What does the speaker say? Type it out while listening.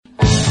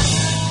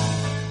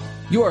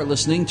You are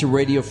listening to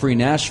Radio Free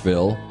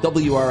Nashville,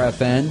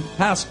 WRFN,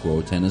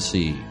 Pasquo,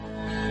 Tennessee.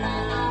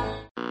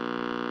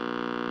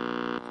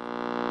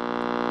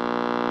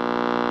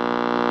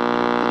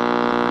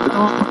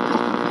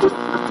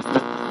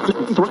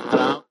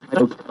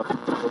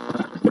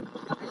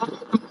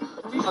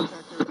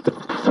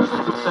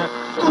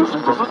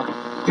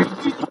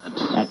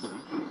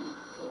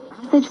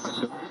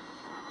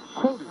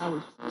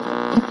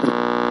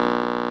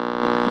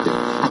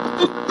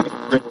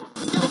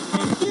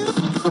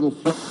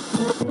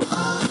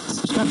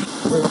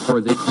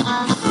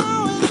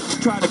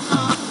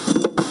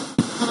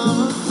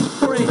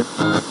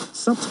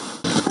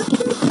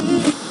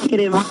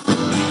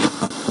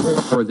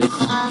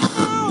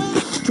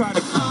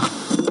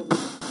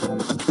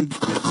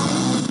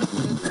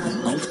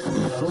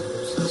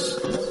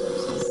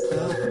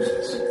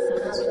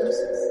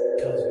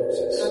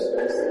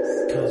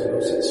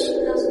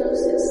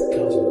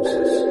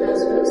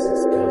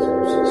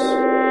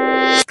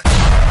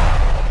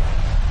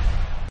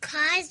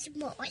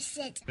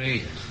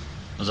 Hey,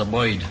 there's a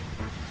Boyd.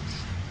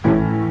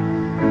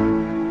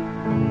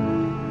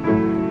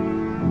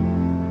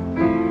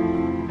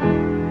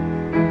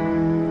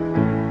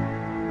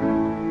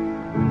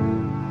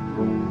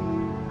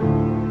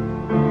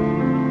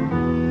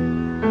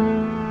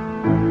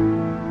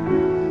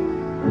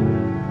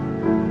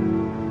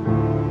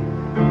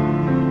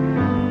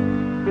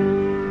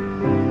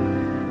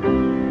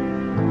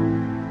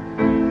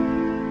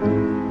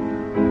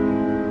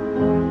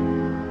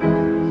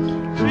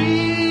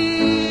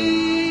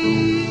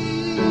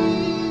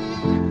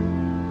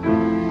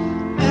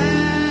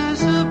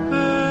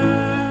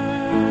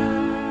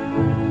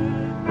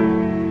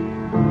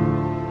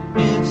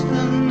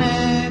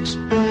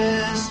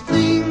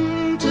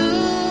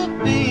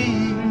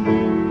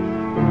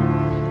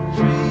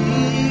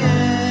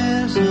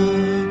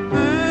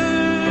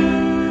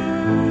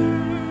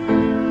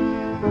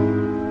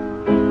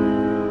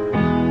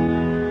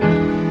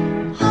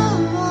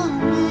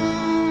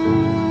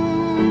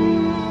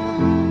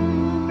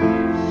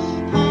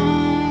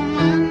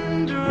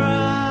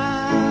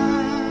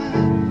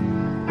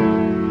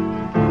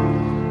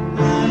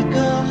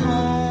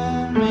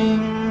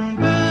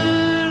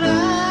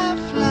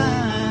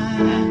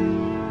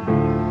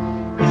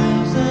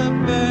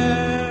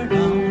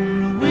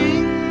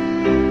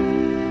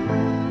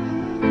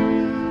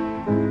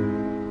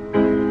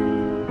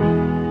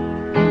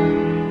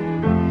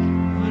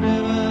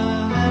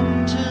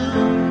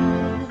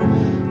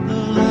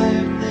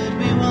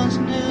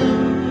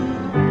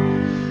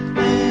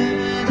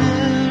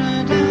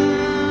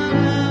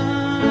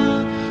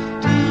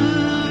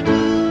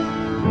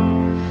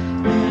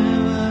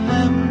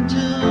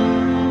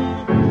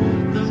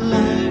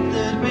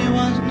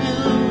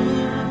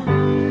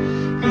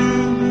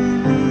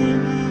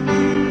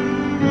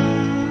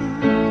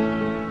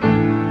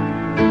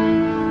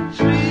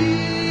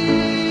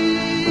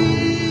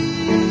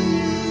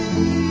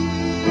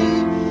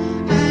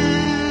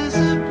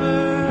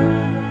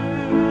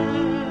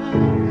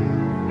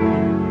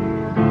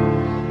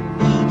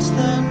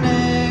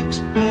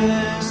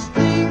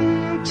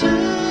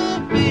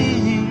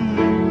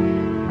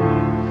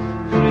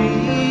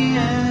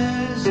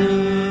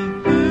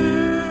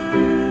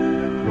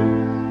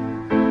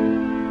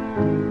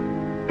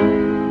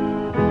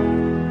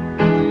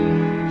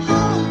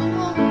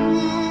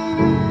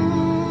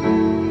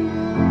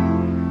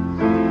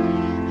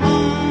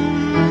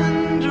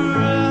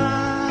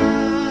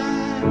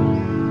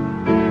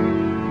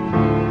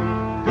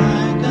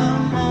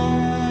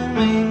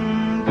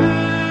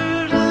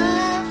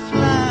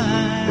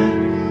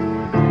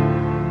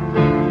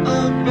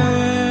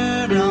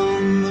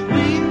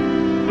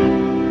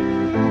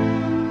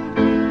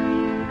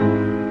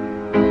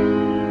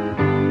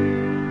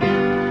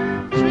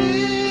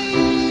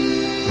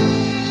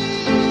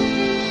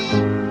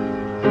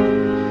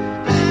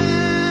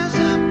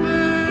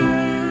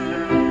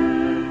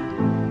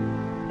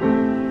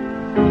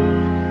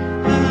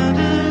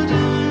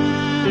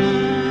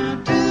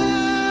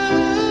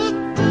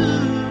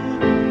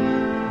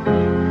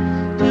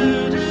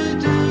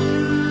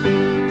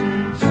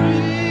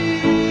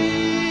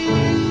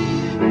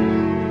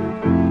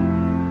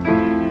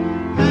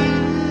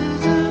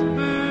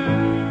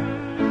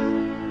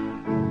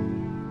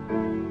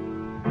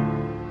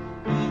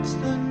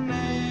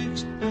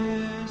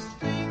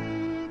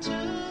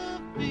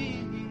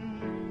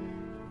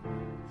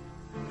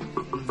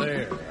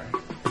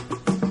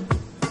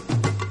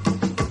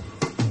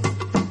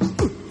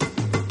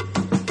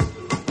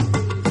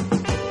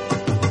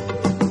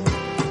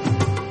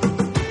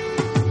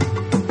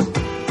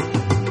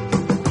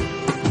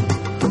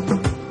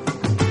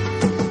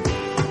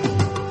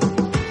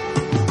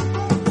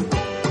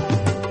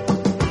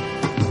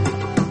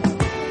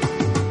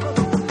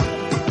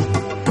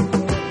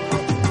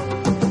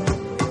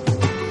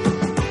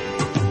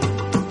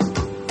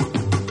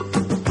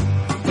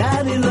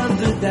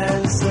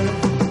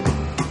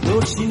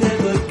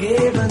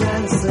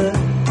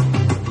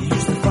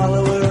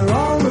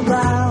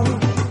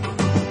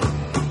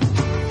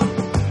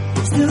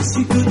 still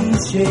she couldn't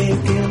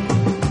shake him.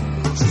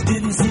 She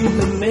didn't seem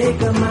to make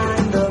her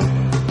mind up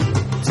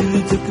till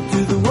he took her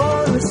to the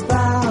water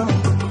spout.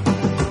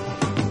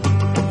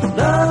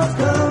 Love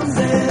comes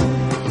in,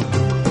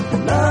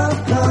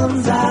 love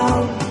comes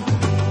out.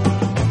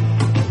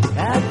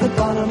 At the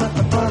bottom of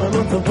the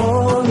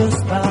water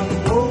spout.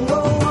 Oh,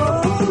 oh,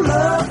 oh,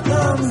 love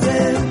comes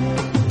in,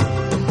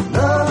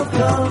 love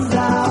comes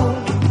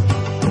out.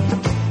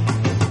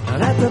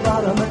 And at the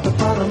bottom of the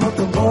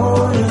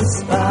water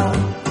spout.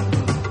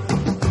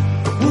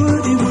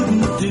 Woody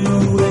wouldn't do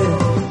it,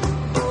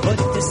 but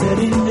they said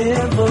he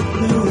never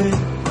blew it.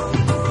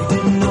 He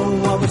didn't know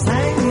what was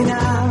hanging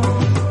out.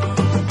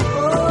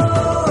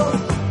 Oh,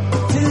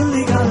 till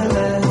he got an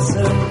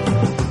answer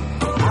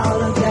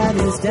out of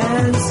Daddy's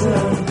dancer.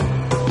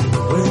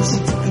 When she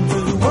took him to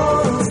the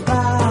water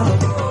spout,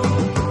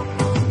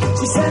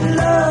 she said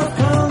love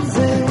comes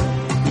in,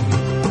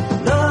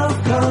 love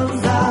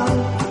comes out.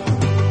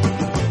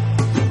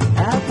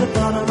 At the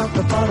bottom of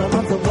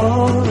the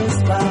water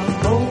spout.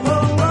 Oh,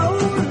 oh, oh,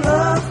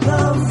 love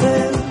comes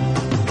in,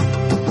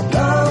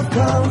 love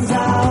comes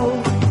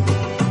out.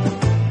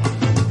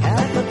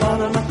 At the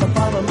bottom of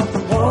the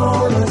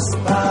water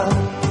spout.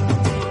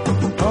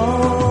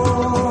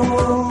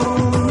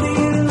 Only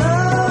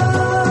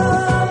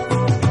love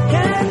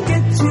can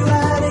get you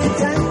out of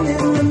it, and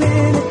in a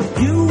minute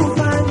you will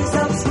find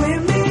yourself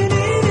swimming in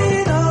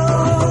it.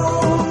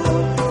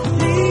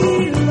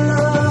 Only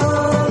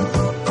love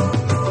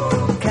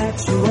will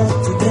catch you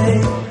up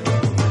today,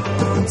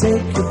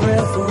 take your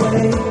breath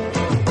away,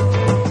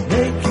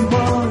 make you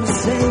wanna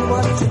say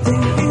what you're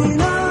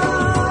thinking of.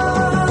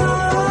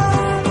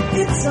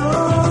 It's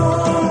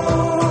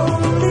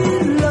only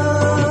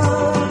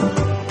love.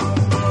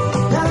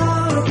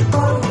 Down at the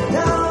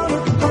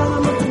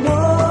bottom of the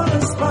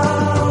water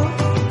spout.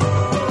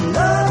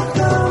 Love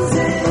comes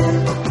in,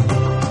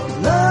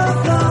 love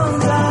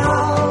comes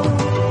out.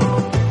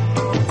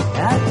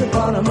 At the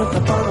bottom of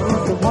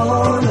the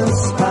water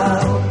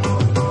spout.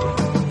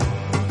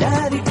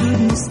 Daddy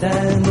couldn't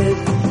stand it,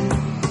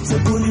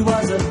 said Woody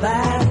was a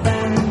bad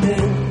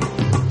bandit,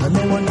 and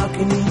they were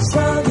knocking each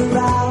other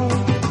out.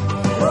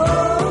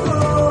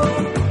 Oh,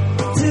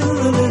 till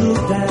the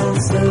little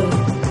dancer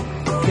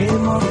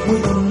came up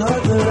with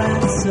another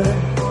answer.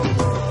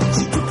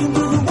 She took him to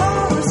the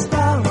water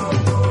spout,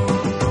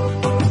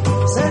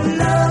 said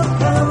love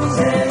comes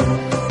in,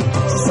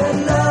 she said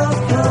love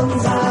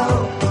comes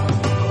out.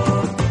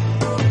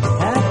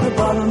 At the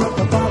bottom of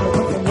the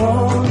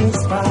water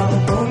spout.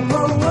 Oh,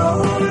 oh, oh,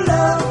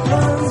 love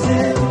comes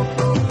in,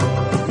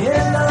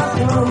 yeah, love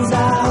comes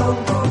out.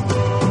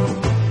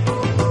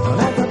 And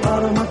at the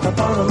bottom of the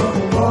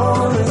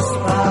water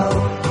spout.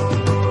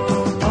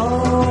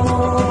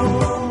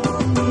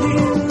 Only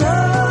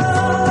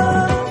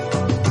love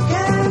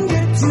can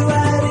get you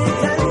out of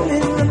it, and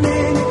in a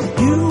minute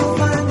you will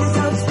find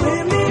yourself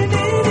swimming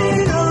in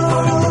it.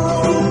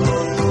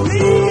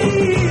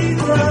 Only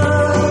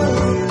love.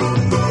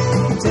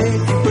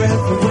 Take your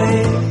breath away,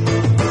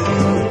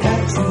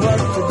 catch you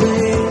up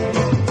today,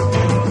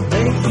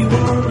 make you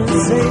wanna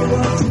say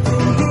what you're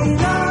thinking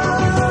of.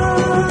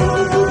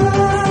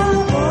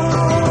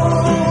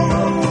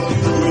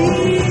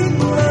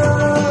 Leave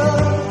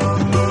love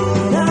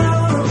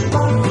down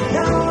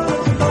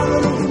at the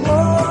bottom of the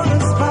water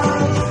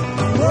spout.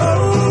 Whoa,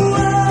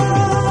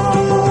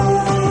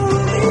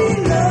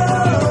 leave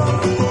love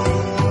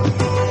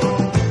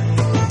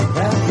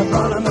at the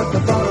bottom of the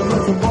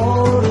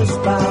water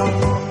spout.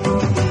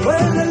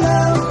 When the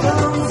love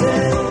comes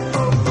in,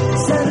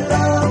 said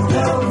love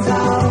comes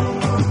out.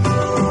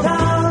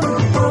 Down at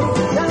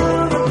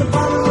the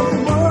bottom of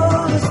the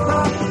water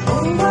spout.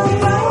 Oh, oh, oh,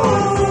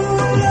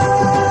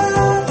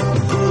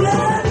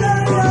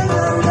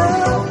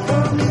 love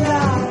comes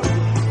out.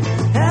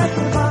 At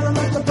the bottom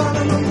of the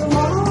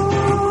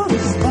water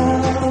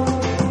spout.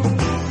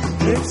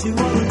 Makes you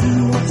wanna do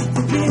what you're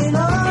thinking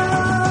of.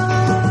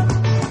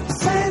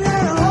 Say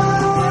that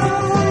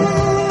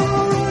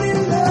only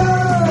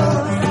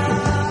love.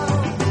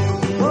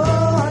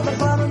 Oh, at the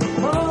bottom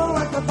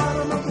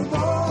of the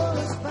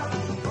water spout.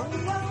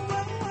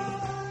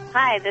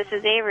 Hi, this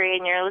is Avery,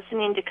 and you're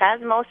listening to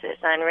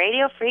Cosmosis on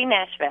Radio Free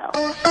Nashville.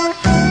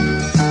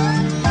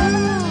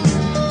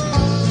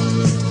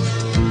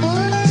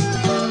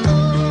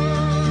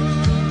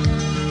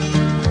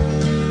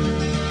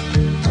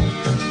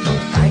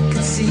 I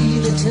can see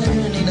the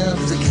turning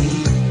of the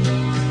key.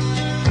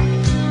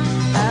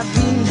 I've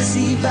been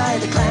deceived by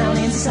the clown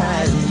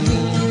inside of me.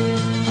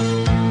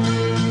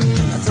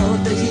 I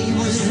thought that he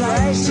was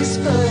righteous,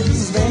 but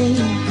he's vain.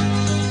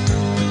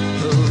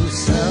 Oh,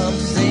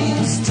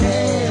 something's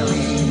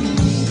telling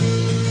me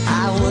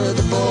I was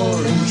the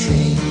ball and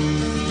chain.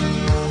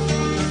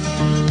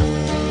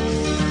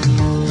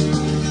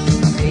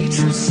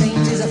 Patron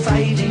saint is a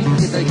fighting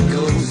with a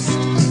ghost.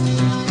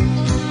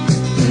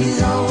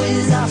 He's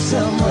always off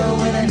somewhere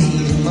when I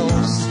need him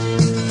most.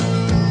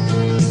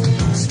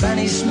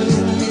 Spanish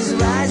moon is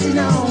rising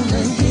on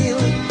the hill,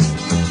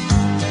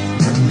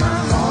 and my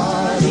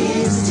heart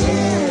is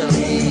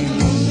telling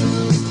me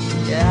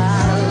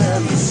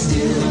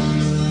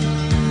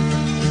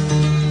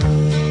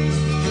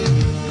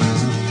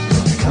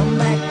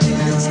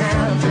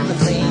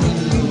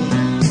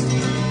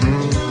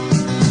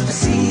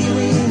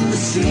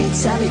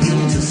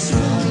to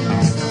swoon.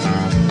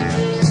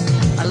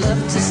 I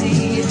love to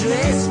see you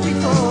dressed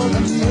before the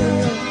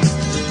mirror.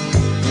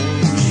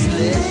 She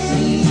let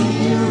me in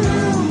your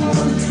room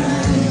one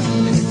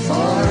time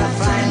before I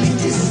finally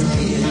disappeared.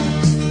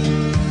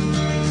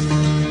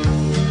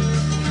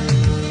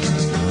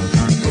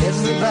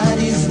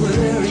 Everybody's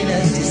wearing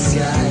a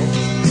disguise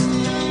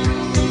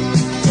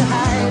to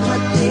hide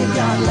what they've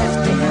got left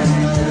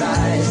behind their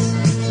eyes.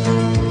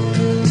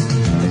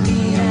 But me,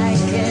 I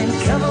can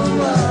cover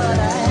what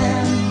I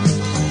am.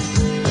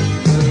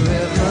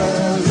 Wherever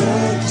the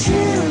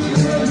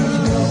children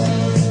go,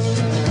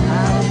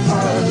 I'll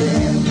follow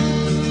them.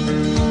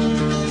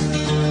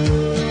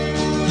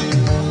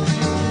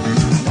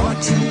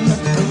 Marching the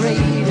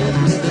parade of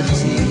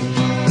liberty.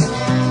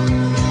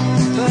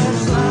 For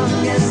as long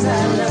as I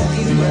love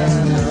you,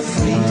 I'm not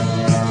free.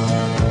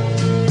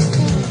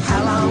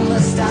 How long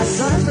must I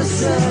suffer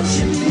such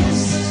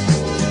abuse?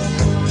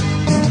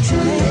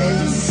 Till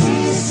it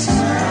cease to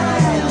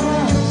smile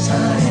one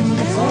time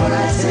before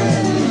I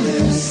turn you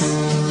loose.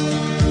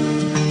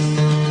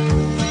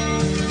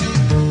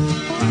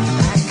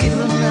 I've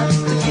given up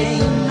the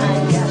game, I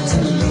got to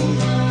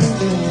leave.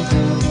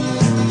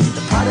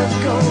 The pot of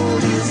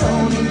gold is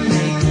only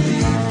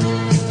make-believe.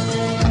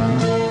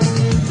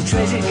 The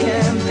treasure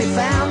can't be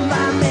found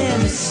by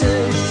many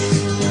search.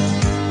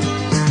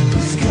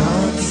 Whose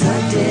gods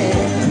are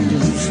dead and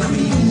whose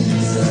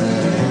queens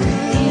are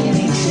in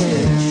a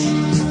church.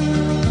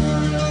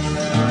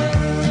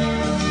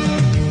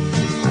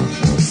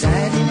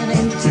 Sat in an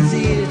empty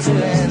theater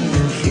and a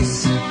kiss.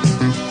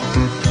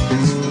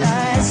 I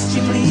asked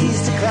you please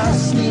to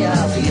cross me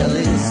off your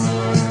list.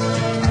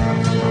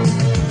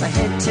 My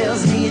head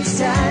tells me it's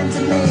time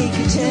to make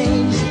a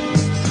change.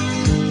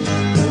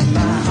 But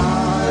my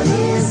heart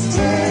is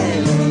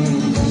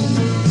telling me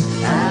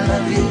I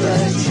love you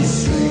but you're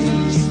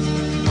strange.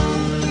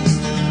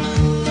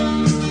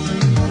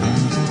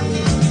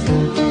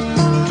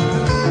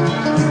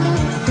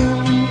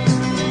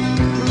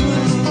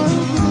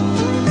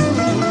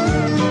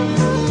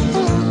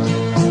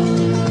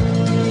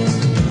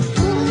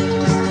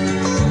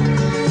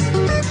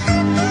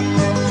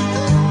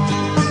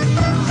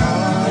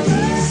 Heart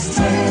is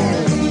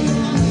telling me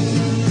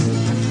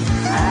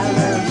I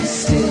love you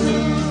still.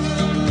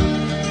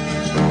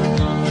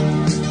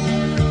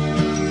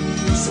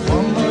 So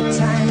one more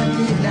time at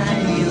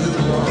midnight near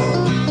the wall.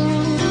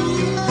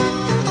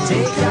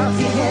 Take off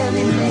your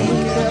heavy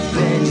makeup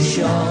and your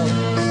shawl.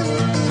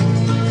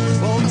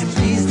 Won't you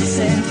please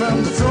descend from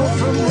the throne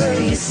from where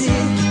you sit?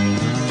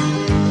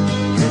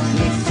 Let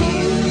me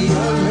feel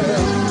your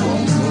love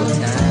one more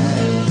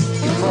time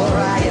before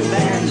I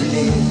abandon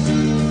it.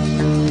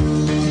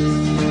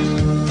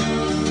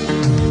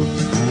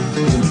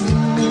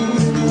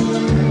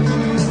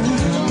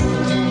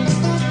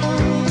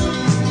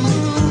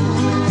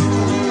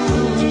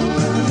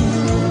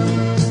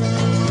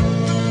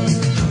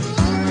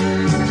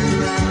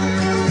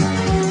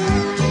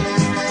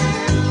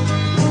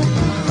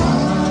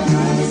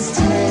 Heart is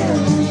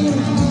telling me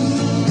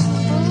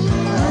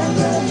I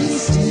love you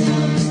still.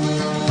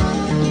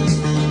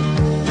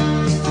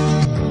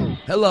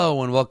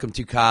 Hello and welcome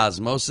to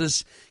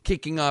Cosmosis,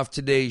 kicking off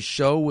today's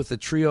show with a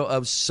trio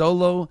of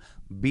solo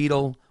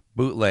Beatle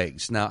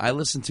bootlegs. Now, I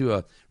listen to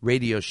a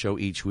radio show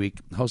each week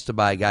hosted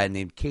by a guy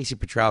named Casey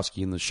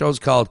Petrowski, and the show's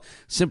called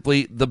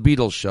simply The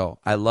Beatles Show.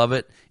 I love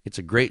it. It's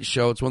a great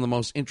show. It's one of the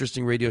most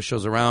interesting radio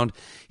shows around.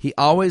 He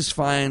always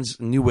finds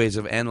new ways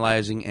of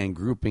analyzing and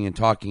grouping and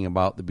talking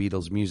about the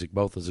Beatles' music,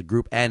 both as a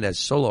group and as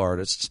solo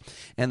artists.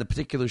 And the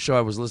particular show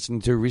I was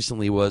listening to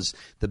recently was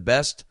the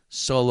best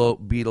solo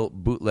Beatle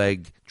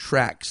bootleg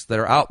tracks that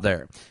are out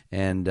there.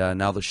 And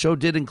now the show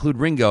did include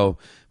Ringo,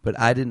 but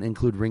I didn't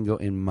include Ringo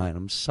in mine.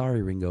 I'm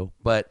sorry, Ringo,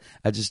 but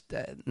I just,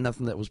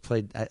 nothing that was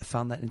played, I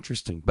found that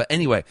interesting. But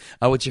anyway,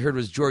 what you heard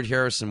was George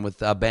Harrison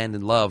with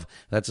Abandoned Love.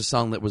 That's a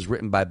song that was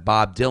written by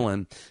Bob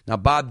Dylan. Now,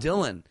 Bob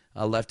Dylan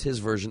left his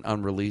version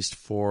unreleased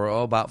for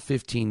about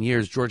 15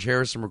 years. George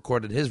Harrison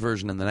recorded his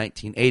version in the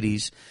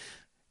 1980s.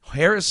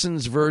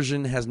 Harrison's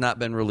version has not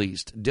been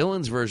released.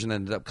 Dylan's version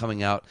ended up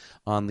coming out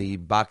on the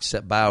box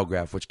set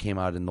Biograph, which came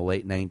out in the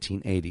late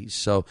 1980s.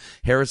 So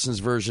Harrison's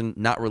version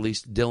not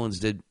released. Dylan's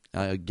did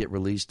get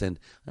released, and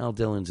well,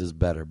 Dylan's is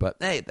better. But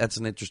hey, that's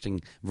an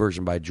interesting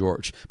version by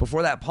George.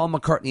 Before that, Paul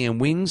McCartney and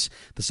Wings,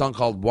 the song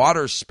called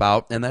Water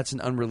Spout, and that's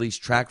an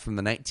unreleased track from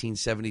the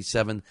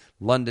 1977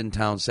 London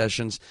Town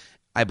Sessions.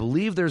 I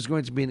believe there's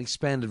going to be an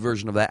expanded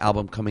version of that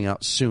album coming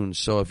out soon.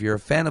 So if you're a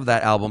fan of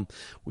that album,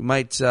 we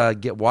might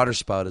get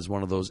Waterspout as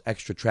one of those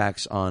extra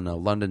tracks on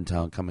London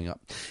Town coming up.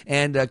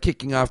 And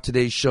kicking off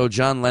today's show,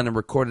 John Lennon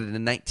recorded in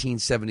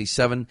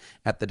 1977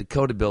 at the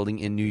Dakota Building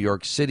in New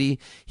York City.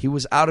 He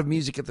was out of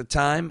music at the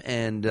time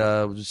and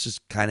was just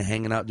kind of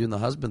hanging out doing the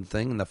husband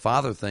thing and the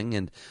father thing.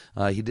 And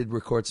he did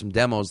record some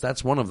demos.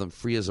 That's one of them,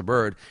 Free as a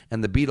Bird.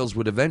 And the Beatles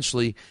would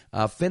eventually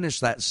finish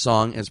that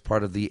song as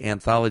part of the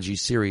anthology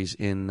series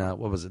in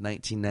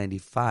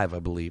 1995, I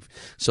believe.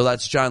 So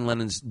that's John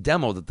Lennon's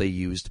demo that they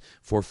used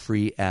for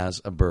Free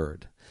as a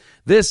Bird.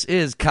 This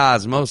is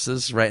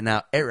Cosmosis. Right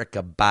now,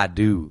 Erykah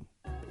Badu.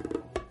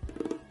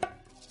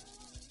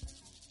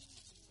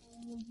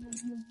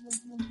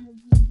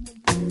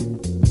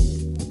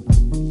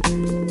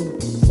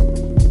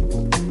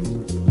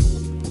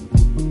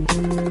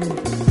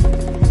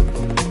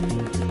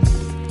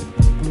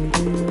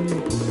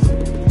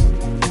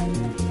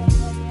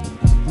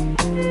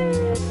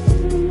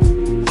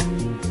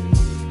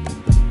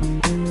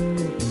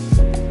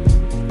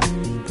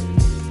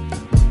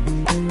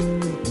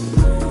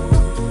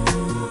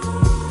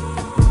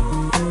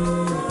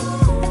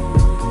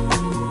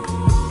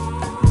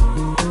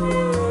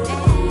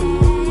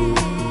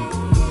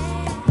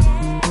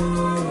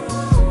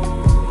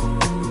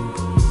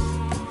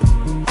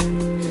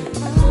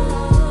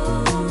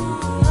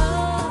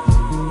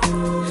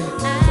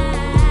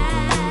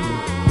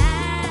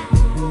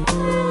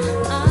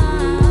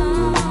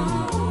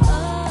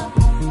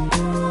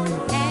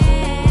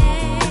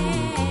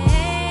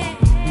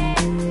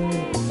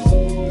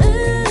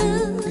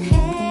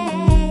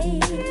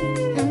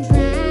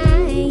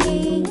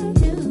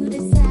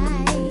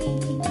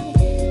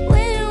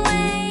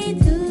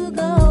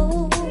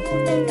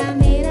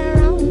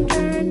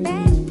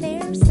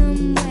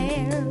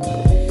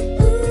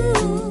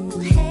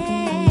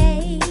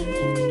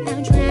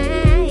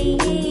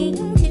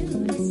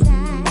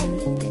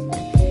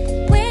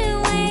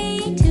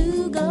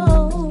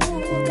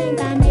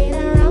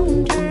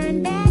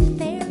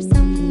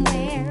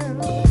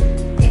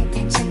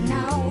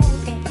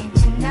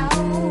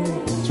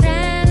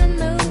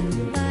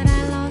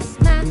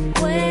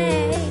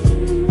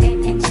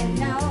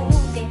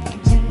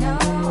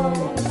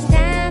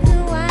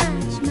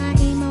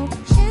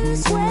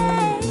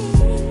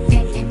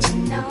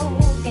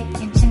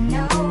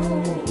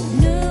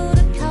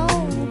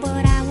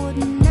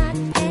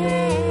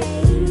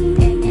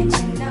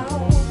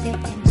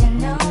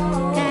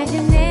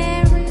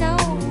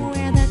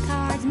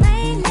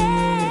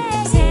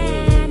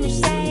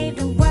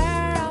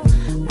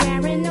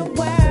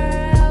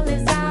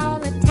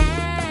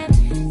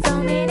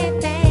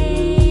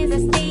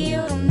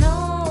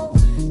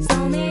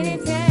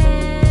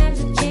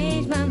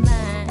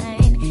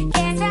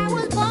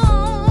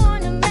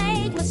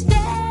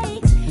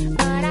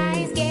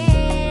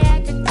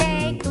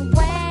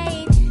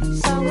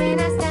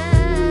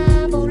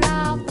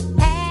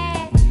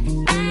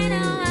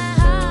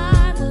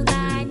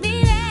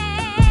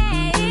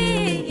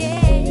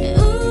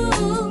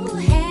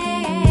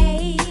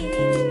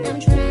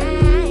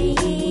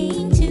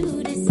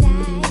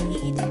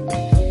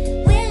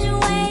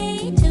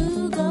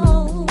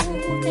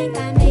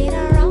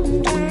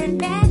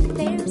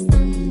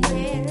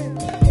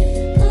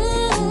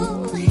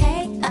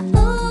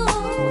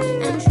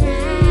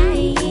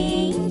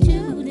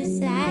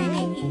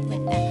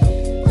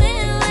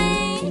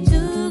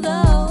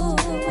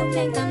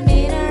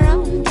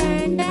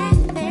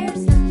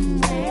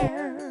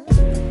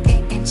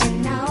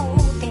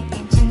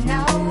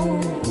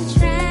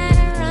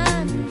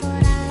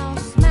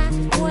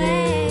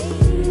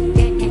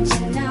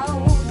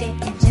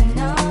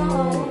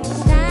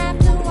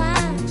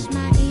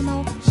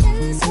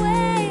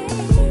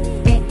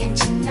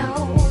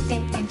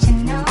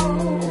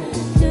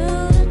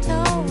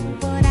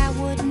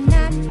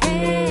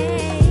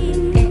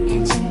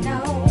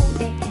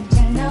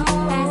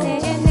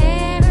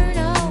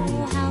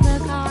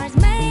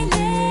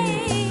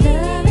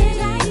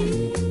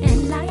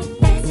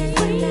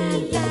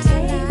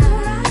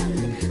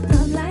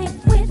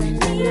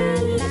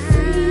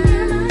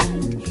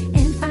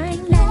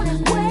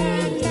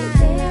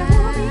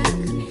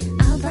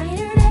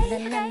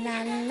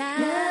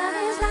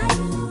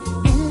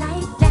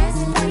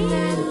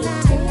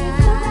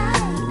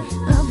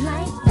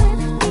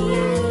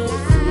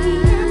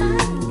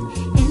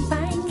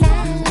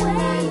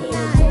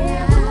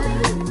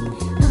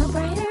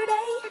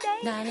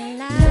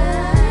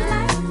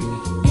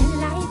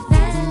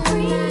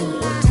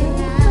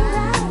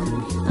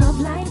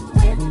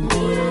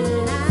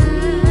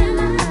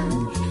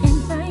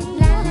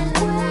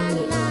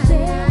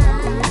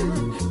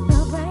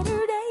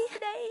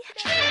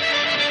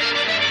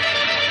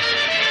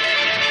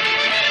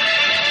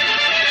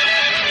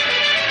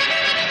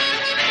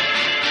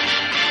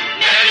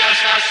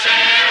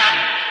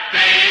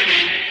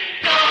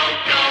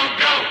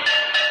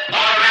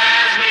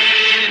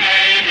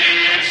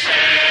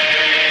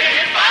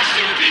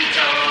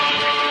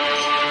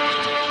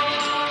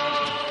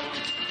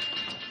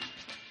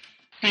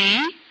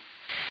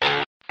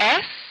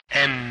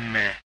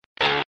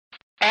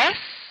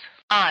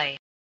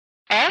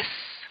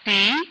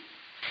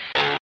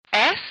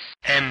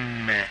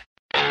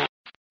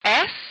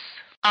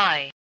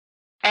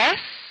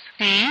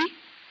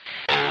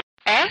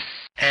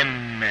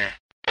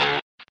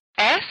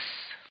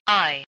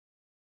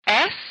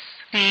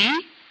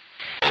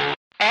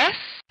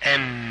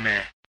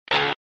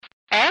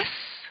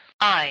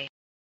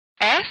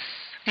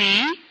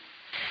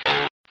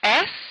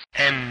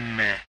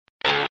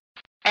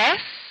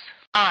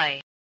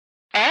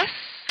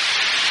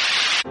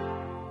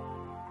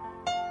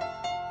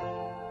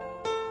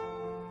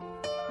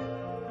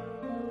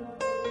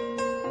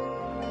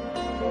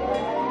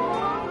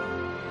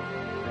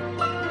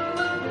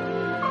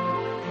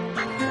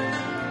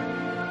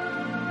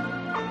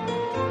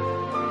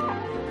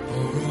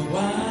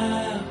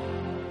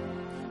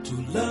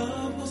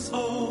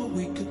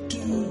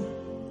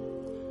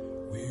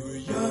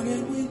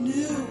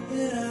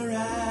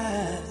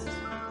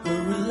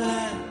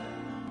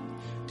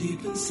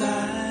 Deep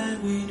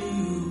inside we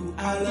knew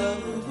our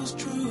love was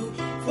true.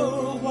 For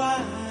a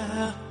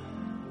while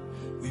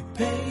we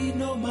paid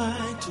no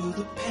mind to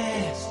the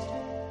past.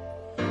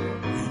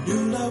 We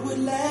knew love would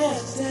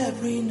last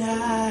every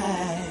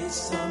night.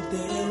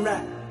 Something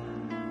right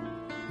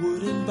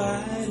would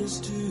invite us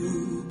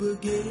to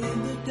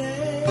begin the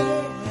day.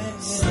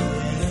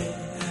 Something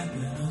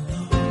happened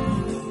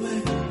along the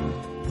way.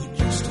 We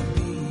used to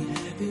be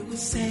happy, we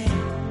said.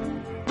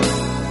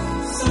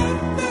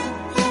 Something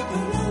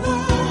happened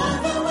along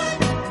the way.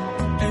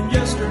 And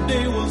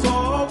yesterday was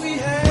all we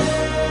had.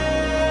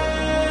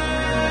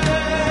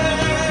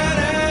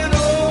 And oh,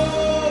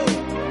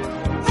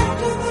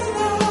 after the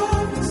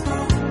love is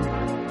gone,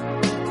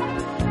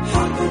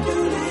 how could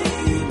you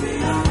leave me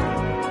on?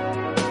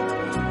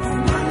 And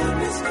not let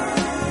me stay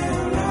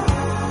around.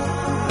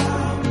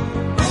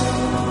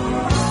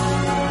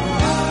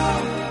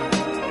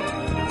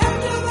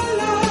 After the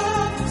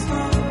love is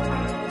gone,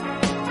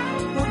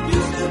 what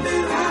used to be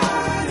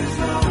right is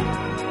wrong.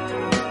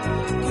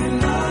 Can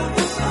love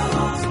is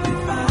lost be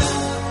found?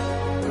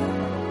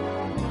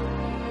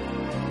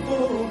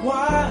 For a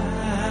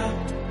while,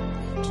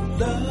 to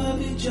love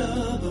each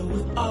other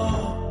with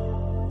all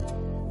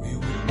we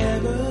would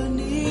ever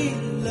need.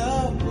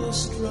 Love was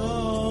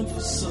strong for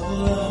so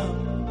long.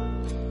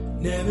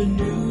 Never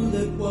knew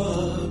that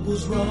what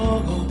was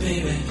wrong, oh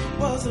baby,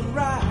 wasn't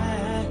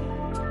right.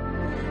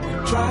 We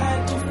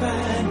tried to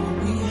find what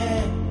we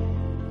had.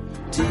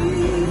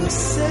 Tears,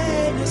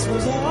 sadness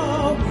was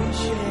all we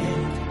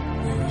shared.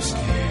 We were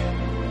scared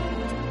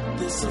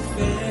this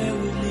affair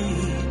would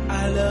lead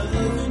our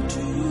love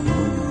into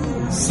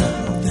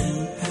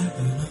something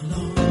happened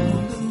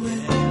along the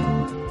way.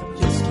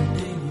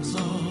 Yesterday was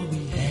all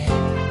we had.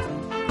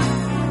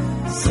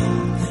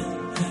 Something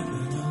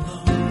happened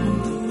along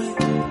the way.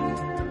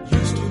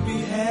 Used to be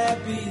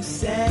happy,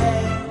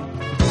 sad.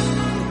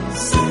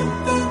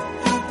 Something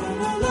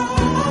happened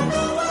along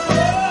the way.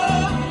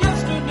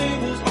 Yesterday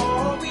was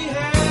all we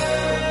had.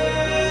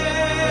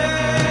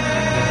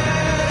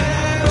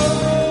 Oh,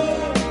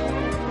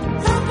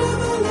 after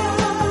the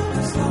love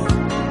is gone,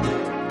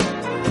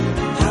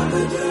 how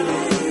could you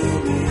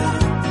leave me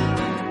on?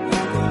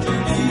 How could you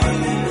leave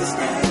me to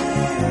stay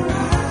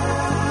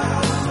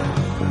around?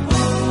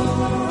 Oh,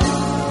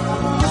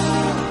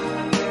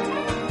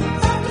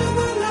 after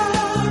the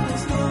love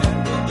is gone,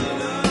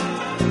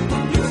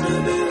 what used to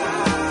be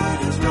right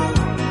is wrong.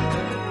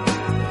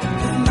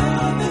 And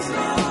love is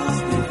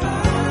lost and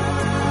found.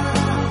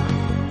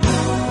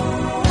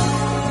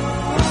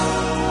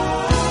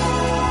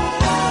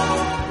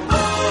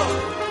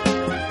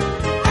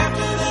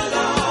 After the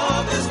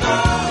love is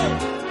gone,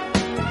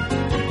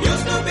 what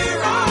used to be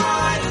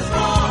right is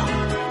wrong.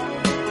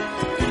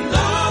 And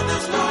love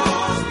is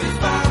lost and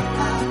found.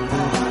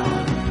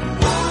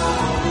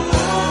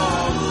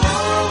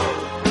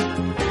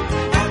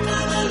 After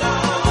the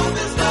love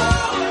is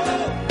gone,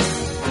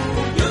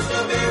 what used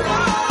to be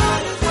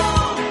right is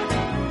wrong.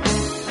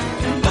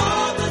 And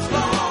love is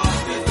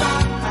lost and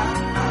found.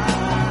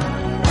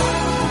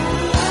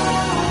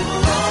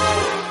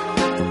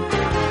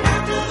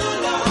 After the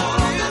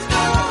love is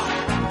gone,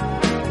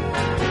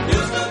 what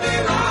used to be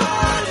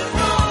right is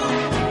wrong.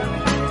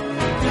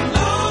 And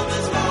love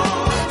is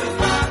lost and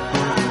found.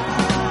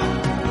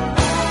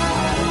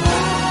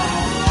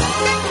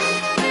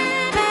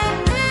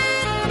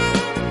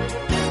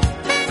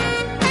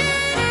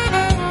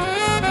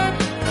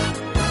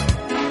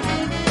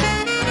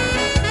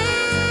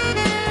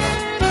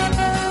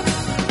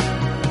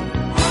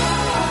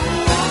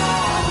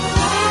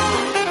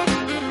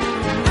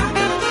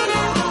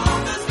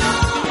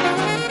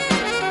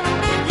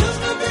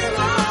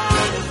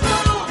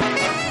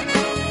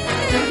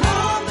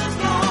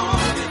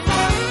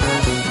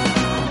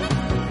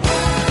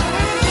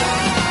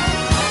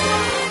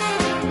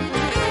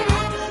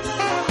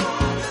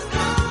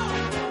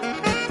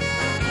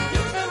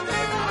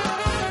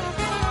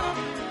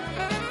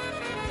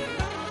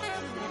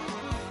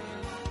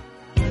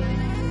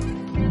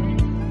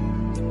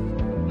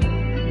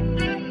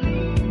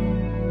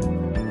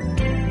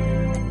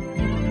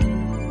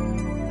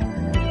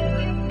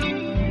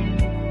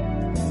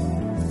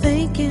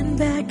 Thinking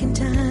back in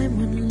time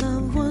when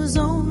love was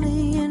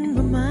only in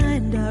my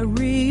mind, I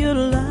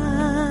realized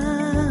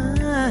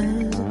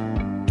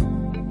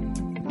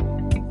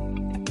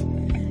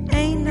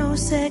ain't no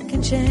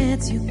second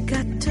chance. You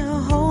got to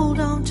hold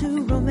on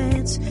to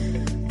romance.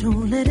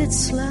 Don't let it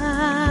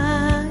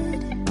slide.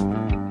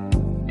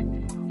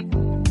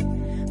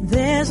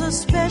 There's a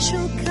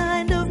special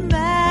kind of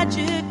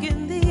magic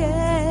in the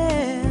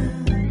air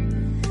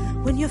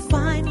when you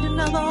find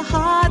another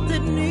heart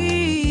that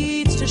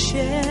needs to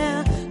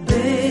share.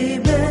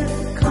 Baby,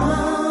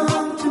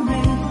 come to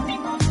me.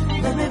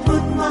 Let me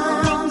put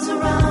my arms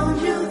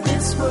around you.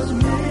 This was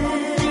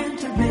meant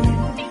to be.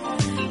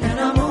 And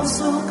I'm oh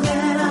so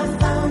glad I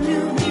found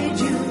you. Need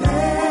you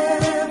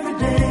every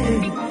day.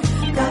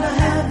 Gotta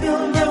have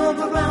your love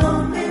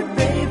around me,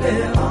 baby.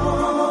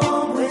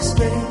 Always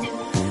stay.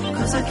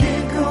 'Cause I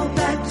can't go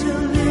back to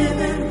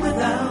living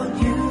without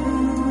you.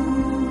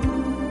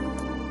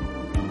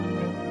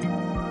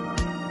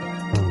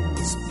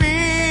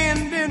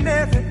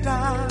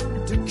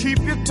 keep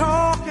you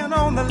talking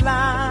on the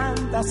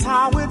line. That's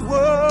how it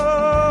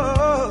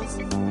was.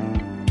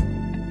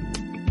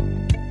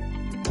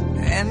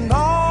 And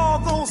all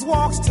those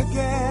walks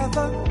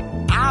together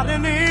out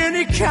in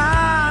any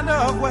kind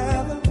of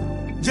weather,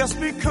 just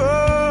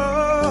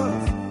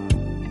because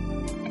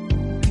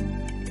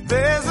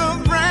there's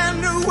a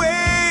brand new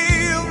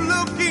way of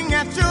looking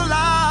at your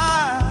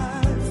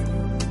life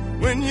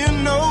when you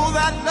know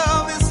that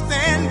love is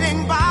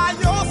standing by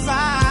your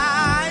side.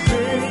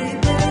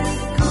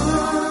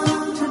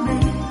 Come to me.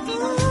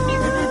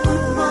 Let me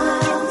put my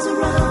arms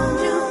around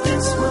you.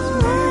 This was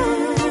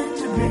meant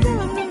to be.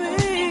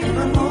 And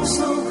I'm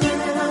also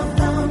glad I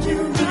found you.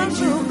 I'm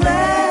so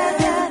glad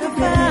that I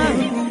found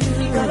you.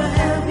 Gotta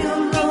have your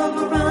love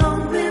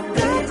around me,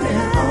 baby,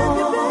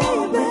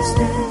 always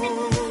stay.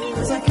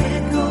 'Cause I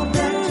can't go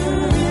back to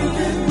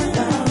living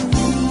without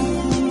you.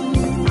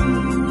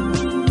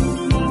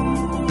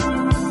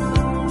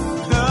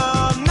 The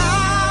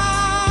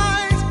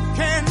night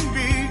can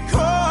be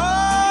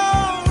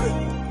cold.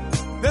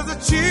 There's a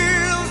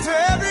chill to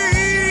every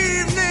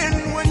evening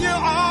when you're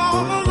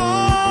all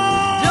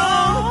alone.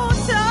 Don't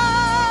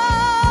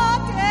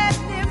talk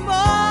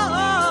anymore,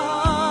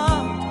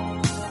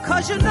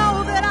 'cause you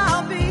know that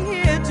I'll be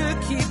here to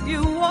keep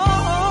you warm.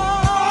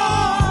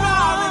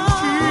 Darling,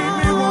 keep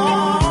me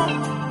warm.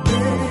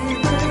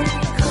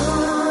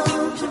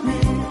 Come to me.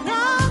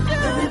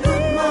 Let me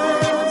put my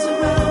arms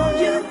around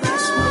you.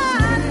 This was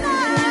meant to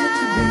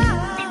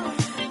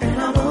be. And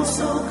I'm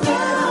also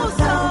glad I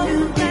found you.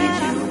 Need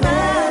you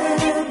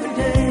every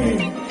day.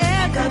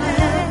 Gotta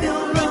have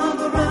your love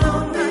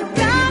around me,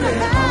 baby,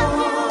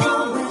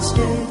 always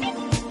stay.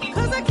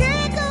 'Cause I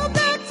can't go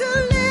back to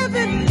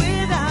living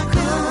without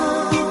you.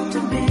 Come to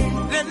me.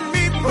 Let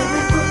me put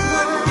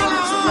my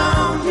arms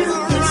around you.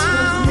 This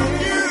was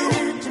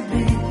meant to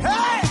be.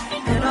 Hey,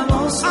 And I'm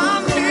also I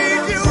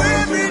need you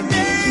every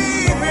day,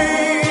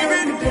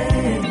 baby.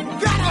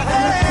 Gotta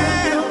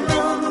have your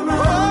love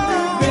around me,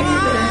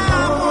 baby.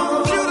 I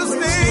want you to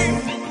stay,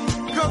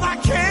 'cause I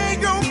can't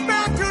go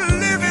back to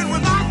living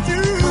without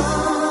you.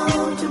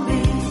 come to me.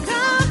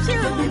 Come to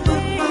me.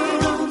 Put my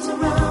arms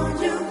around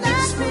you.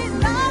 Let me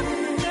love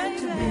you,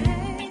 baby.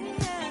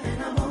 And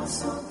I'm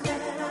also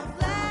glad I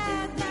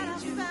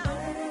found you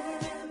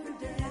every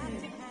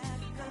day.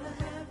 Gotta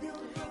have your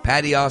love.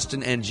 Patty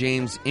Austin and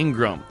James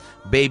Ingram,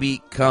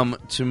 Baby Come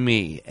to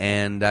Me.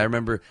 And I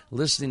remember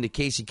listening to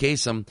Casey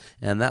Kasem,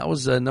 and that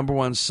was a number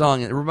one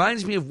song. It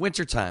reminds me of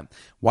wintertime.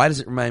 Why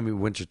does it remind me of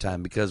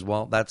wintertime? Because,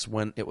 well, that's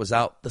when it was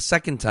out the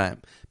second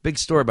time. Big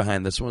story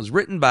behind this one. It was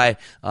written by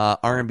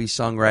R&B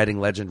songwriting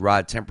legend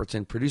Rod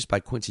Temperton, produced by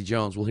Quincy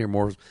Jones. We'll hear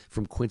more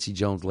from Quincy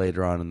Jones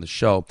later on in the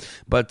show.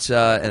 But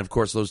and of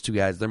course, those two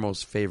guys, their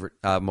most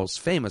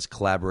famous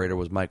collaborator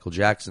was Michael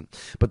Jackson.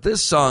 But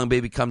this song,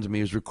 Baby Come to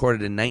Me, was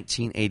recorded in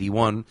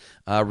 1981,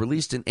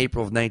 released in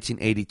April of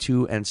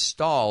 1982, and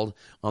stalled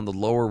on the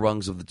lower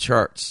rungs of the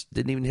charts.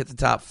 Didn't even hit the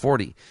top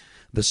 40.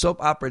 The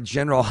soap opera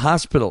General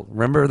Hospital.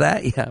 Remember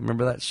that? Yeah,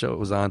 remember that show? It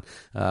was on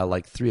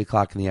like 3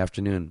 o'clock in the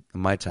afternoon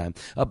in my time.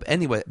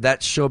 Anyway,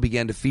 that show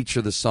began to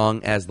feature the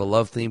song as the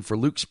love theme for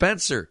Luke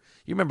Spencer.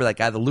 You remember that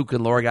guy, the Luke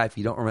and Laura guy? If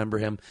you don't remember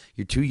him,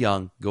 you're too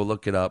young. Go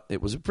look it up.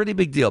 It was a pretty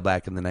big deal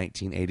back in the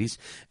 1980s.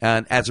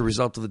 And as a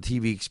result of the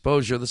TV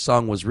exposure, the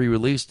song was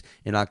re-released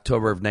in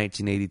October of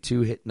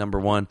 1982, hit number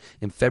one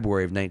in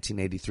February of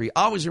 1983.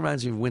 Always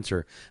reminds me of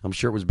winter. I'm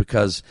sure it was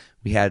because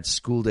we had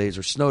school days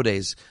or snow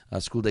days,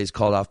 school days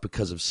called off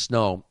because of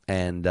snow,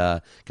 and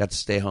got to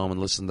stay home and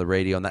listen to the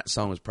radio, and that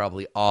song was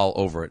probably all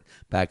over it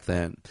back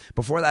then.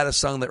 Before that, a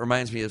song that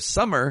reminds me of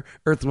summer,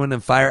 Earth, Wind,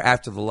 and Fire,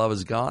 After the Love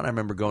Is Gone. I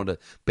remember going to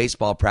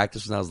baseball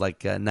practice when I was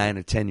like 9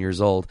 or 10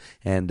 years old,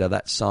 and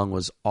that song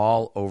was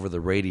all over the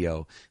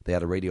radio. They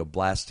had a radio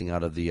blasting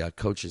out of the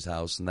coach's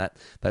house, and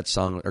that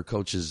song, or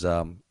coach's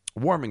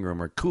warming room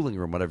or cooling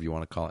room, whatever you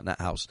want to call it, not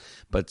house,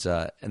 but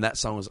and that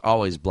song was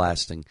always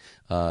blasting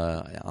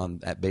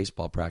at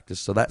baseball practice.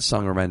 So that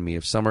song reminded me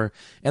of summer.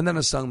 And then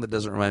a song that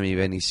doesn't remind me of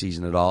any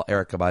season at all,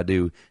 Erykah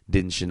Badu,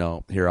 Didn't You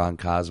Know, here on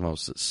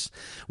Cosmosis.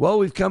 Well,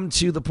 we've come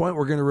to the point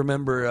we're going to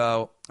remember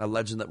a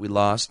legend that we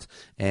lost,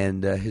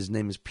 and his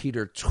name is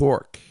Peter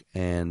Tork.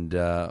 And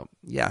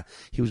yeah,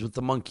 he was with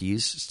the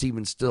Monkees.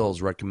 Stephen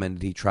Stills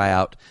recommended he try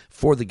out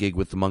for the gig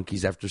with the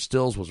Monkees after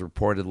Stills was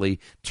reportedly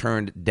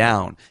turned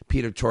down.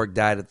 Peter Tork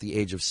died at the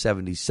age of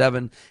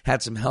 77,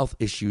 had some health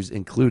issues,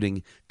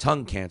 including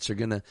tongue cancer.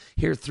 Going to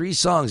hear 3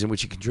 songs in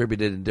which he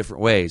contributed in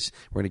different ways.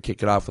 We're going to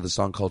kick it off with a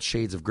song called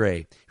Shades of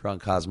Grey here on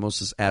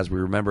Cosmosis as we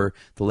remember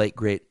the late,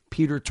 great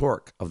Peter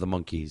Tork of the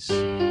Monkees.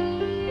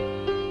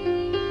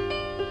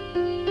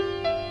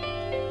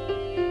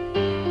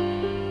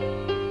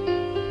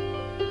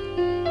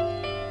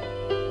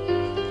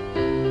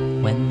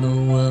 When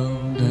the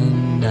world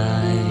and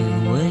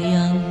I were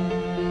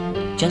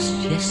young, just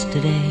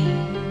yesterday,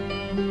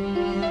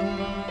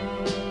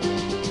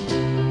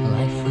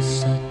 life was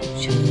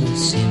such a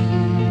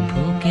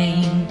simple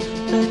game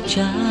a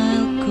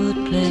child could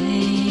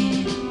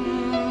play.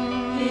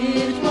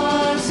 It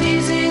was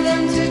easy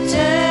then to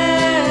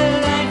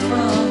tell right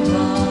from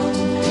wrong,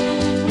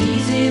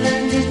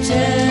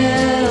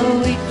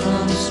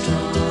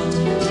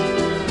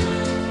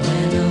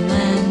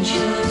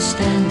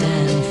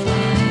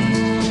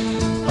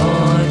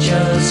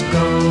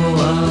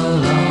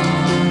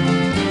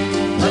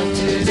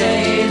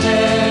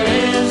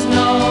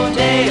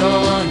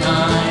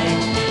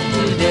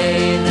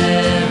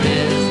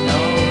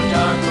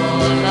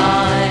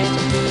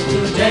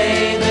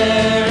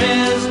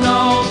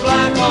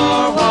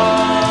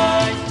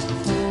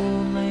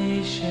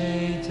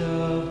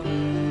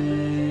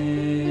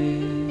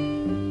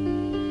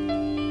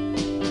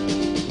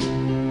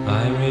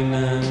 I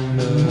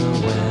remember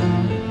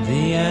when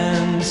the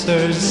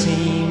answers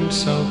seemed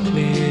so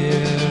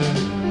clear.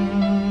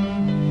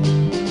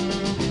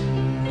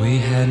 We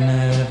had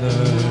never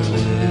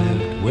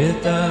lived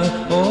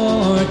without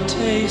or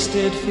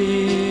tasted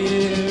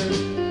fear.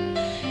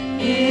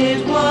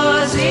 It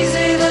was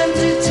easy then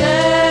to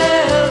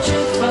tell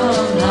truth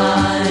from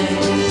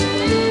lies,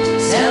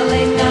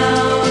 selling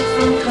out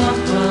from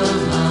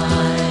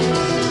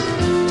compromise,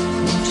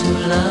 who to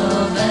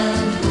love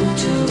and who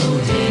to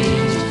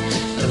hate,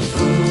 the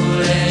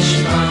foolish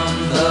from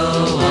the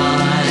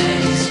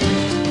wise.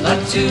 But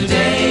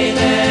today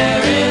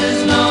there is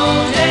no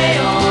day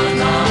or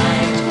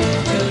night,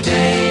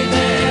 today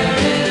there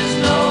is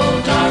no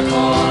dark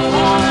or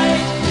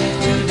light,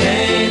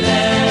 today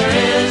there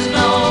is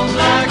no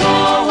black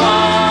or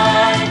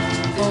white,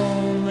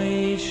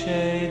 Only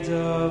shades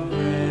of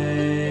gray.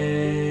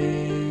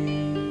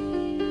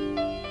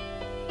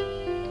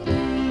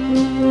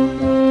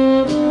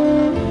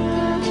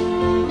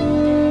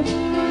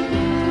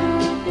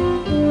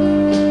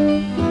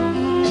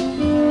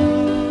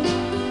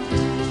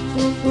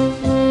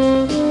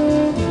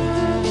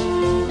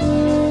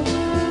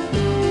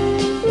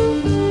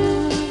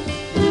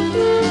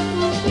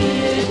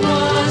 It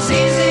was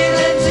easy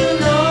then to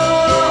know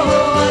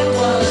what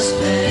was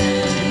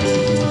fair,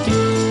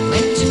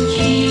 when to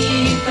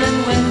keep and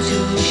when to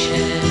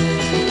share,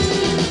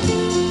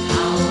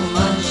 how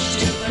much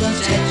to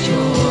protect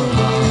your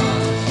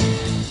heart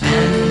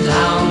and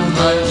how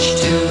much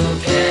to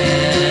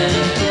care.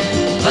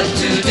 But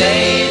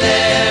today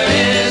there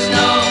is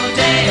no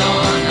day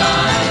or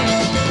night,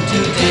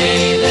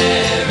 today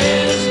there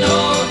is no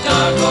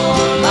dark or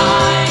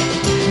light,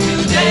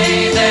 today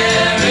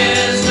there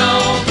is no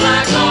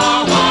black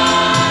or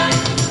white.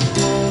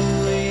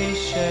 Only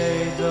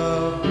shades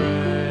of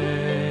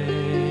gray.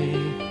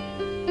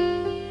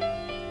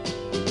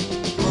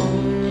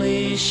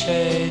 Only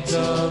shades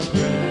of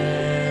gray.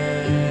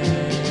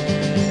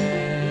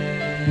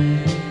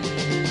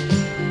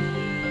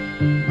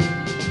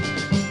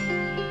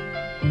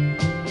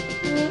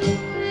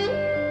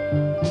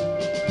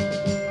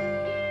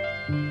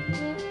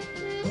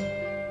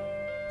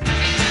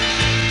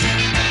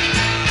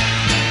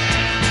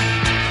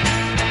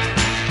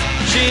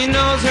 She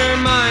knows her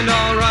mind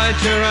all right,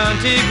 your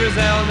Auntie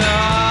Griselda.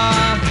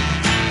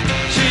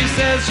 She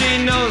says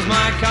she knows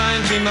my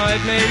kind, she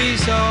might maybe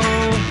so.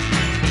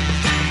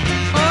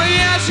 Oh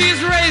yeah,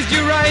 she's raised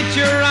you right,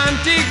 your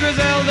Auntie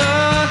Griselda.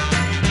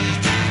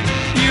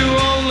 You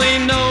only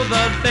know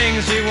the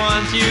things she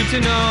wants you to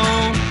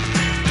know.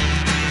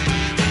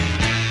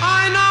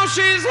 I know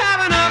she's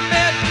having a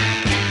fit,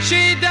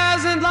 she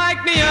doesn't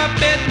like me a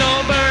bit. No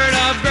bird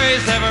of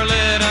grace ever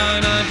lit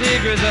on Auntie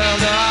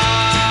Griselda.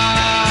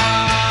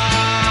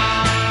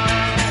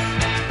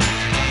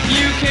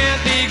 You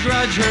can't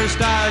begrudge her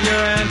style,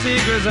 your Auntie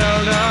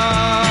Griselda.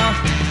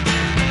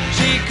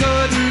 She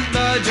couldn't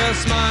budge a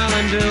smile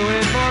and do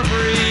it for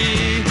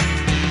free.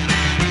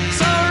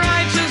 So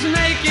righteous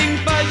making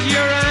fudge,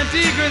 your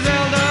Auntie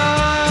Griselda.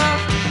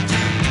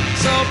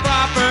 So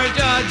proper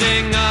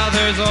judging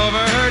others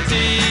over her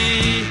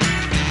tea.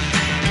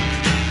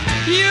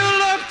 You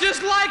look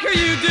just like her,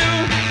 you do.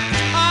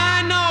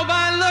 I know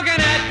by looking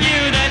at you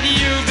that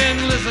you've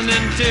been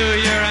listening to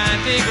your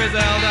Auntie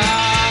Griselda.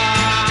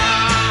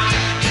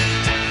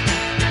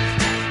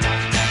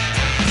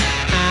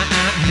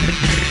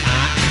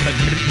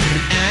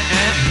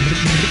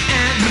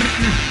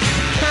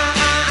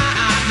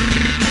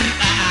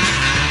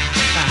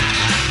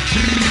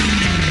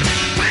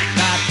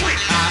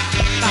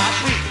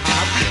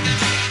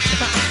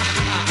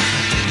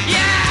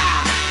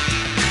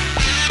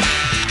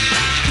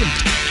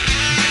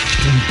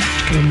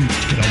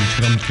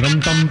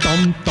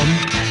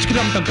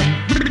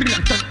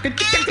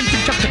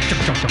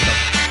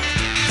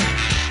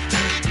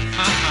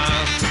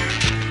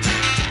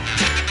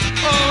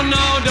 Oh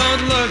no,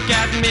 don't look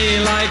at me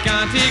like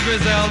Auntie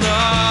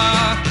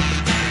Griselda.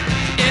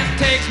 It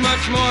takes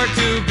much more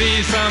to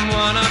be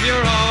someone of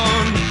your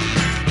own.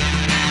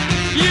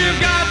 You've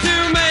got to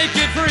make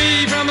it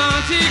free from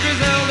Auntie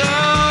Griselda,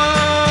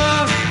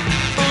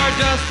 or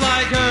just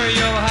like her,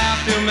 you'll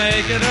have to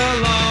make it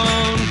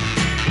alone.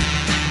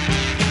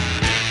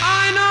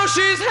 I know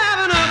she's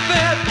having a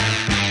fit,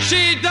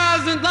 she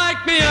doesn't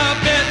like me a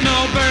bit.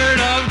 No bird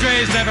of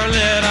grace ever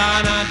lit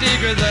on Auntie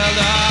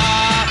Griselda.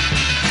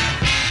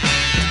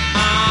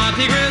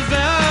 Auntie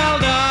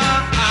Griselda,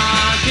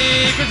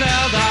 Auntie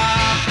Griselda,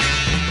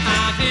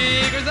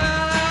 Auntie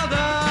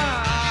Griselda,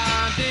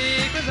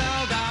 Auntie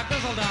Griselda,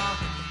 Griselda,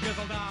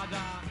 Griselda,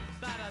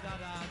 da da da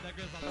da da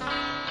Griselda.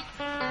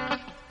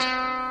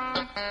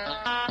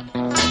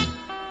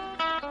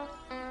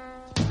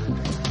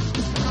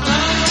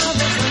 Love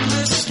is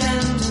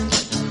understanding.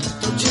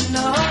 Don't you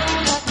know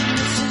that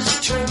this is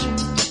true?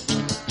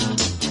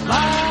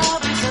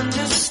 Love is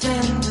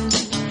understanding.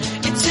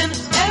 It's in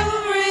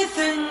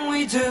everything we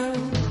do.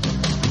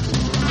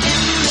 In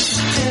this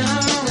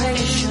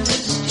generation,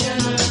 in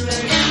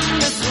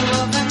this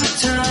loving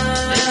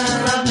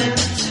time, in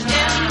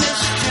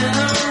this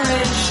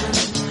generation,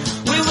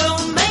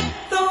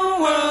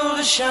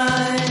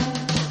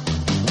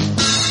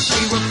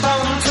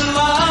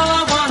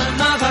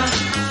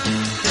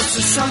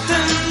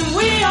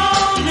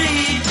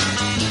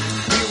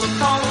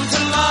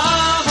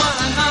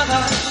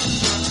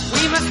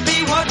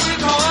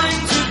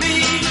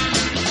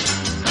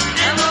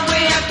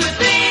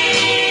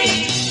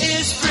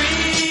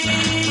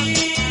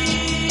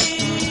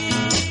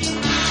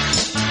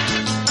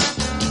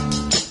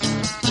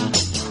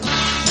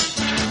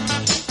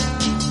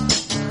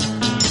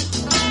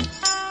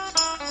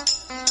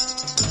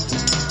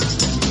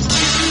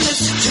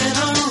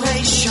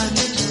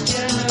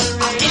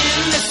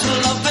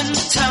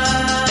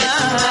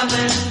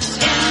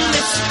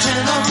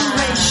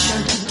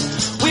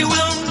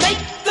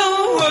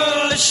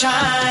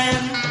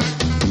 shine.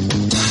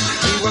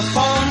 We were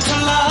born to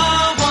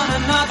love one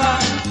another.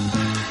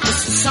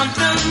 This is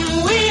something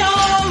we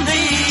all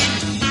need.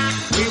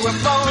 We were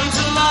born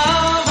to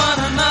love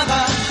one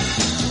another.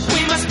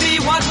 We must be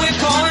what we're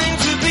going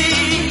to be.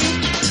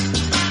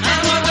 And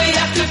what we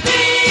have to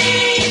be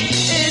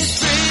is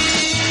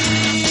free.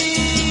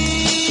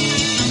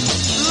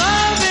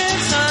 Love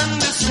is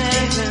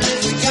understanding.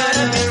 We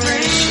gotta be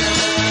free.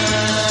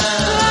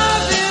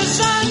 Love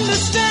is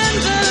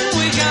understanding.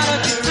 We gotta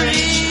be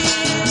free.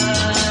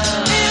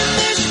 In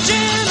this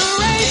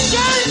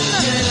generation,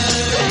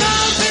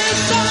 love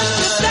is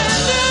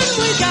understanding.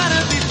 We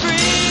gotta be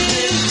free.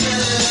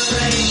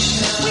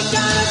 We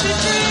gotta be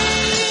free.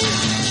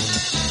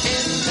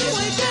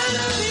 We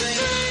gotta be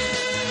free.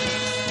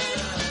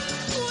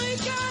 We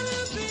gotta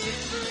be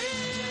free.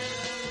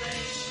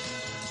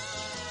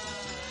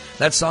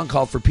 That song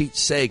called For Pete's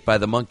Sake by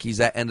the Monkees,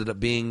 that ended up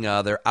being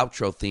their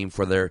outro theme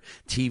for their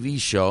TV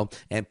show.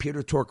 And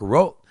Peter Tork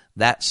wrote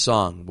that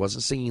song.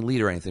 Wasn't singing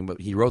lead or anything, but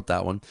he wrote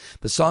that one.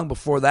 The song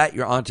before that,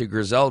 Your Auntie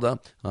Griselda,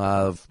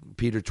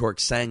 Peter Tork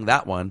sang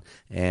that one.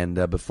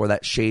 And before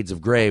that, Shades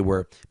of Grey,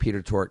 where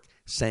Peter Tork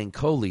sang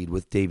co-lead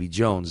with Davy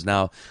Jones.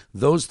 Now,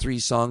 those three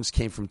songs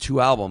came from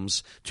two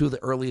albums, two of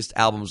the earliest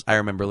albums I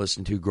remember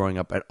listening to growing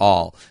up at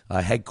all,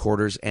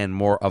 Headquarters and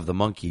More of the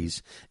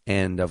Monkees.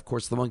 And, of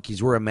course, the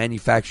Monkees were a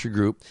manufactured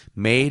group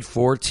made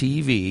for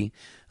TV,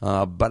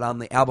 but on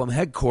the album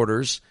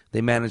Headquarters, they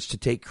managed to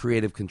take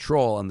creative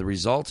control, and the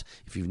result,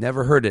 if you've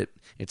never heard it,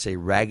 it's a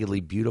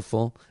raggedly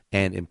beautiful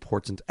and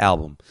important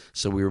album.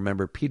 So we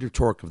remember Peter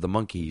Tork of the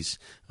Monkees,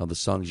 the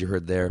songs you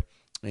heard there,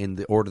 in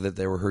the order that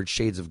they were heard: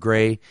 Shades of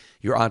Grey,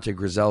 Your Auntie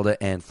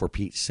Griselda, and For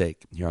Pete's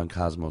Sake, here on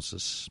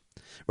Cosmosis.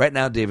 Right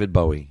now, David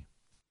Bowie.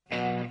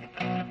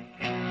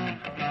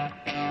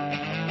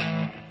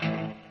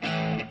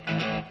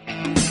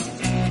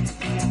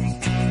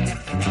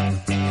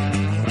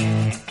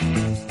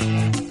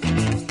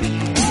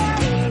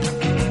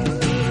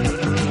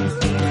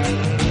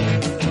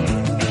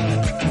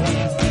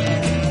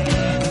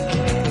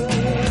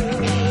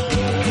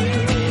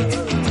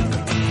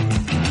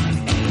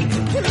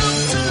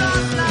 Looks a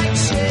lot like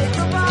Che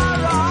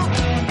Guevara.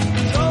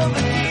 Drove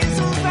a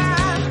diesel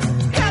van,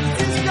 kept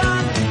his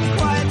gun in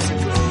quiet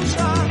seclusion.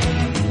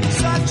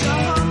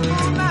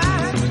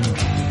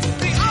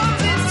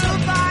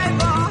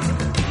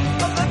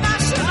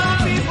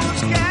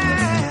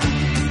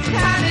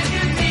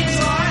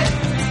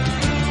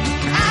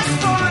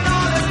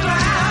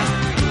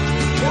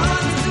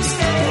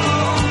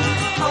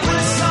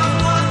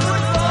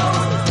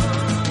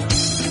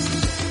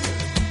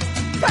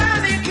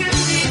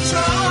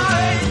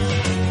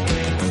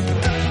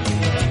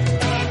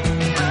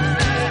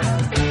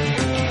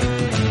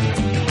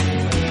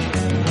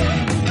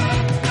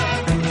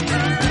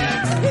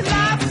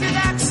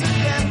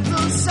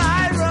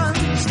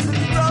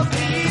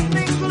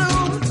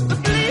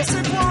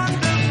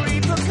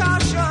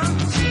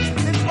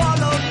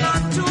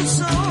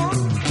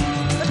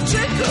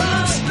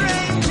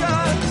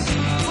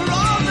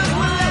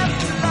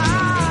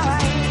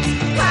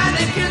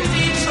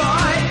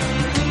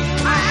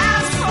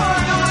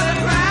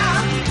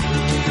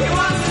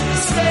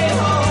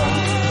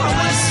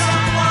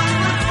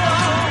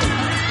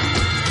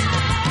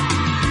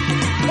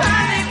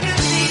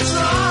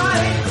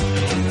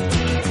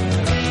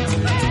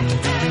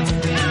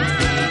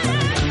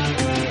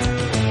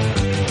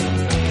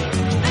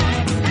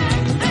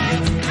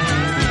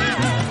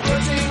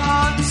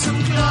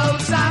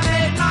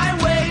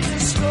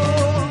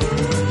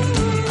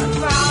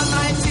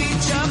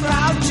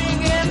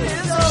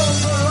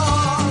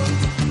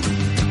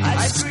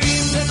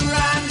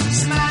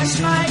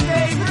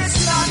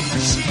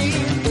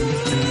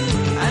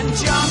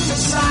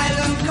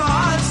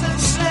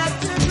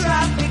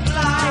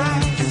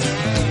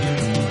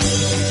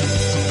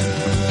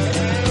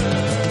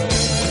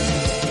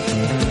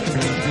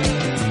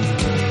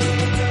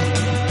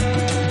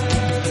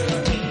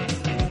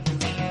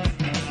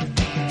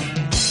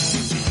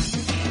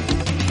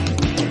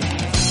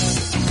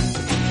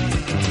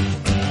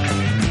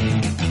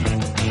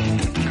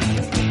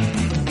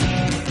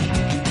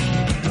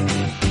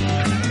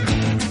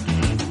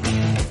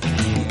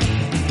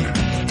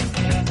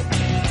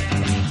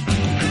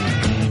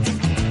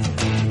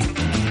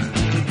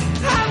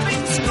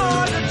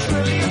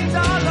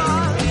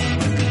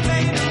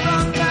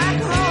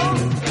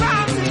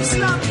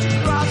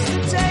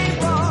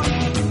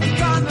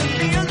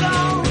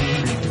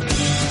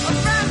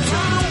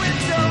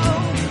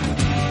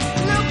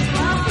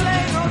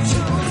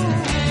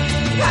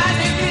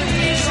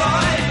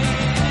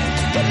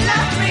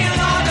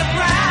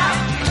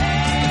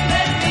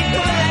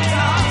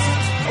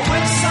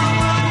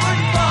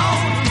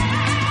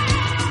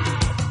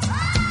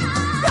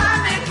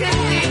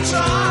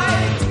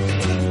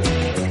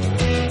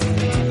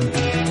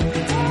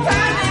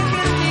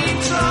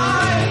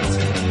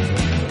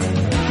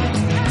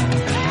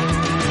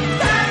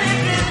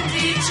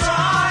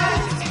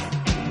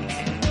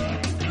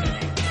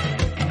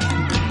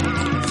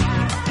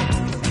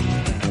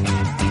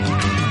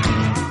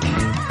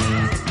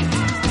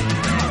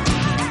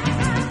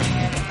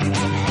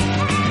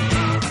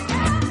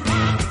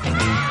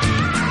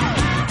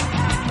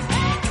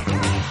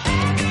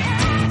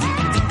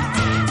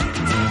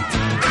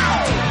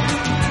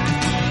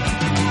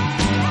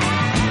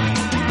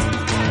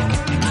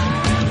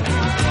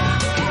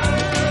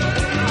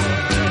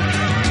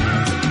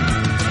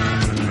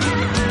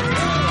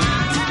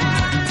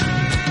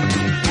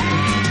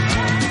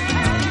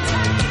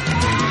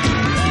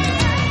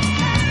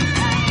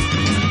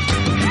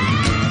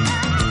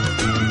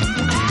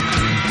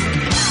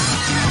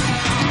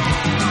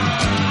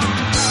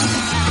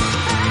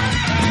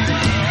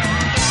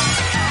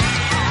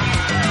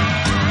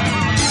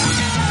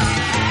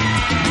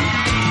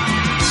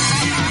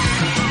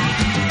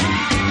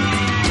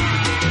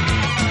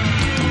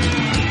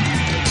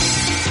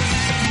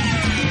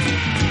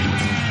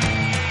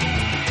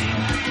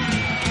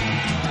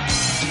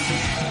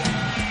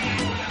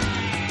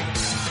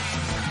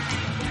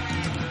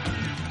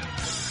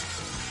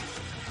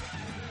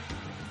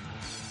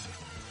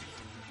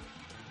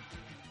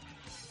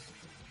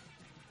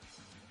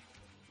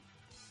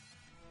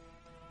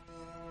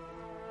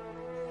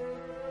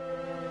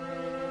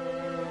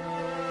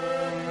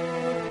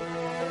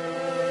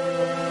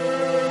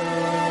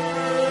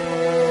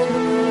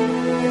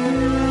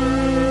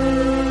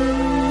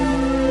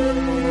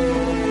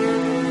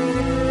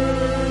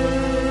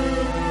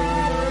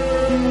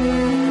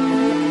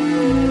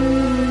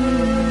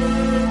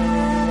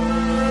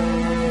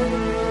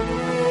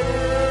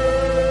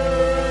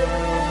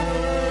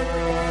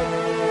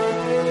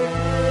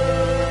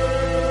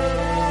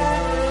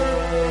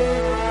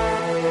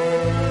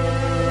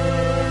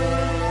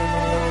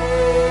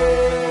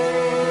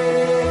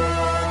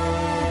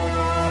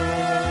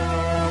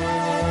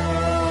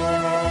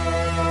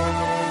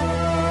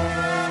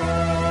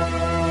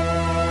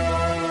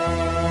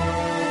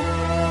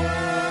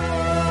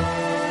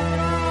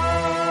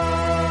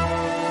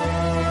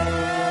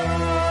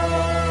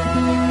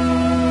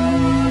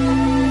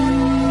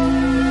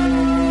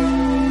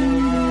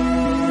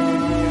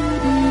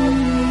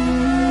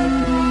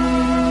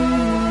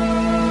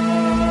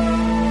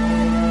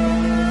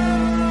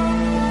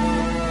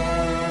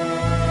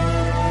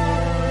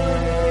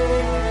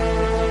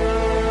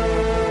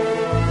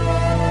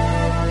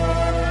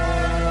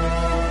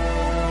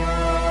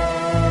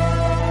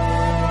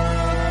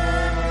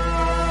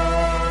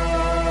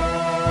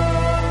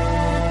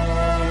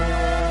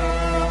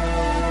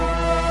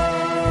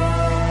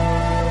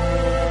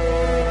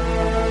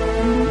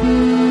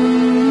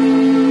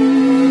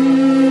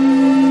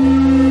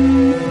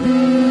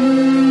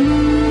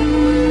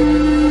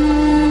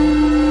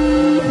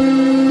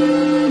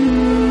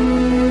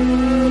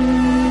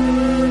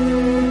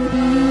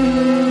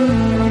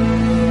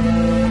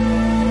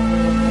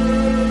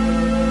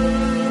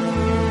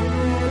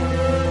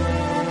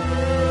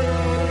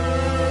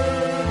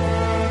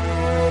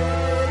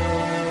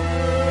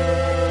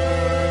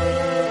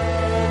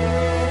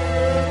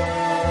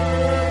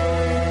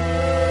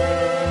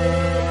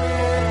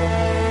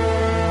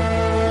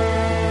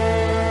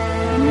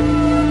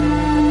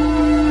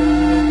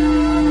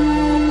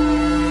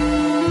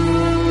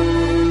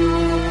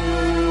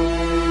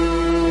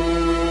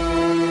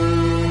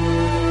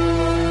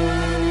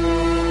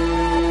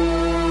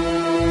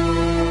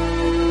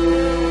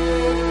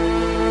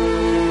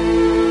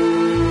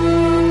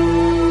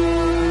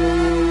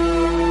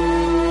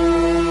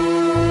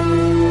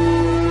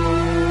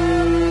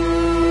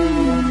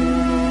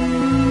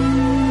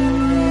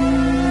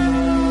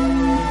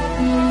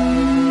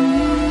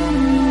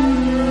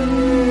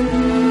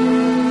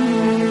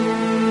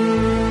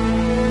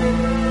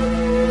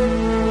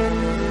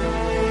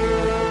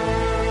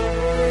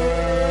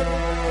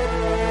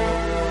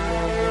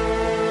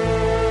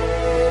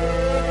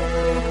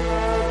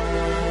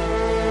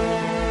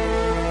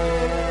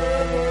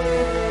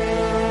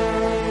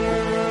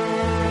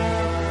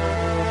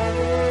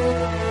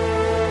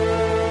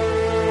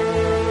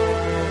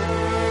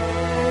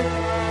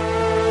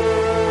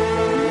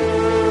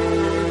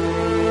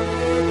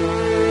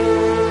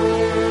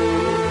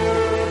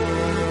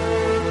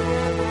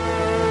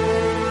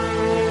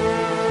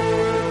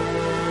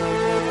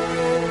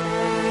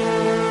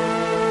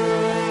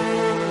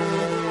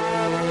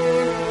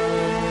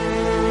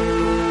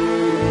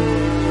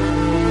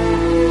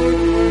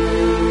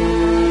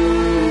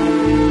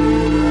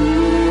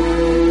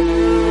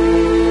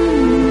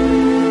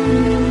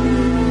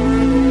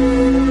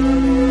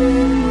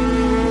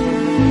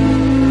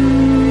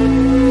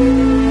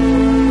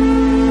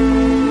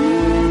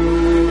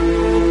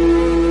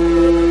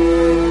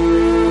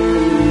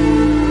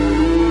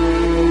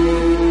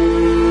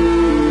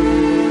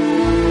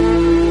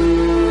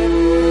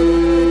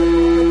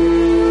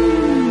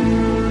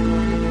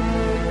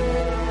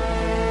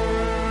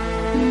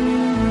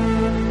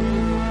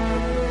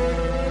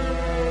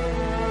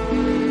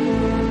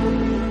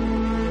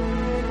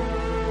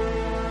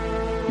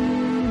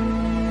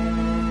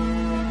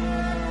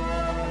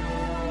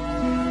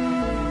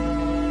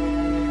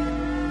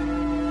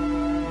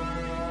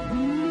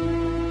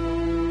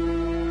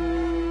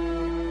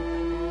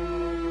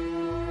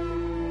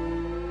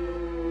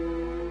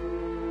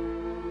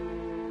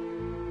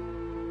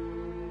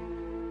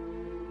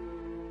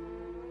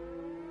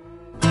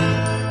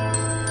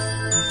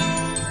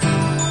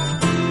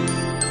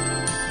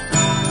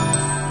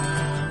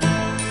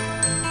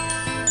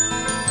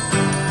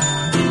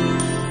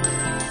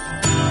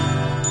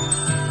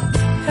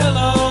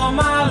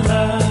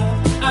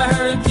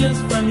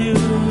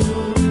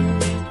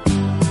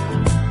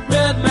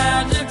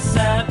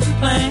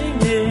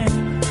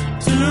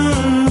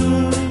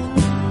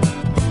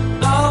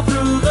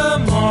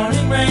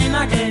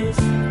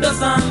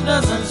 sun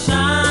doesn't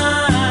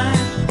shine,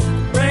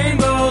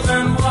 rainbows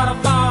and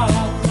waterfalls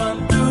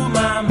run through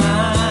my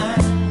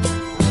mind.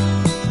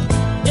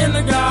 In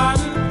the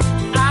garden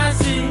I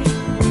see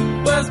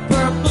west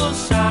purple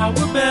shower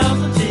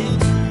bells and tea,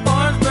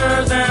 orange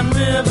birds and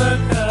river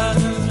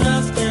cousins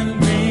dressed in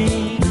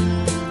green.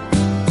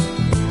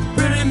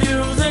 Pretty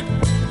music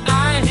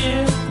I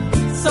hear,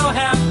 so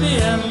happy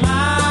and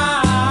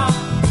loud,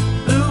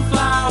 blue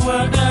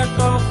flower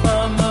echo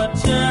from a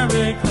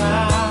cherry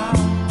cloud.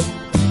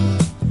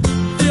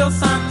 Feel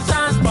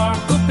sunshine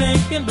sparkle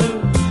pink and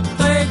blue,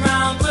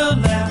 playground will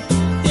laugh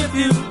if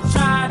you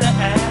try to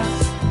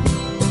ask,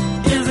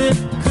 is it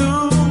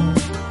cool?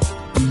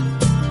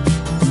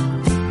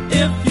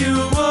 If you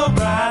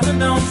arrive and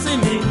don't see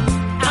me,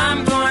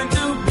 I'm going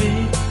to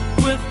be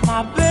with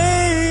my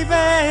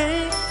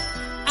baby.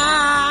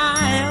 I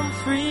am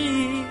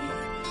free,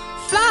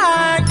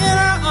 flying in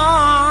her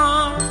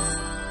arms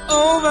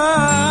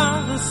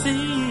over the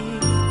sea.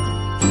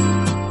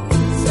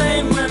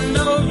 Same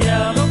window,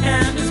 yellow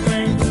candy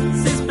screen,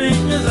 6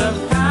 fingers up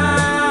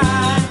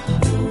high,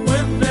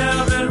 with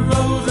velvet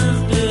roses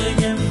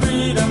digging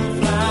freedom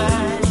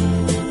flight.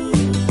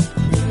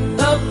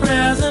 A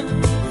present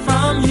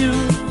from you,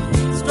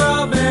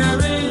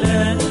 strawberry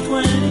letter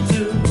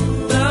 22.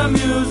 The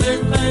music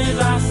plays,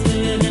 I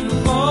sit in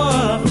for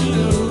a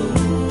few.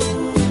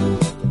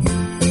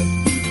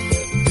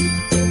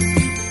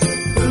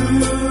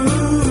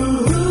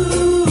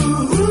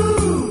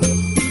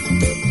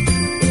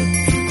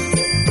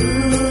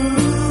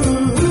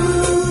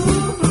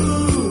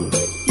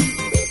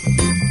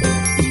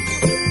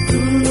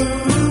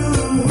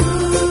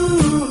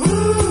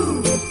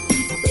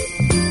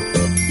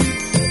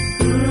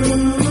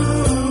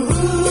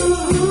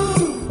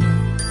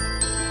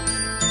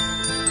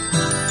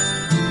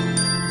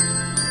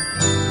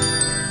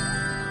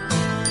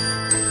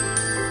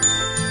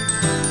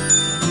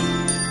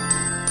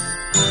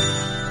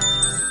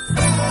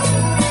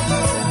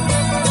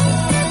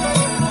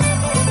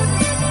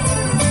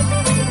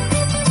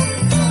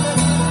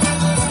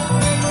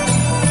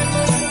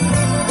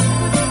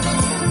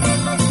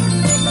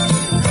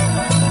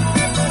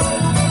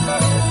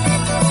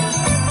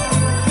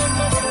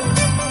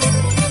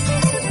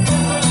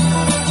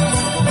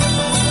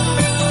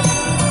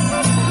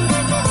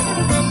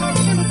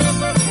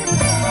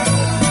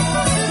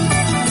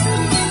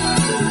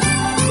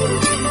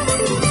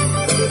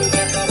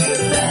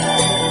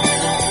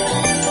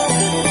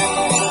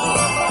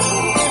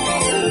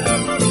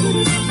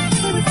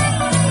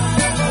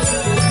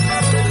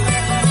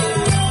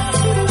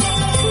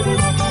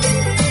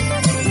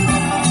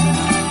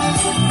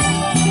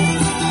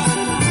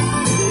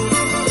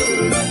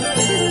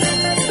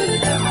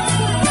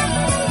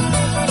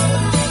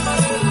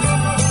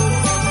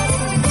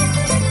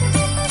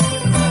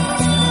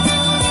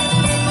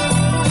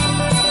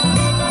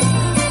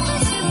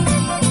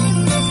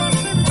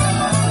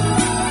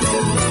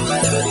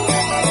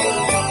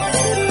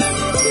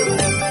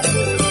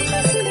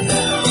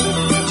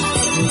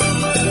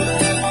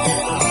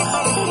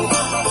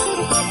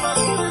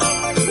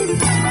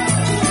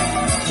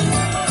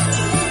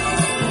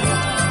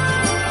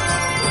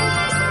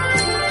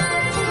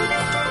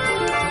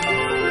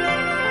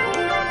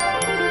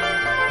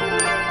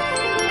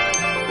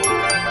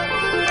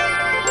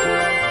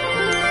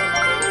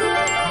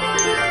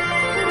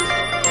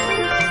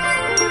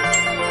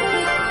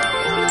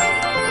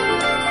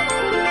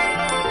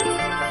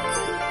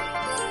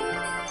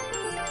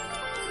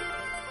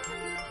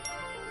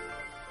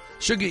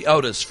 Shuggie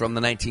Otis from the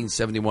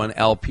 1971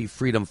 LP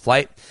Freedom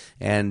Flight,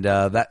 and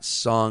that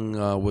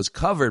song was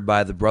covered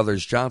by the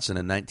Brothers Johnson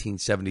in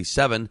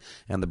 1977,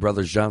 and the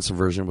Brothers Johnson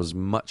version was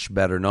much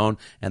better known,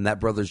 and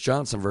that Brothers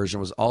Johnson version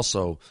was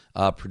also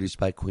produced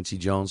by Quincy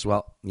Jones.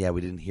 Well, yeah,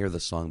 we didn't hear the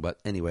song, but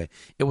anyway,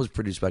 it was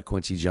produced by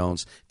Quincy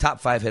Jones. Top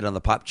 5 hit on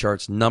the pop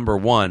charts,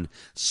 #1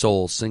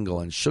 soul single,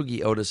 and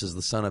Shuggie Otis is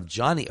the son of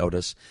Johnny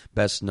Otis,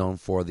 best known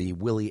for the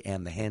Willie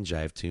and the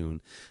Handjive tune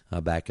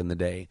back in the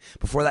day.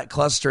 Before that,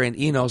 Cluster and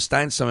Eno,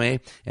 Steinsame,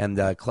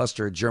 and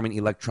Cluster, a German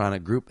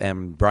electronic group,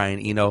 and Brian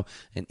Eno,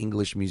 an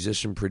English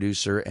musician,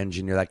 producer,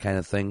 engineer, that kind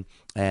of thing.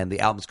 And the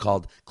album's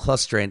called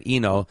Cluster and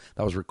Eno.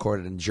 That was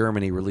recorded in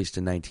Germany, released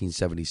in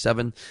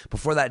 1977.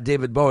 Before that,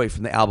 David Bowie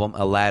from the album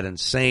Aladdin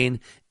Sane,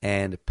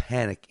 and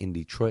Panic in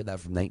Detroit, that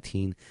from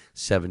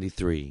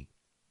 1973.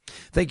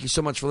 Thank you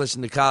so much for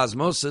listening to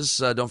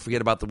Cosmosis. Don't forget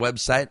about the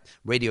website,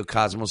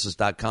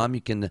 radiocosmosis.com.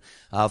 You can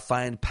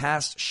find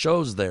past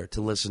shows there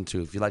to listen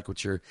to. If you like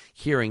what you're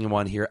hearing and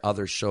want to hear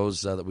other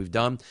shows that we've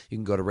done, you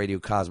can go to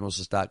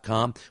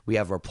radiocosmosis.com. We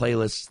have our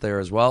playlists there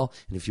as well.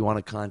 And if you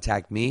want to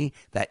contact me,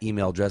 that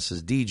email address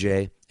is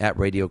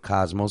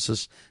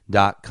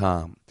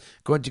dj@radiocosmosis.com.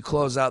 Going to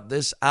close out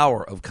this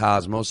hour of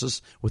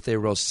Cosmosis with a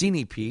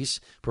Rossini piece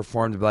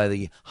performed by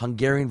the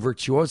Hungarian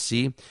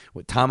virtuosi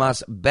with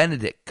Tamás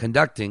Benedict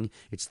conducting.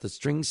 It's the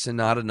String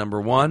Sonata No.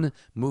 1,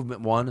 Movement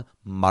 1,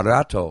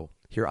 Moderato,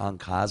 here on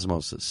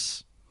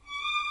Cosmosis.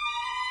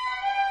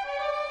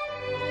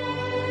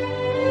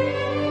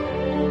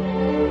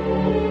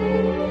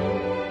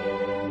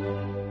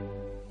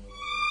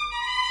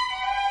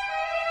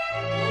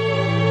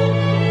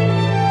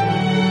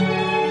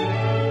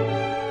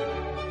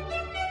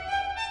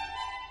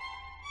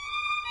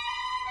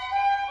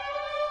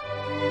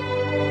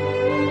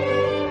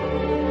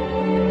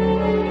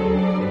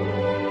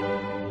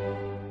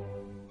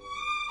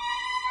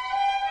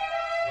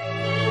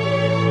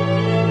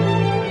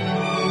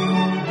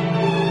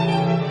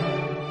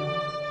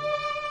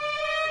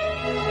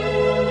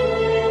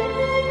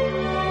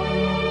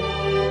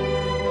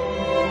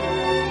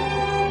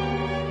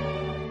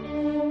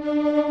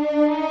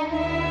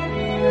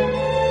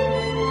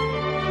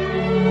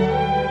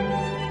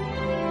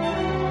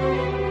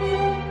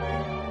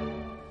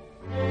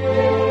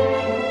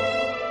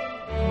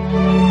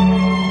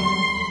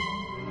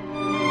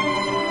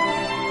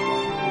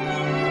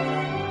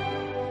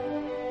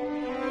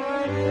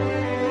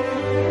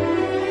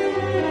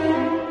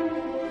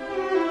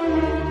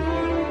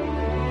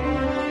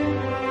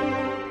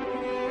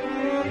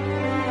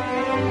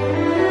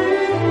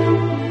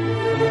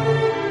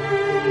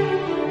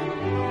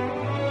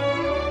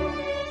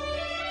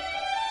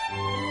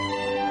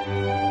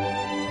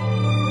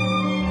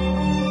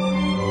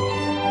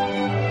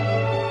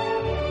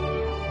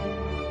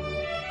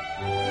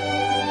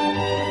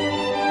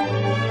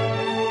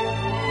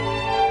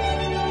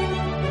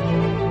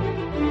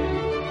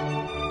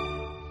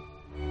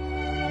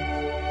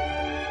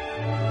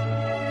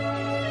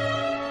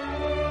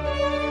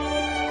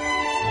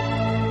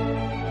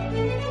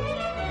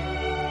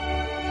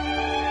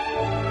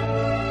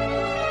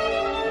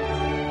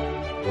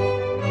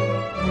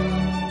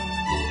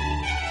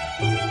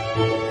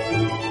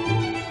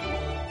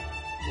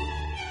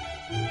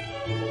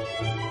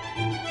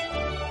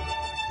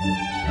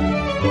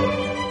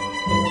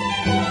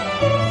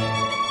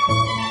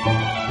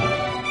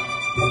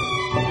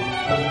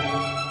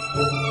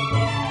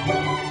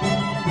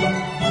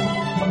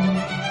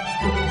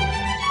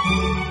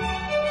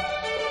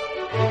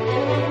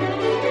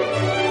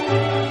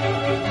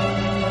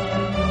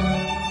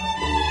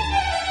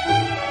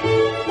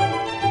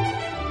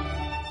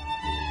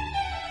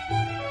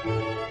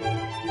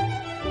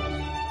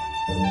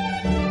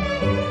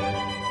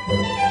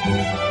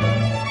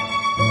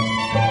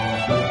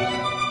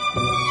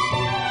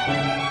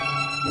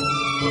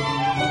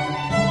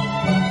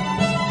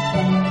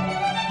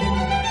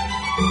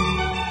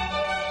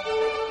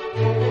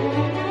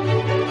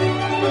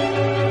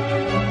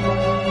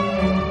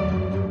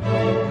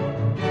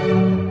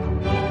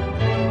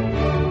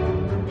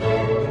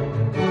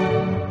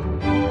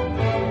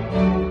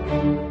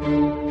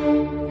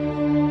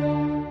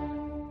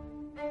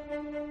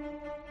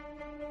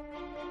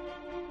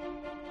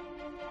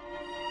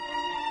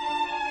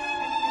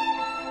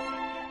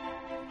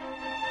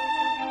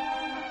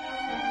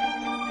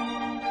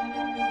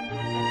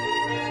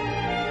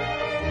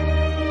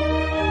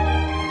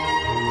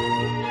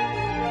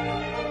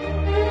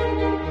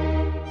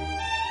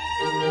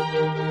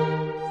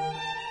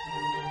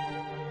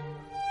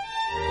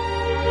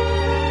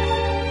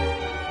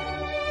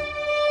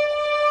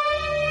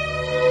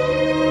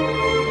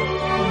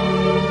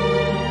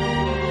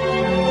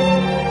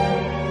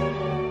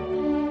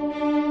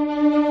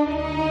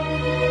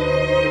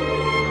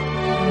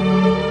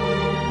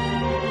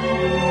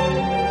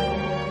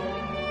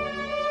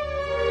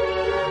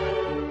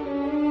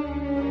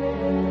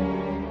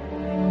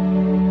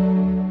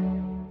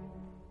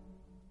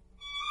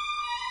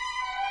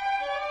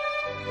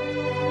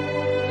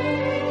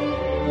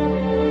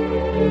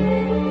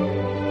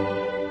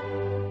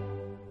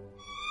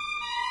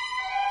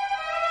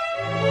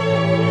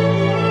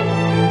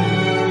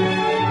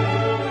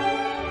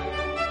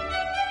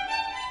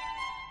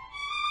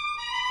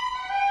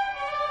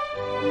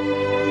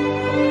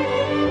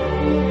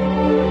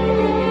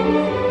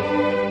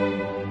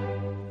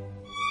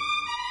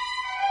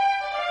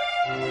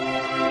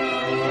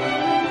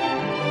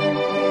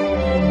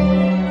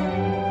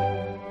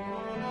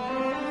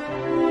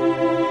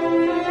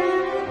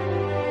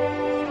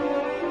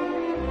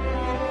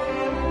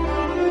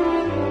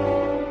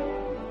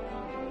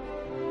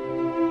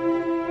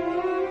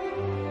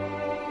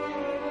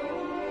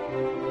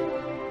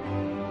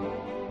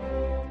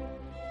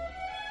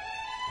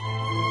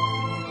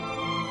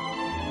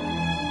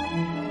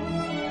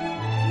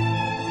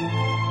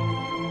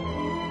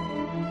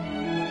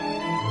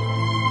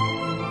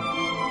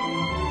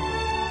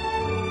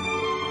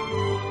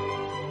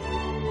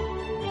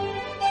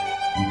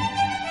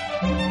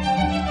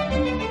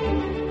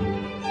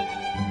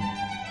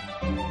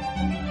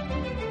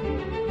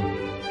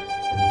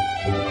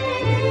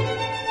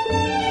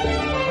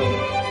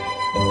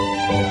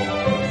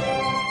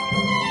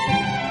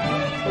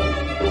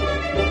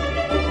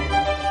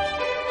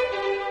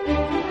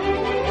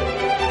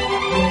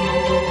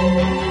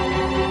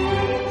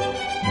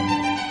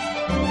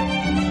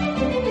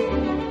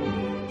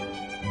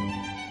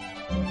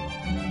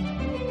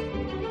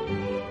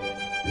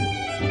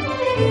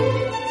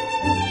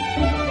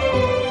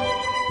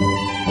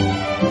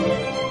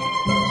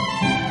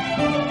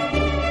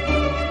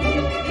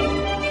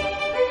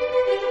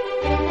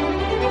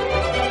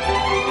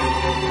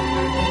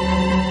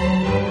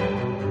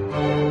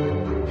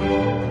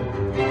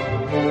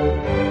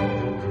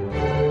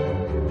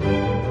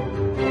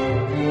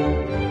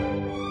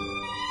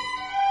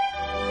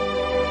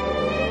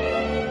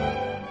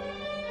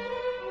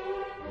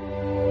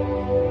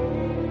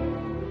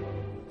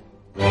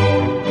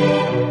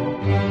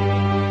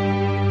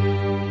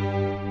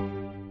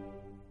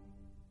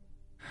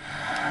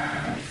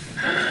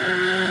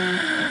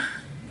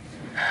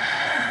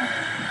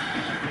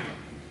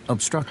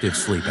 Obstructive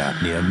sleep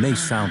apnea may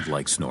sound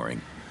like snoring,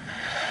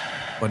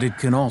 but it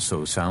can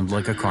also sound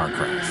like a car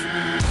crash.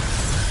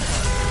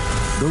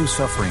 Those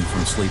suffering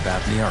from sleep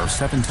apnea are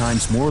 7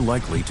 times more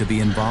likely to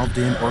be involved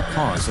in or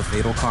cause a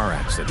fatal car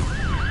accident,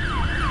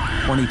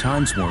 20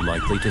 times more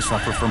likely to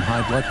suffer from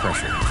high blood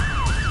pressure,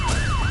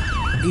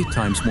 8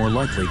 times more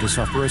likely to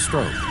suffer a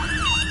stroke,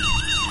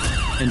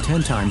 and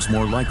 10 times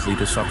more likely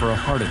to suffer a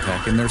heart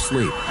attack in their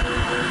sleep.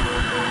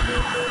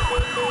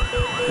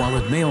 While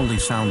it may only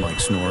sound like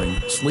snoring,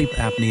 sleep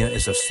apnea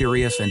is a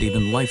serious and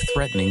even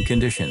life-threatening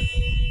condition.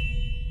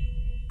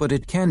 But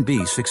it can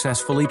be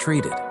successfully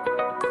treated.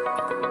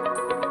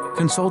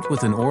 Consult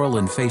with an oral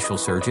and facial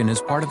surgeon as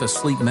part of a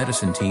sleep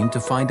medicine team to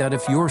find out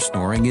if your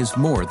snoring is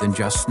more than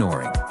just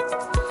snoring.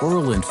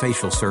 Oral and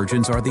facial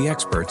surgeons are the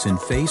experts in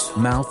face,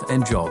 mouth,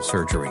 and jaw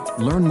surgery.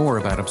 Learn more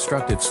about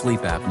obstructive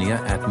sleep apnea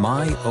at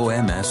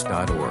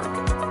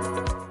myoms.org.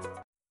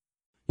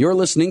 You're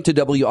listening to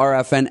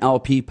WRFN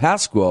LP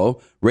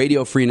Pasquo,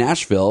 Radio Free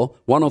Nashville,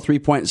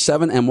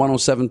 103.7 and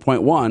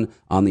 107.1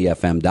 on the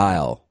FM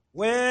dial.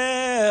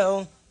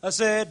 Well, I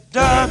said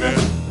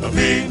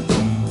W-B-L-J,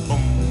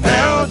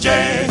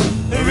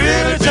 it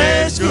really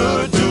tastes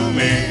good to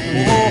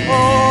me.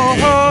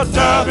 Oh,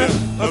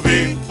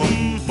 W-B-L-J,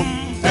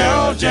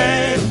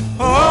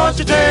 won't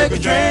you take a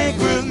drink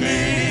with me?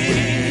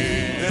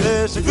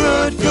 It's a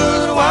good,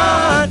 good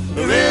wine,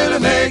 it really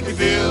make me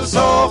feel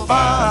so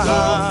fine.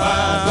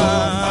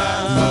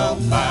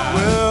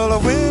 Well, I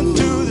went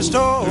to the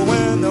store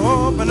when they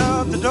opened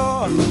up the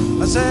door.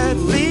 I said,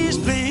 please,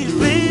 please,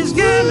 please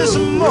give me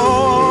some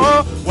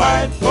more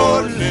white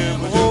porter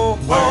lemon juice.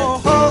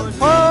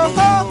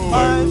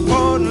 White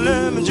porter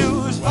lemon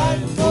juice.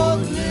 White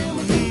porter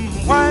lemon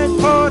juice. White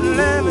porter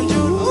lemon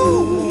juice.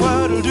 Ooh,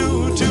 what'll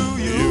do to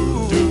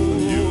you?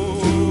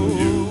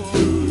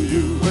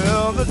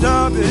 Well, the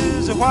W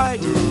is a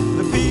white,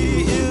 the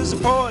P is a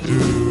port,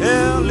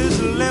 L is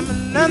a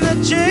lemon, and the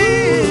J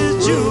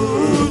is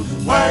juice.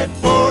 White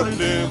porter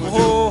lemon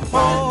juice.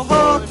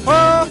 White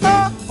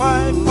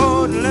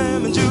porter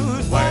lemon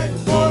juice. White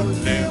porter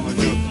lemon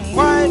juice.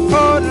 White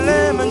porter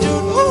lemon juice.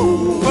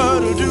 Ooh,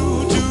 what'll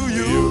do to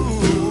you?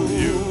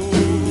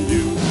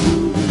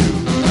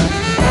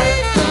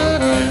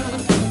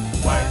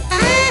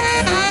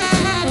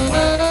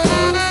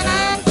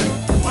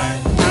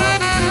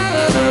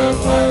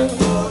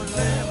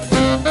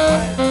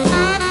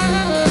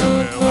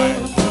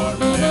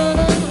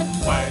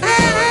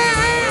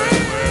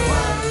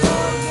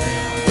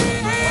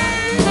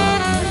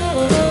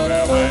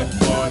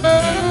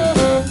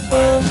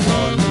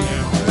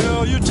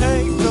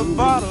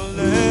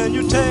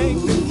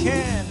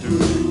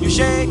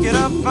 Shake it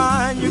up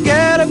fine, you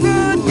get a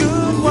good,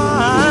 good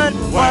wine.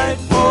 White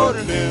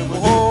porter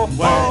lemon juice.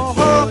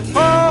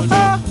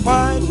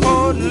 White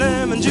porter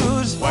lemon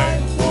juice.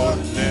 White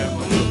porter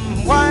lemon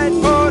juice. White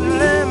porter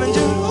lemon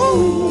juice.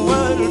 Ooh,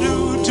 what'll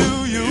do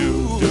to you?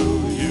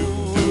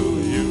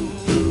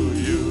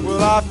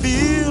 I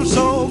feel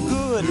so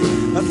good,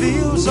 I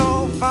feel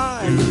so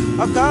fine.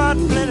 I've got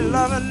plenty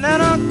loving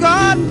and I've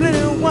got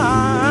plenty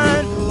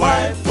wine.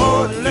 White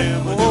Port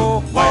lemon,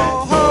 oh,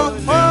 oh, oh,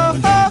 oh,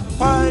 oh.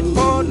 White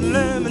Port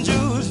lemon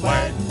juice,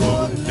 white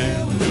Port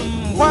lemon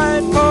juice,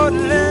 white Port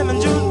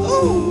lemon juice.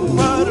 Ooh,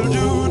 what'll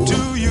do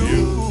to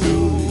you?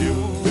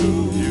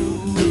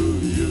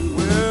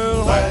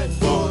 Well, white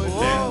Port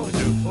lemon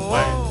juice,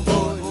 white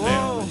Port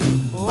lemon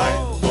juice,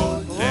 white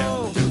Port lemon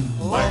juice,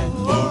 white Port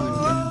lemon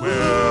juice,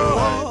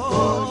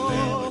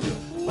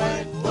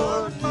 white Port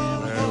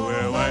lemon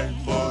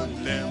juice, white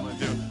Port lemon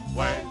juice,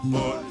 white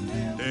Port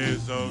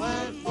is so good.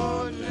 White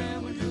Port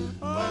lemon juice,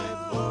 white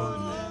Port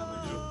lemon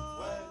juice,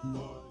 white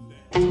Port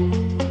lemon juice.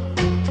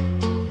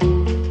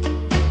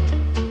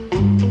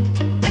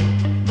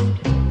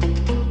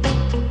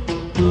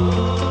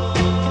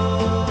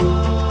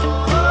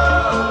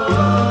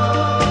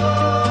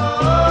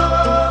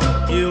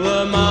 You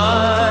were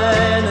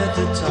mine at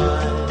the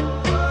time,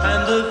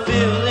 and the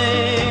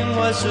feeling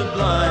was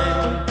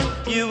sublime.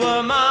 You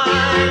were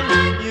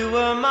mine, you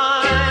were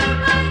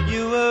mine,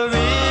 you were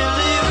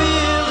really,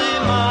 really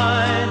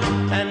mine.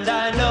 And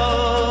I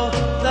know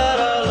that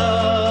our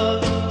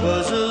love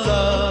was a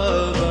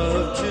love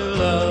of true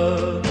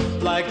love,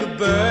 like a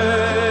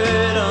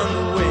bird on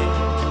the wing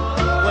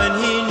when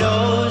he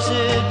knows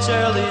it's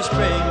early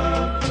spring.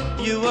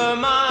 You were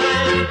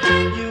mine,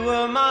 you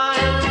were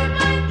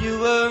mine, you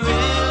were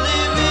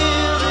really,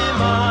 really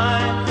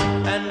mine.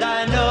 And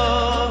I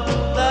know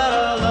that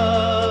our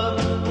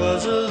love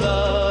was a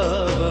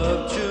love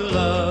of true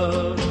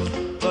love.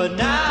 But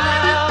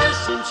now,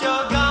 since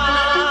you're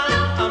gone,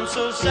 I'm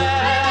so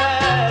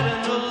sad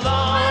and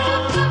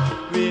alone,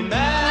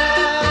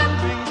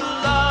 remembering the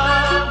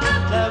love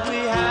that we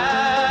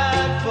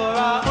had for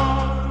our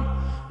own.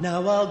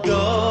 Now I'll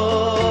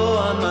go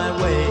on my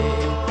way,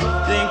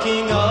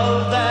 thinking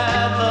of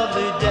that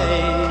lovely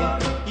day.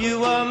 You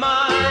were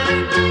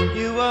mine,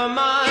 you were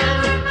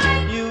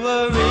mine, you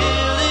were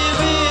really,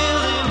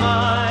 really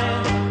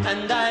mine.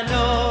 And I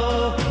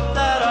know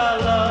that our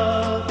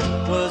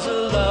love was a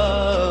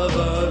love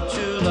of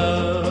true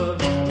love.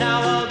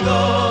 Now I'll go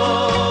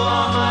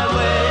on my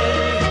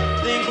way,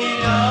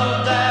 thinking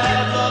of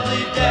that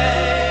lovely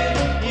day.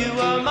 You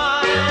were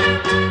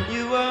mine,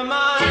 you were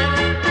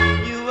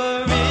mine, you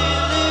were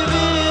really,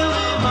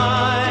 really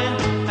mine.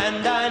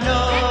 And I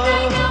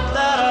know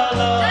that our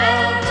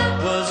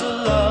love was a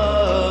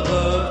love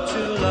of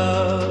true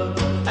love.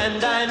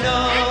 And I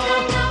know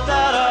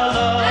that our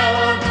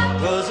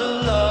love was a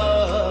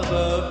love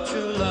of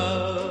true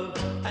love.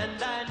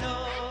 And I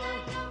know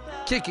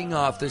that Kicking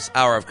off this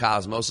hour of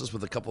Cosmosis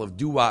with a couple of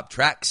doo-wop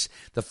tracks,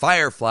 The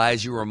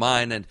Fireflies, You Were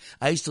Mine, and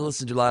I used to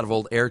listen to a lot of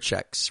old air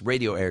checks,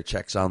 radio air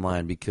checks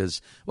online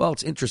because, well,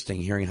 it's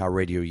interesting hearing how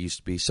radio used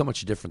to be so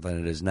much different than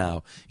it is now.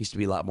 It used to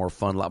be a lot more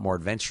fun, a lot more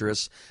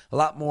adventurous, a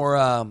lot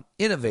more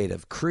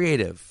innovative,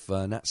 creative,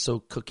 not so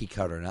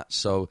cookie-cutter, not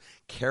so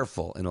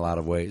careful in a lot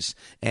of ways.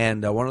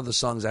 And one of the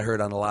songs I heard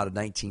on a lot of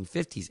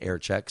 1950s air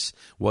checks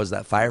was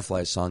that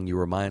Fireflies song, You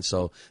Were Mine,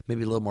 so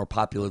maybe a little more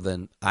popular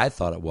than I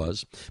thought it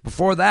was.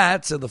 Before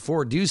that, the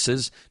Four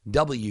Deuces,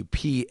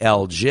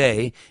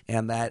 WPLJ,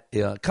 and that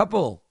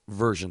couple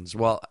versions.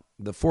 Well,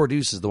 the Four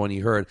Deuces, the one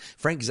you heard,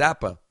 Frank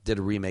Zappa did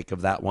a remake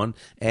of that one,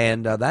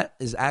 and that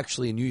is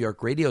actually a New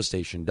York radio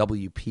station,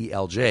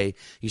 WPLJ.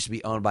 Used to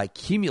be owned by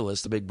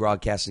Cumulus, the big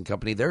broadcasting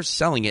company. They're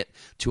selling it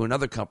to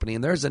another company,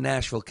 and there's a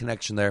Nashville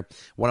connection there.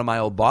 One of my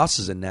old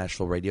bosses in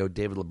Nashville radio,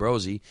 David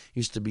Labrosi,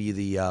 used to be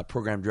the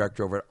program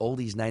director over at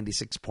Oldies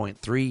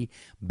 96.3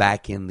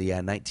 back in the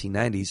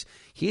 1990s.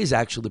 He is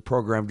actually the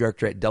program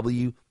director at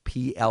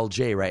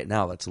WPLJ right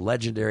now. That's a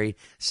legendary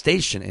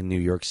station in New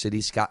York City.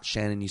 Scott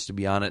Shannon used to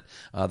be on it.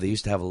 They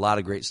used to have a lot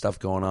of great stuff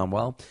going on.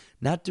 Well,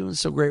 not doing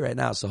so great right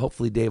now, so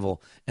hopefully Dave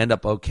will end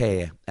up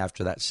okay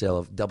after that sale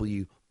of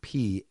WPLJ.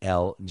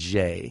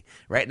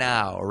 Right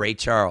now, Ray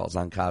Charles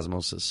on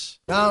Cosmosis.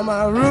 Now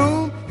my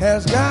room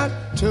has got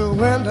two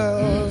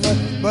windows,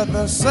 but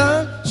the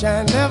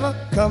sunshine never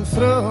come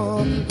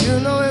through. You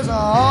know it's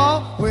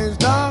always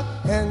dark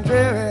and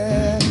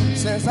dreary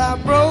since I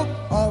broke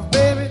off,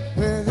 baby,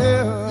 with you.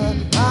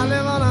 I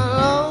live on a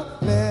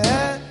lonely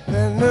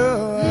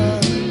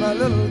avenue. My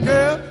little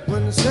girl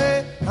wouldn't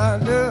say I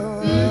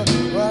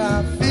do, but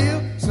I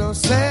feel so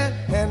sad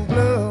and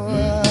blue,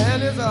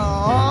 and it's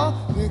all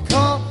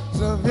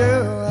because of you.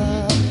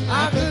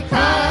 I could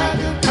cry,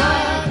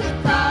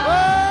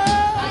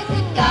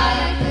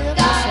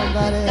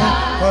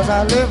 cause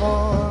I live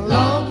on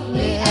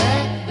lonely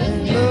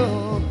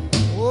avenue.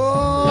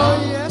 Oh,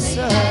 yes,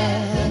 sir.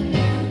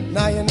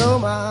 Now you know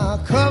my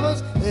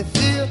covers, they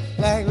feel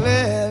like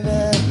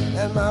leather,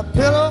 and my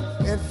pillow,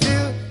 it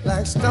feels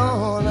like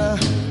stone.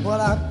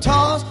 Well, I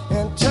toss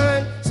and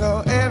turn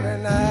so every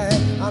night.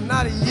 I'm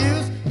not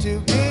used to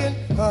being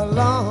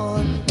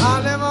alone.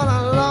 I live on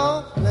a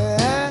lonely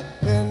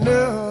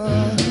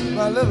avenue.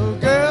 My little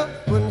girl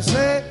wouldn't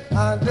say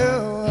I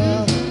do,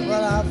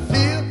 but I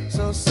feel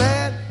so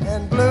sad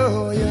and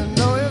blue. You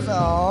know it's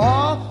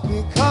all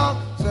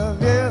because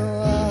of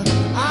you.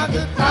 I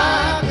could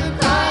cry,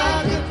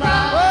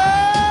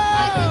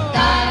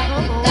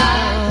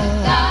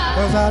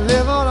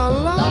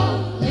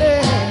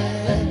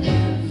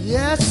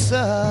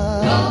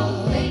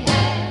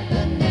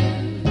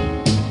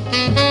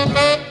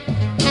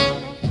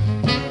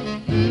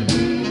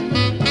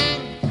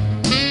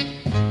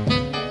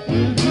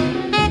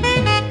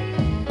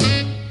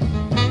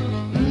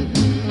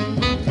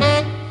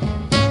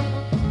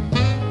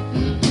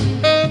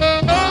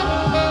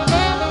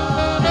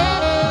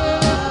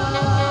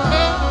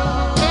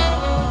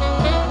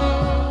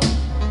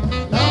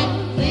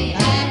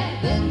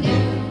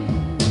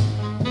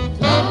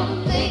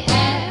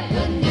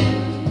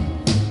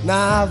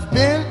 I've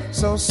been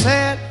so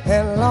sad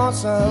and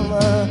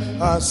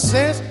lonesome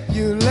since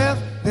you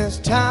left this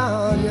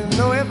town. You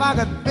know, if I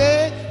could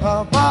beg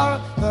or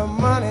borrow the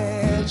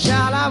money,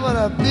 child, I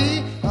would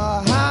be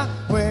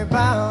highway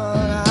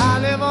bound. I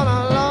live on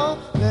a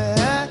lonely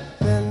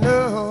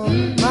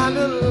avenue. My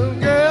little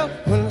girl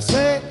wouldn't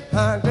say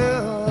I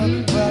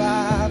do, but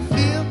I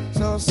feel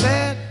so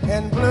sad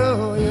and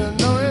blue. You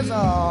know, it's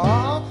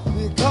all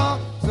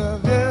because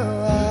of you.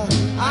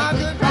 I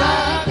could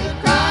cry, I could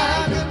cry,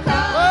 I could cry.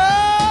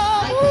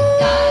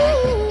 Yeah,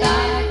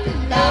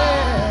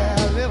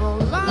 I live on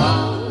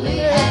lonely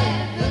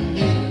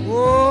avenue.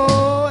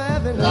 Oh,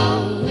 avenue.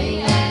 Lonely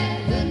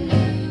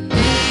avenue.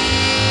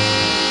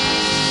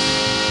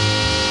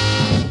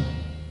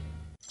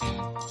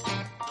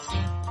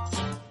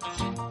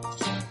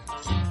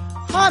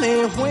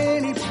 Honey,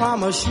 when he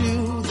promised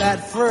you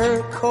that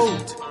fur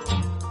coat,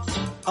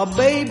 a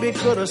baby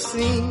could have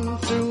seen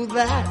through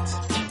that.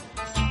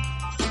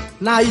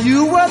 Now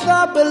you were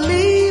the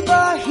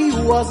believer, he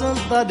wasn't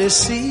the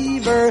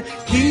deceiver.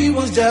 He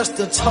was just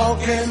a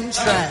talking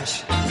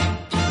trash.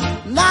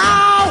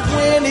 Now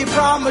when he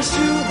promised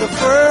you the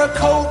fur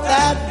coat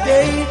that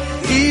day,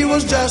 he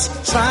was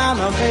just trying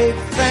to make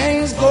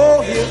things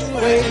go his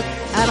way.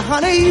 And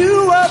honey,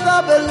 you were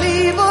the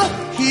believer,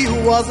 he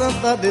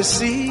wasn't the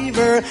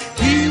deceiver.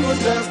 He was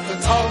just a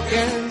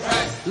talking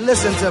trash.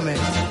 Listen to me.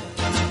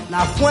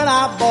 Now when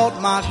I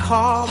bought my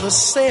car, the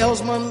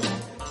salesman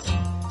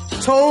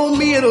told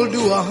me it'll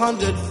do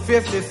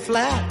 150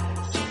 flat.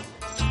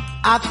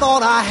 I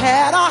thought I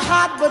had a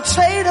hot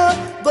potato,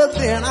 but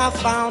then I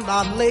found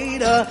out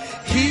later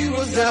he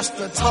was just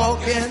a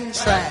talking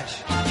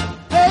trash.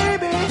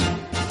 Baby,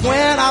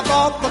 when I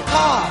bought the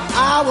car,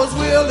 I was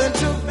willing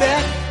to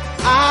bet.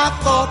 I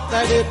thought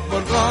that it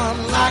would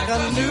run like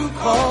a new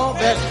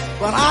Corvette.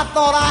 When I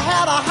thought I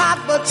had a hot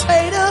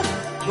potato,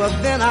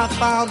 but then I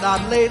found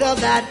out later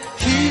that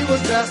he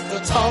was just a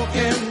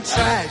talking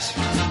trash.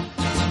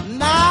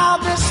 Now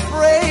this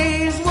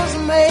phrase was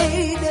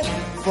made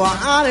for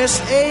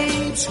honest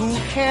apes who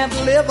can't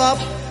live up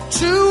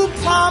to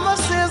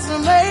promises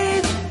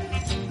made.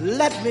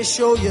 Let me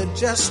show you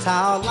just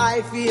how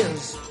life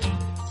is.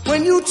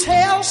 When you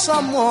tell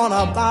someone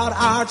about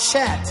our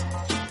chat,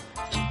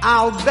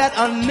 I'll bet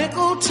a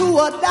nickel to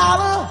a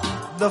dollar,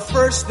 the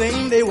first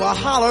thing they will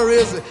holler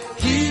is,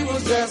 he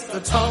was just a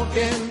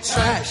talking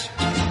trash.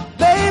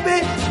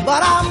 Baby,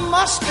 but I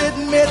must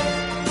admit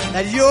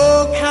that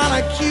you're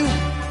kinda cute,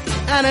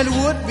 and it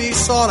would be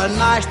sorta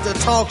nice to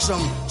talk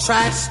some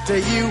trash to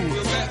you.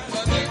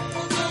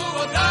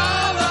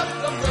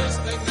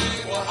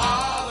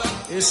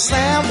 If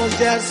Sam was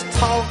just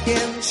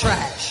talking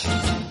trash.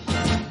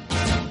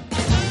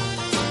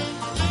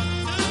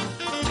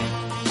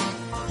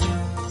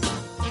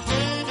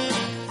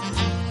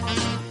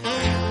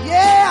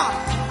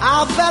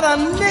 I'll bet a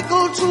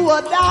nickel to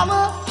a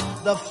dollar,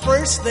 the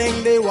first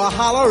thing they will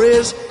holler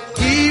is,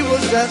 he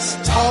was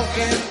just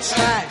talking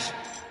trash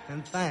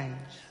and things.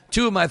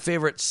 Two of my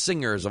favorite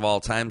singers of all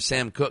time,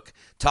 Sam Cooke,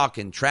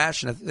 talking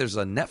trash, and I think there's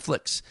a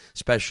Netflix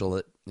special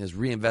that is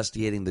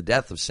reinvestigating the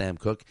death of Sam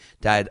Cooke.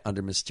 Died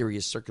under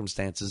mysterious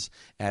circumstances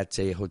at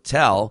a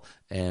hotel,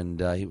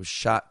 and he was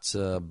shot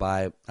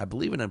by, I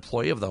believe, an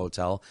employee of the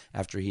hotel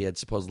after he had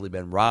supposedly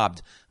been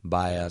robbed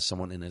by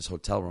someone in his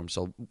hotel room.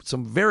 So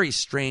some very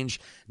strange,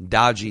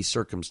 dodgy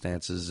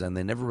circumstances, and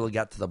they never really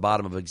got to the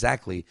bottom of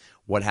exactly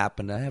what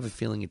happened. I have a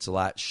feeling it's a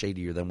lot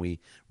shadier than we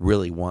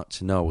really want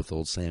to know with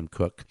old Sam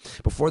Cooke.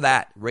 Before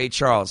that, Ray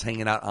Charles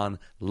hanging out on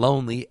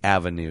Lonely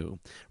Avenue.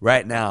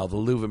 Right now, the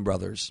Louvin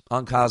Brothers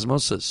on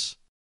Cosmosis.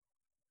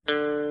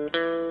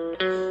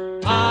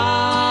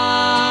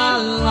 I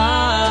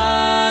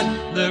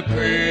like the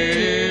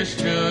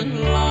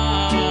Christian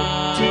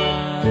life.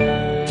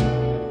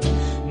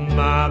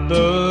 My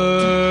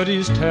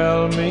buddies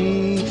tell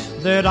me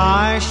that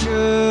I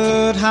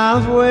should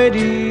have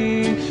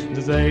waited.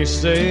 They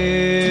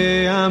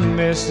say I'm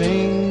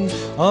missing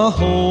a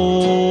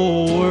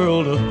whole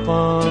world of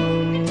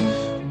fun,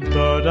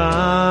 but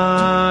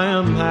I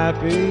am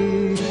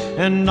happy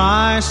and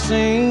I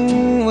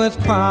sing with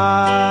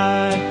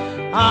pride.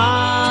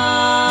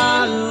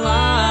 I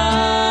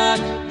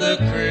like the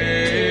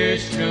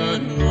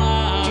Christian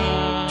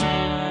life.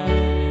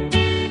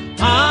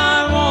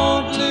 I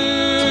won't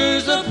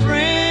lose a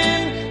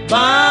friend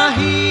by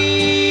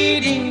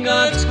heeding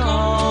God's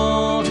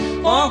call.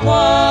 For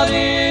what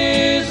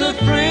is a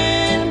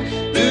friend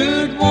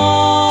who'd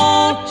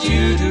want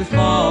you to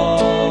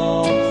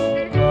fall?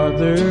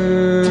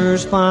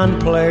 Others find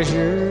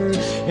pleasure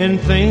in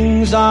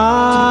things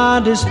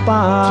I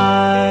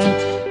despise.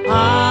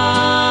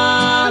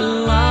 I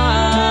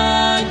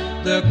like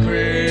the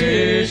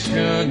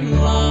Christian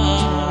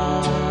life.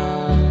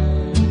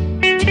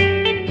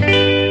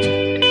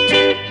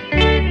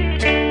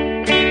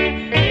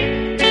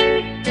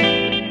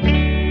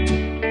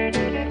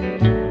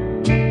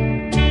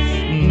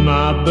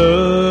 My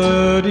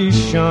buddies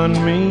shun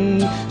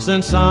me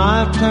since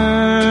I've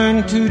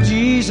turned to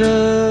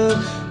Jesus.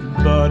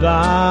 but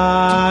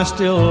I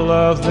still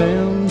love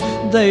them.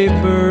 They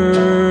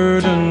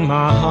burden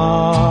my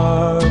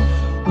heart.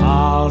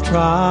 I'll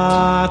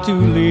try to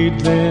lead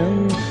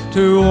them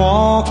to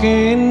walk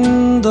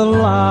in the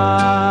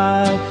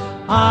light.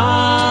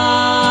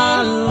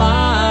 I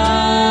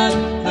like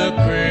the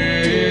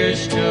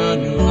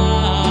Christian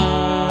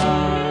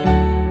life.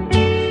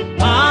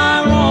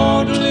 I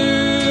won't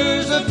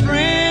lose a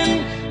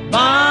friend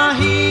by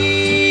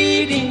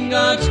heeding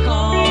God's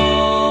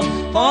call.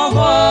 For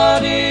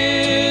what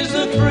is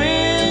a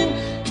friend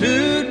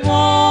who'd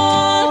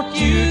want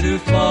you to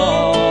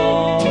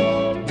fall?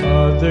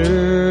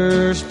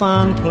 Others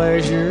find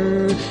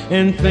pleasure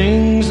in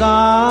things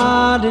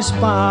I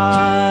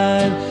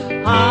despise.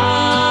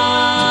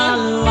 I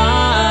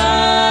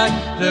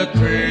like the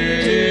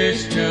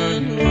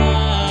Christian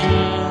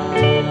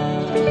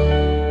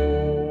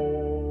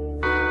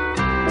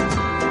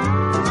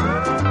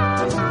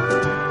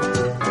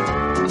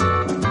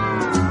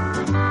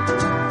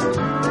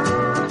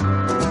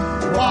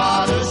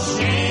What a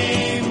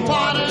shame,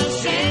 what a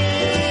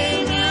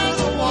shame. You're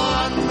the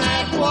one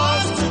that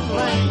was to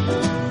blame.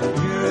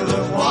 You're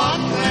the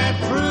one that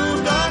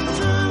proved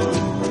untrue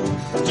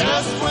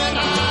just when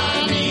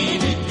I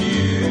needed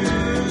you.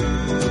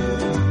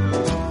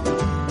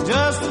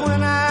 Just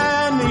when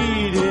I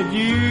needed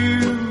you,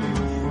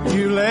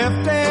 you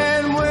left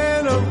and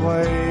went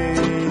away.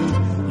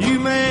 You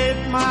made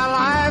my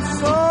life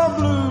so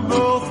blue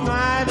both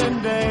night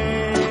and day.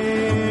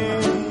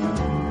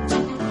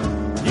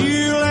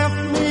 You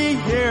left me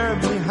here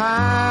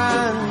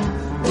behind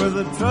with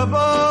a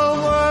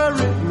trouble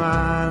worried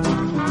mind,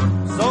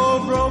 so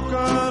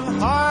broken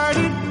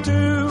hearted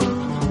too,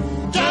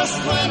 just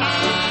when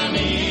I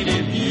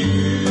needed you.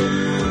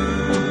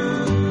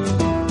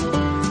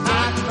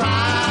 I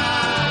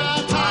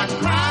cried,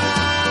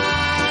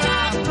 I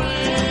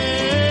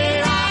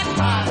prayed, I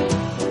tried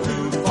to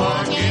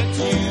forget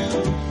you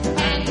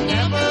and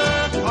never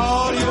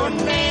call your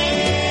name.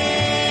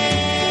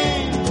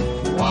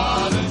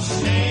 What a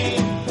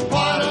shame,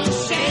 what a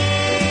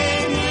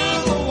shame.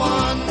 You're the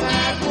one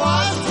that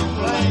was to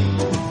blame.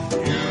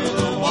 You're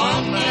the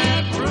one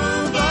that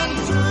proved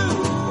untrue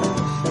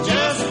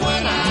just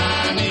when I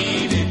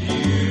needed you.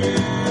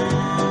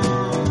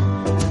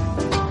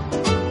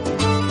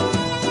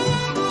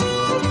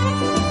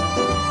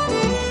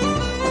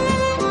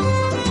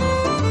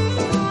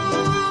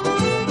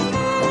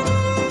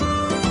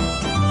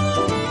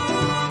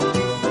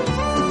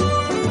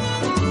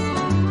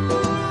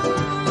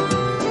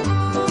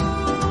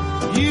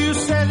 You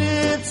said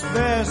it's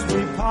best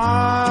we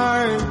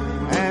part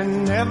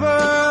and never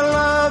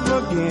love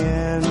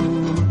again.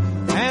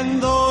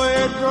 And though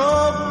it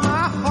broke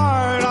my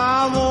heart,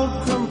 I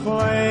won't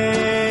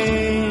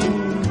complain.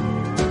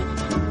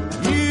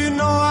 You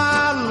know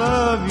I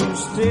love you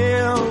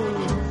still,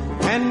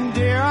 and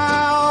dear,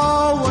 I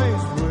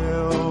always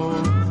will.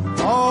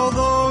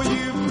 Although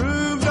you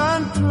proved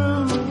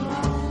untrue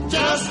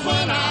just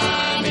when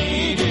I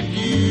needed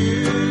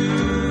you.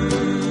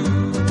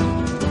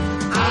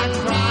 I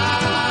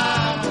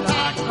cried,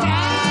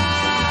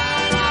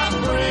 I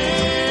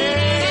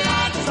prayed,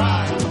 I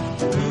tried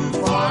to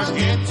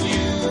forget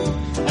you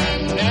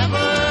and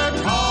never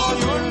call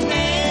your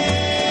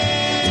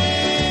name.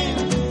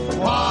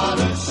 What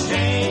a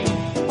shame,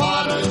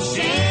 what a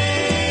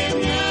shame.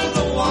 You're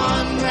the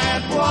one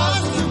that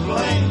was to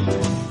blame.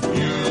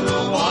 You're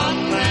the one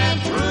that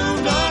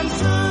proved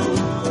untrue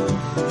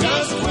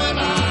just when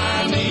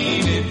I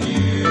needed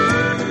you.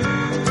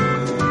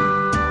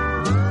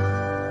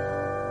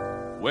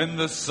 When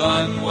the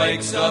sun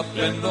wakes up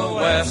in the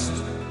west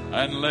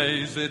and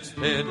lays its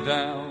head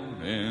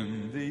down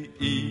in the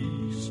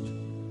east,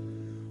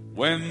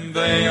 when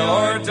they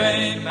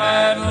ordain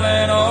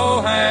Madeleine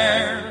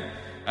O'Hare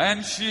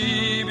and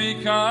she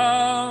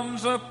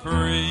becomes a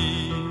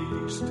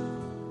priest,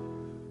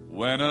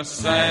 when a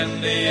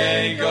San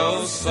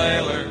Diego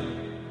sailor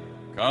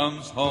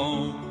comes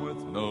home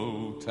with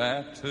no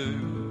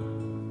tattoo,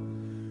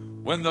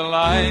 when the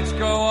lights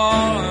go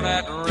on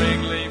at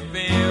Wrigley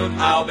Field,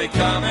 I'll be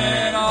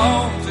coming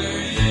home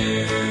to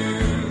you.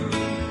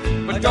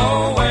 But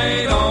don't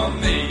wait on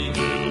me,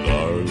 little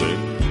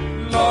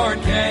darling.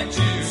 Lord, can't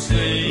you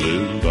see,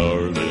 little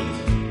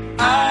darling,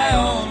 I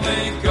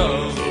only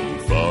go so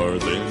far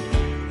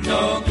then,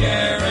 no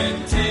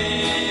guarantee.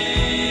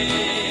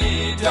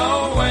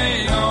 Don't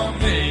wait on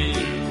me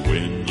to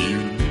win you.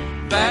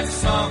 That's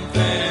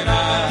something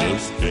I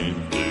just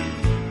can't do.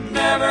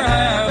 Never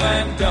have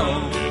and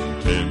don't.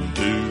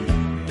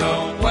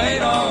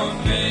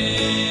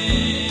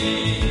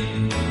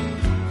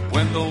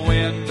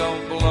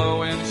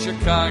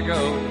 Chicago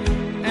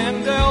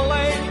and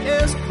LA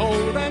is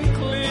cold and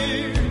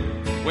clear,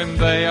 when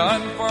they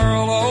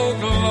unfurl Old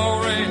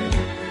Glory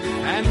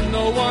and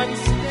no one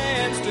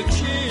stands to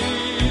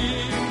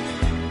cheer,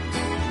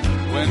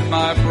 when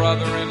my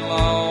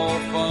brother-in-law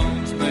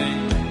phones me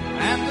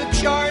and the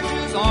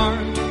charges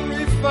aren't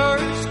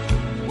reversed,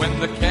 when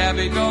the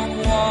cabbie don't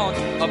want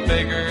a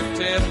bigger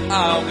tip,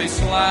 I'll be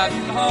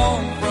sliding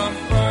home from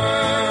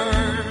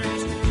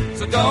first.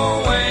 So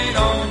don't wait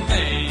on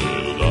me,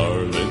 little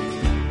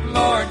darling.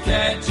 Lord,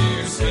 can't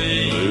you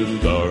see? Little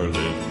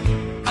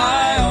darling,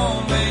 I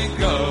only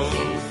go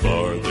so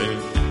far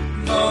then.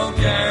 no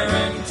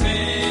guarantee.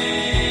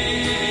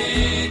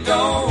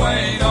 Don't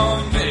wait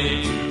on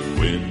me,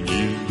 When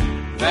you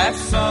that's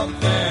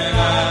something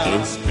I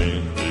just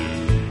can't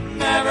do,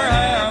 never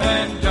have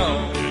and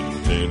don't.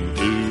 intend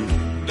to.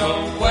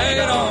 Don't wait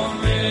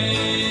on me.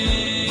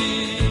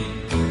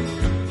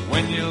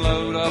 When you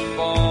load up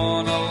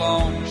on a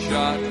long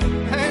shot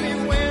and he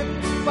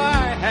wins by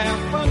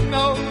half a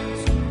note.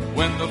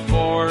 When the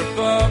 4th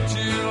of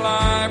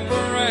July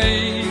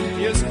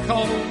parade is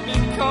cold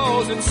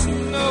because it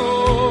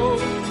snowed.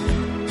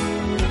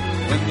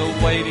 When the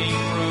waiting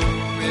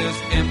room is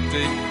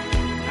empty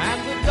and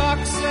the doc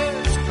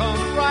says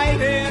come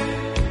right in.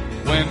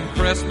 When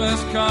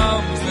Christmas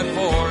comes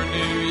before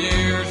New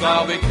Year's,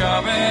 I'll be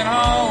coming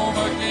home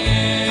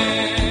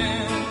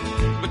again.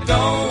 But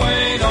don't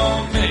wait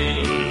on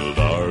me, Little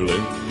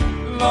darling,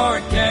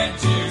 Lord,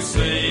 can't you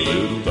see?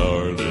 little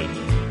darling,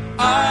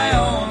 I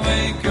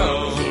only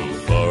go so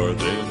far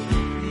then.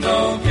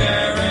 no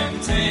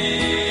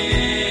guarantee.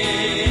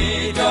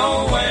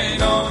 Don't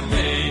wait on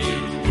me,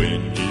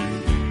 When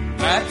you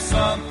that's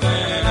something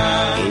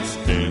I just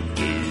can't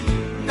do,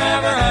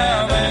 never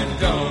have and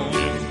don't.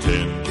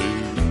 intend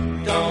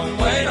to. Don't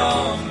wait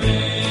on me.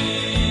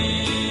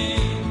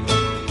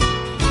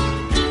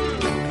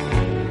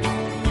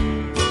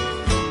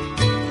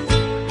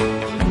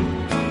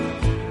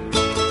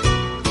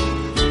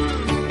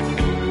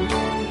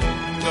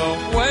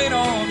 Don't wait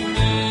on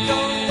me.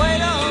 Don't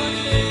wait on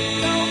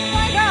me. Don't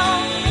wait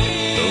on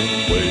me.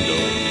 Don't wait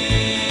on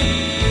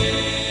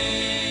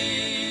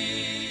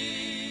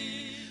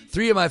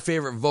Three of my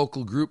favorite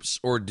vocal groups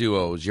or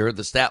duos. You heard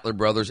the Statler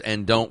Brothers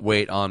and Don't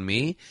Wait on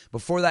Me.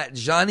 Before that,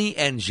 Johnny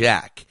and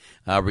Jack,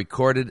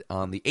 recorded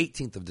on the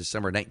 18th of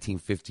December,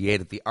 1958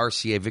 at the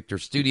RCA Victor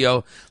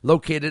Studio,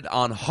 located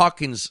on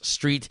Hawkins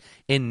Street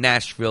in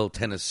Nashville,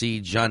 Tennessee.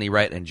 Johnny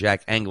Wright and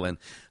Jack Anglin,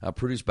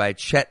 produced by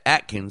Chet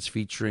Atkins,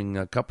 featuring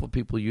a couple of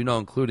people you know,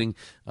 including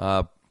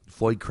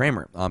Floyd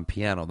Kramer on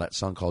piano, that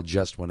song called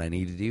Just When I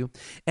Needed You.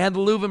 And the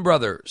Louvin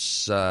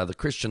Brothers, The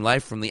Christian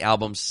Life, from the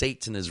album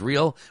Satan is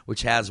Real,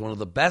 which has one of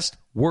the best,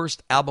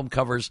 worst album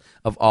covers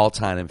of all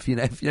time. And if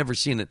you've never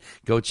seen it,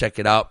 go check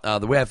it out.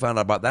 The way I found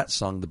out about that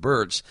song, the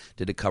Byrds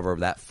did a cover of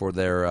that for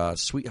their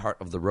Sweetheart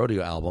of the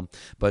Rodeo album.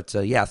 But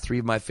yeah, three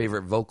of my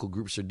favorite vocal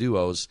groups or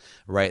duos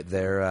right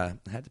there. I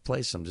had to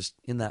play some, just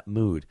in that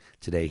mood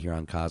today here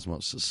on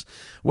Cosmosis.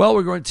 Well,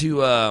 we're going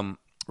to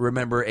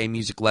remember a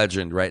music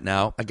legend right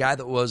now, a guy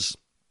that was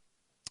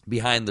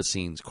behind the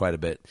scenes quite a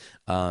bit.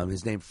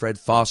 His name Fred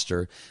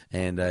Foster,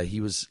 and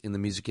he was in the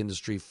music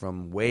industry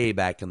from way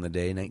back in the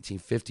day,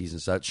 1950s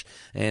and such.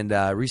 And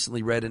I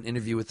recently read an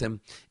interview with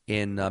him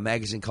in a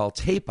magazine called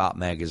Tape Op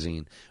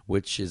Magazine,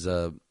 which is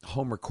a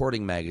home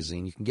recording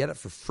magazine. You can get it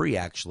for free,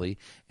 actually.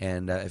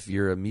 And if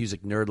you're a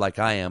music nerd like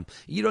I am,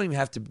 you don't even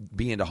have to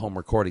be into home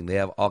recording. They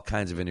have all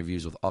kinds of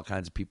interviews with all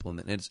kinds of people in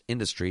the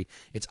industry.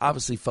 It's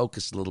obviously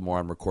focused a little more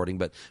on recording,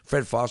 but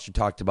Fred Foster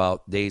talked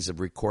about days of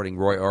recording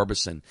Roy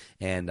Orbison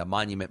and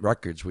Monument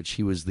Records, which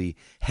he was the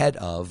head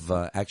of,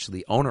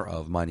 actually owner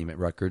of Monument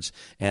Records,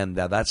 and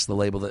that's the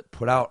label that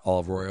put out all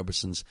of Roy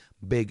Orbison's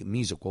big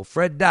music. Well,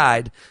 Fred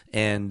died,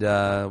 and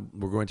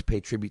we're going to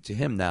pay tribute to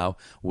him now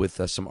with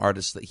some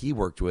artists that he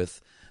worked with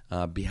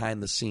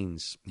behind the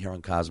scenes here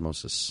on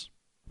Cosmosis.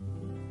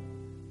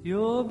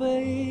 Your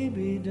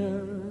baby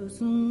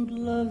doesn't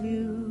love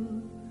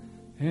you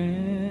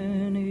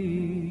anymore.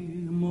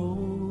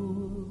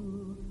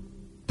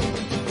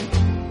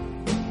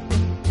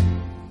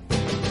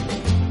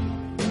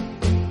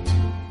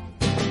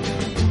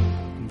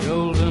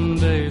 Golden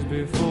days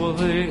before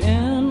they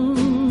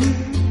end,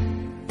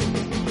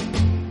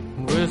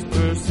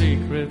 whisper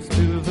secrets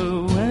to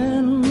the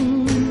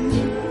wind.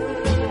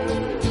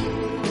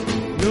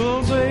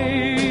 Your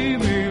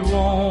baby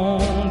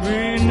won't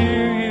be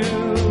near you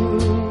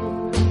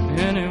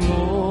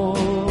anymore.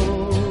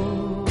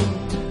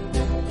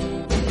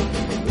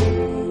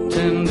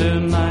 Tender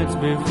nights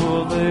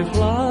before they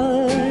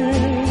fly,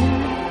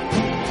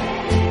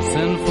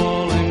 send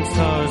falling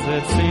stars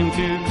that seem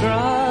to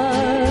cry.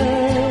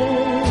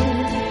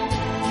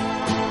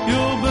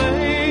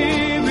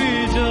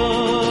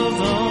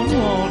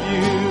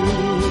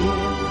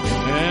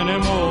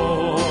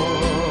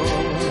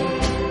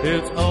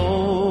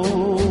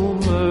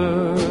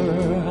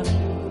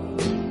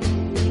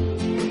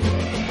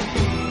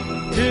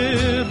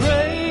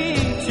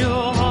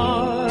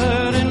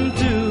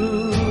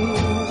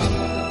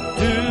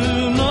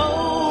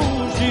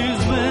 She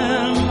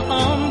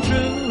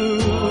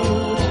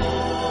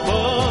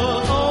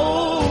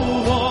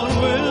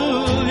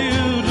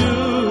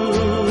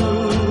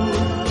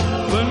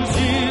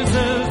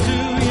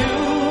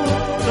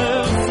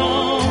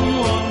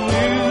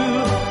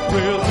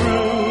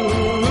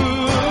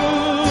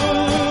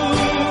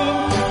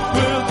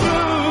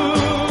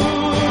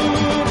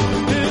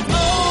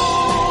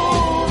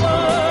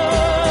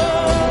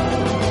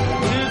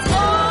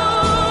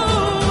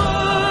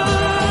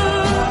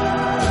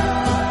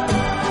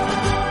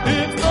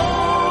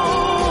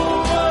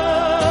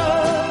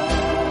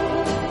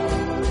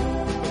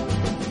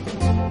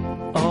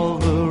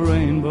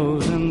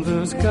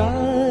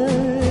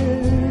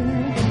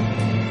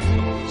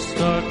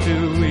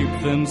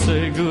and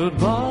say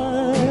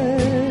goodbye.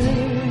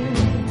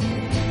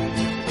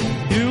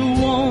 You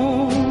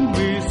won't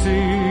be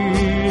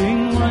seeing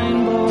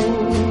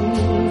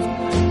rainbows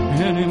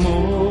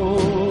anymore.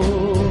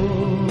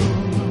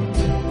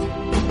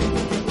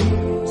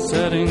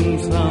 Setting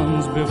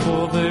suns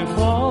before they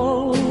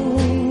fall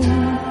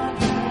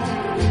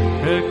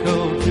echo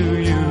to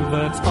you,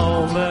 that's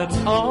all, that's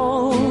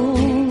all.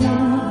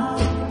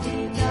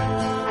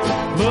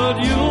 But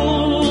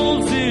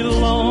you'll see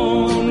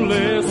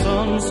lonely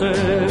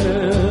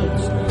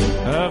sunsets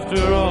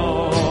after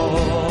all.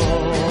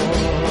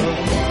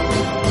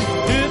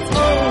 It's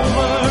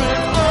over,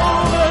 it's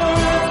over,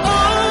 it's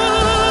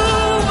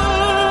over.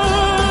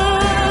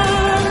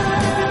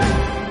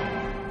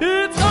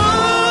 It's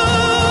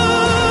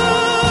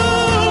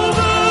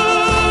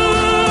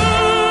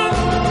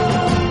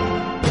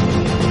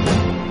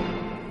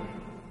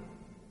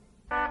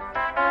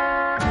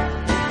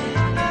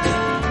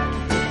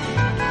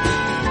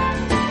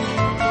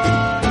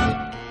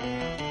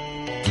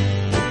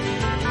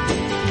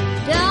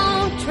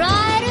Don't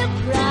try to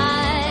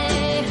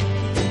cry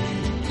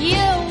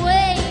your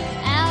way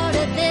out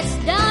of this.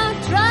 Don't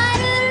try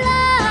to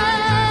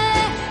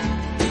lie,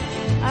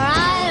 or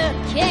I'll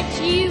catch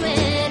you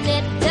in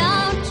it.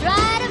 Don't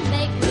try to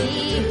make me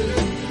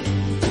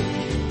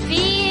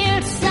feel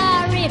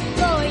sorry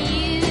for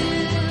you.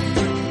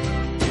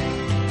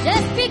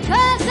 Just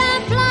because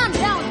I'm blonde,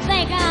 don't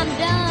think I'm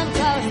dumb,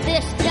 'cause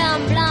this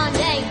dumb blonde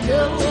ain't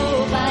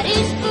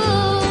nobody's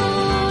fool.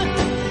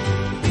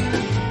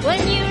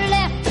 When you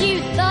left, you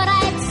thought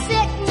I'd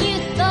sit and you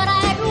thought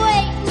I'd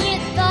wait and you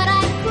thought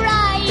I'd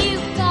cry. You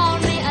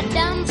called me a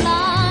dumb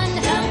blonde.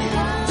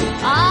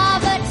 Ah,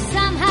 but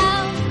somehow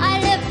I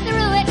lived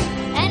through it,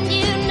 and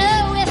you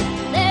know if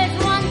there's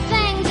one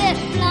thing this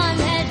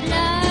blonde has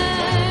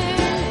learned,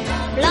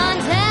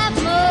 blondes have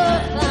more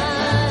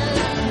fun.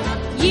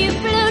 You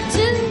flew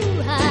too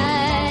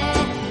high,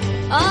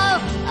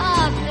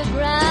 off the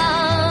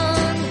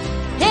ground.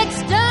 It's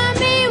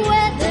stormy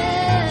weather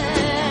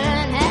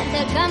and had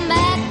to come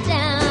back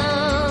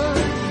down.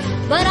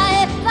 But I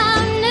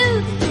found new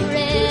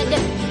thread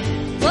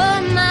for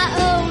my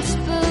old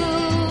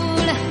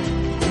spool.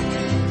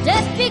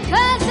 Just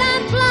because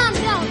I'm blonde,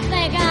 don't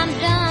think I'm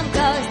dumb,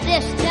 'cause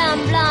this dumb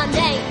blonde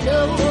ain't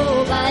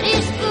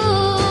nobody's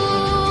fool.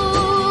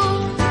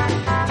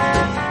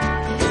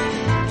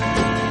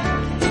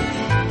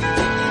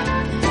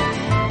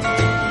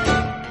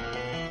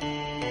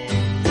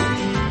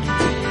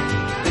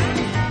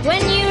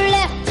 When you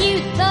left, you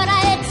thought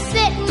I'd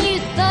sit and you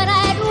thought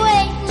I'd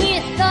wait and you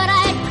thought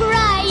I'd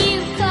cry. You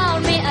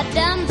called me a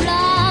dumb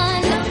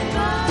blonde.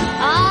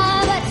 Ah,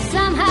 but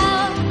somehow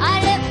I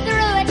lived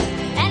through it,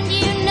 and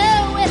you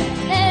know if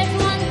there's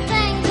one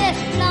thing this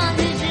blonde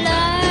has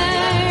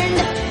learned,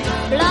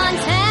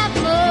 blondes have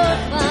more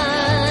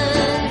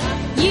fun.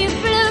 You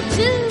flew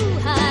too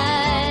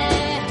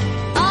high,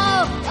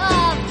 off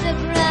the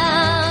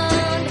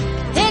ground.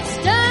 It's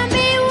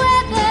stormy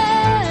weather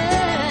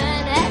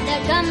and had to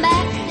come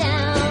back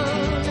down.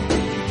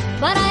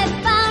 But I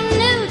found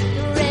new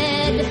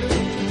thread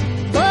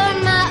for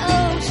my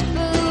old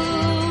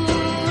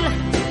spool.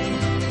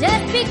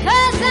 Just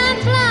because I'm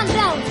blonde,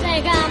 don't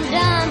think I'm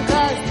dumb,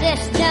 'cause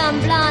this dumb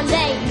blonde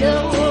ain't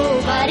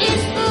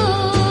nobody's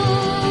fool.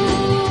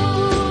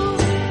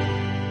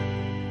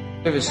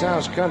 If it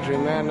sounds country,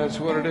 man, that's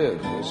what it is.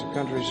 It's a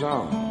country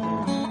song.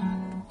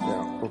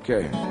 Yeah,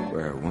 okay.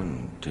 Well, 1,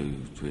 2,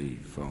 3,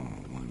 4.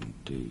 1,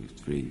 2,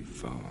 3,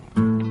 4.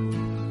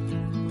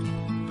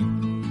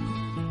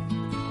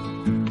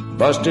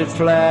 Busted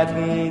flat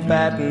in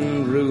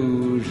Baton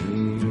Rouge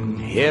and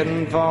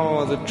heading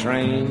for the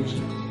trains.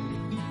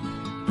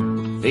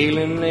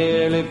 Feeling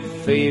nearly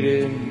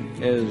faded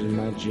as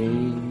my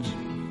jeans.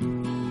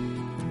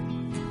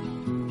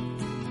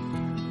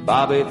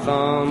 Bobby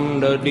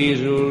thumbed a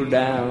diesel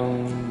down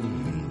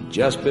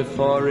just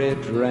before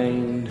it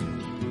rained.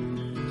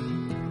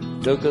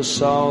 Took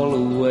us all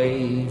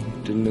away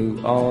to New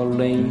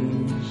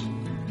Orleans.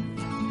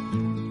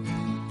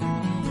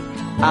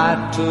 I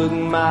took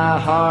my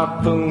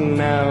harpoon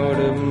out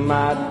of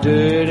my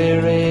dirty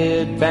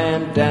red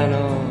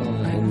bandana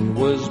and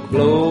was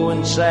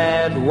blowing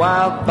sad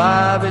while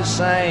Bobby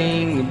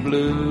sang the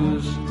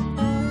blues.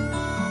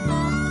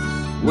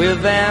 With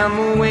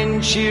them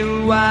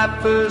windshield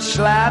wipers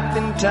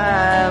slapping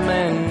time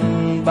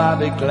and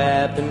Bobby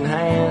clapping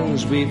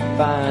hands, we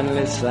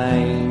finally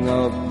sang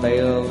a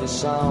Belva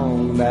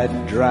song that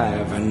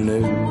driver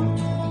knew.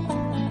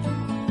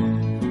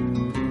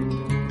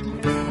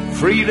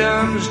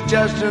 Freedom's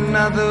just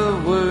another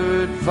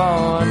word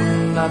for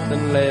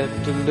nothing left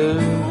to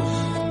lose.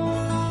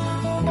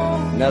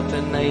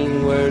 Nothing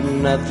ain't worth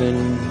nothing,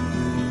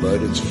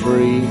 but it's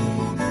free.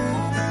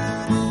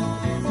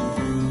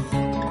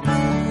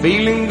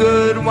 Feeling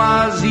good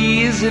was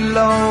easy,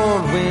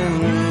 Lord, when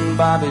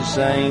Bobby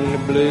sang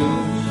the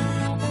blues.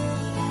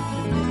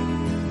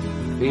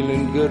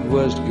 Feeling good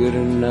was good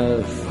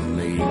enough for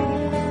me.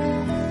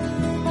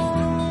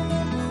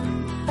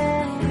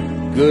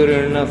 good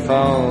enough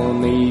for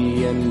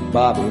me and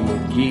Bobby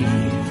McGee.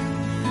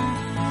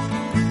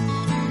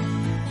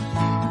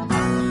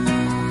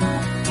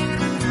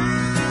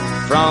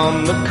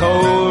 From the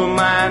coal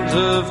mines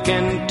of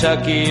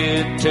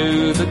Kentucky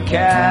to the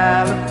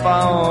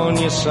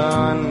California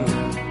sun,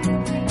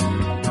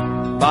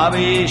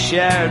 Bobby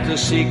shared the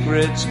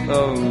secrets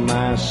of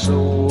my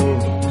soul.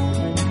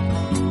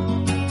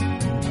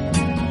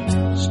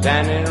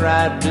 Standing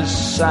right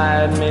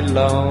beside me,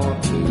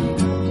 Lord,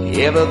 to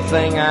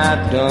everything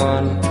I'd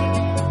done.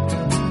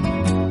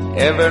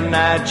 Every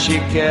night she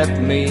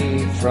kept me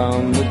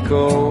from the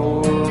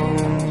cold.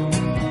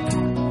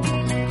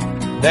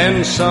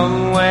 Then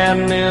somewhere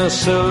near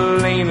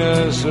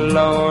Salinas,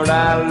 Lord,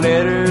 I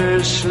let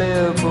her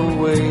slip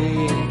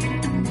away,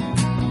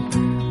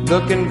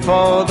 looking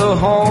for the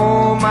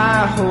home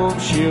I hope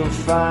she'll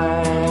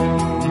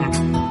find.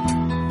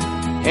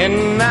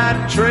 And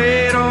I'd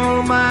trade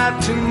all my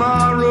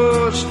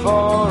tomorrows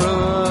for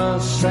a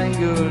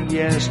single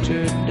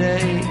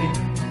yesterday,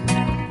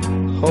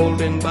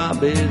 holding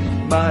Bobby's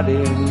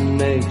body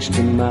next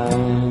to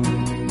mine.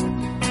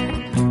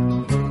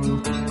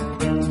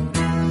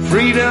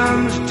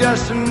 Freedom's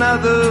just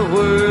another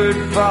word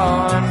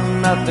for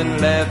nothing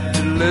left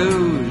to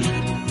lose.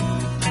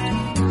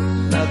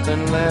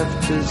 Nothing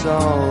left is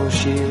all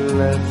she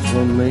left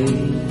for me.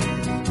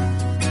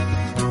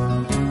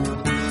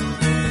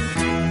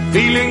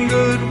 Feeling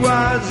good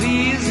was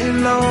easy,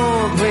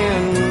 Lord,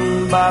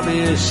 when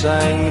Bobby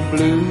sang the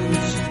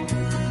blues.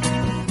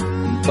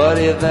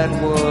 Buddy, that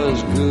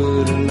was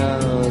good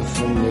enough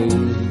for me.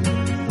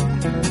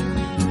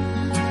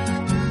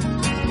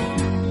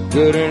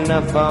 Good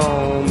enough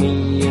for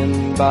me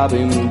and Bobby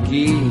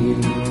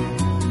McGee.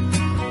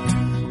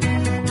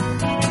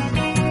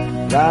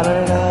 La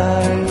da da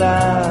da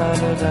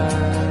da da,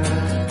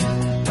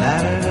 la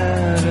da da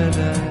da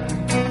da,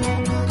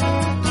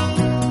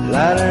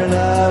 la da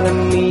da da,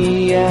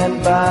 me and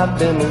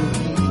Bobby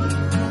McGee.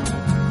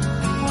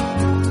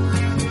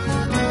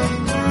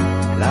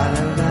 La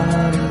da da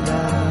da da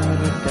da,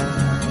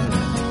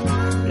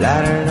 la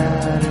da da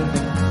da da,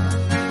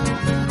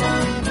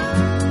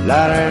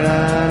 la da da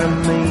da,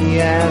 me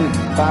and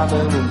Bobby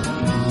McGee.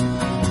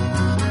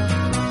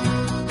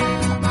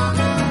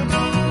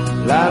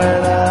 La da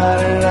da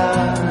da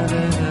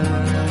da da,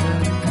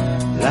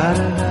 la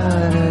da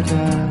da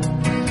da,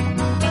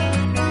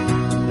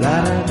 la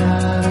da da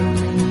da,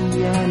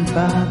 me and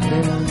Bobby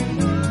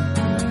McGee.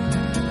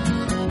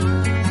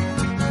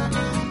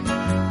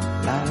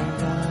 La da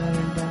da da.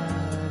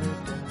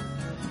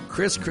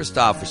 Chris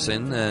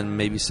Christopherson, and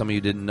maybe some of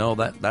you didn't know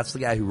that's the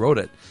guy who wrote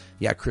it.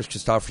 Yeah, Chris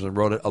Christopherson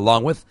wrote it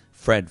along with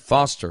Fred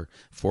Foster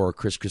for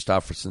Chris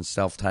Christopherson's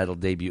self-titled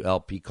debut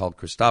LP called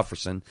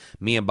Christopherson.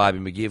 Me and Bobby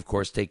McGee, of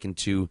course, taken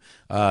to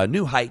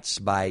new heights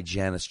by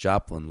Janis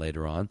Joplin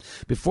later on.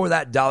 Before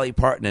that, Dolly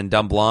Parton and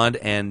Dumb Blonde,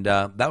 and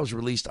that was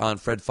released on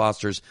Fred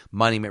Foster's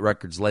Monument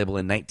Records label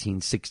in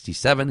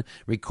 1967,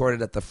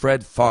 recorded at the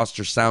Fred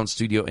Foster Sound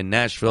Studio in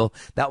Nashville.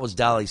 That was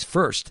Dolly's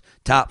first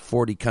top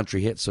 40 country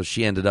hit, so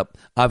she ended up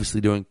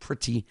obviously doing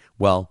pretty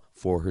well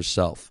for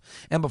herself.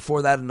 And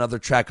before that, another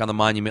track on the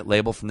Monument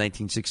label from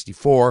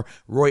 1964,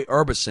 Roy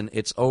Orbison,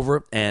 It's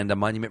Over, and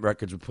Monument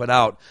Records would put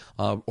out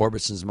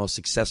Orbison's most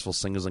successful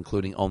singles,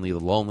 including Only the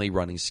Lonely,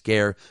 Running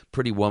Scare,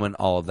 Pretty Woman,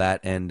 all of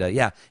that. And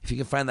yeah, if you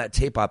can find that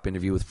tape-op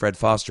interview with Fred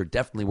Foster,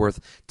 definitely worth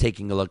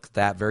taking a look at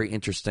that. Very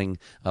interesting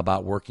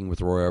about working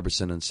with Roy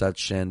Orbison and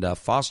such. And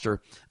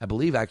Foster, I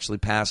believe, actually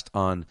passed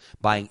on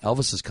buying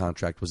Elvis's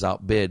contract, was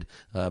outbid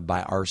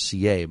by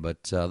RCA,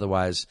 but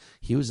otherwise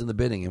he was in the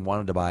bidding and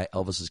wanted to buy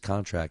Elvis's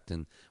contract,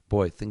 and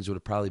boy, things would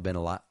have probably been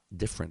a lot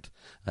different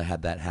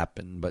had that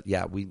happened. But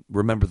yeah, we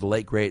remember the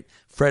late great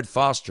Fred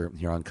Foster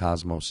here on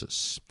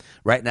Cosmosis.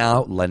 Right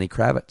now, Lenny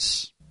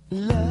Kravitz.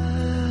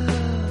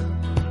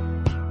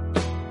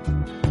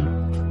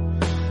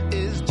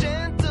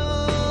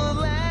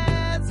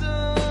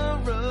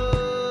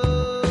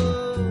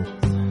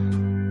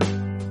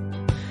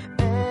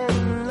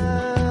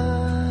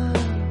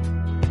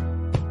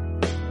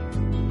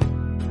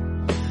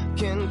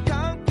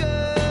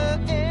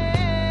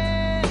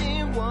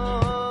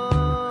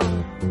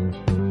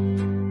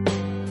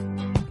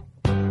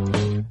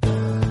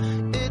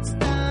 It's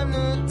time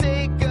to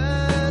take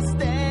a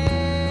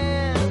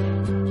stand.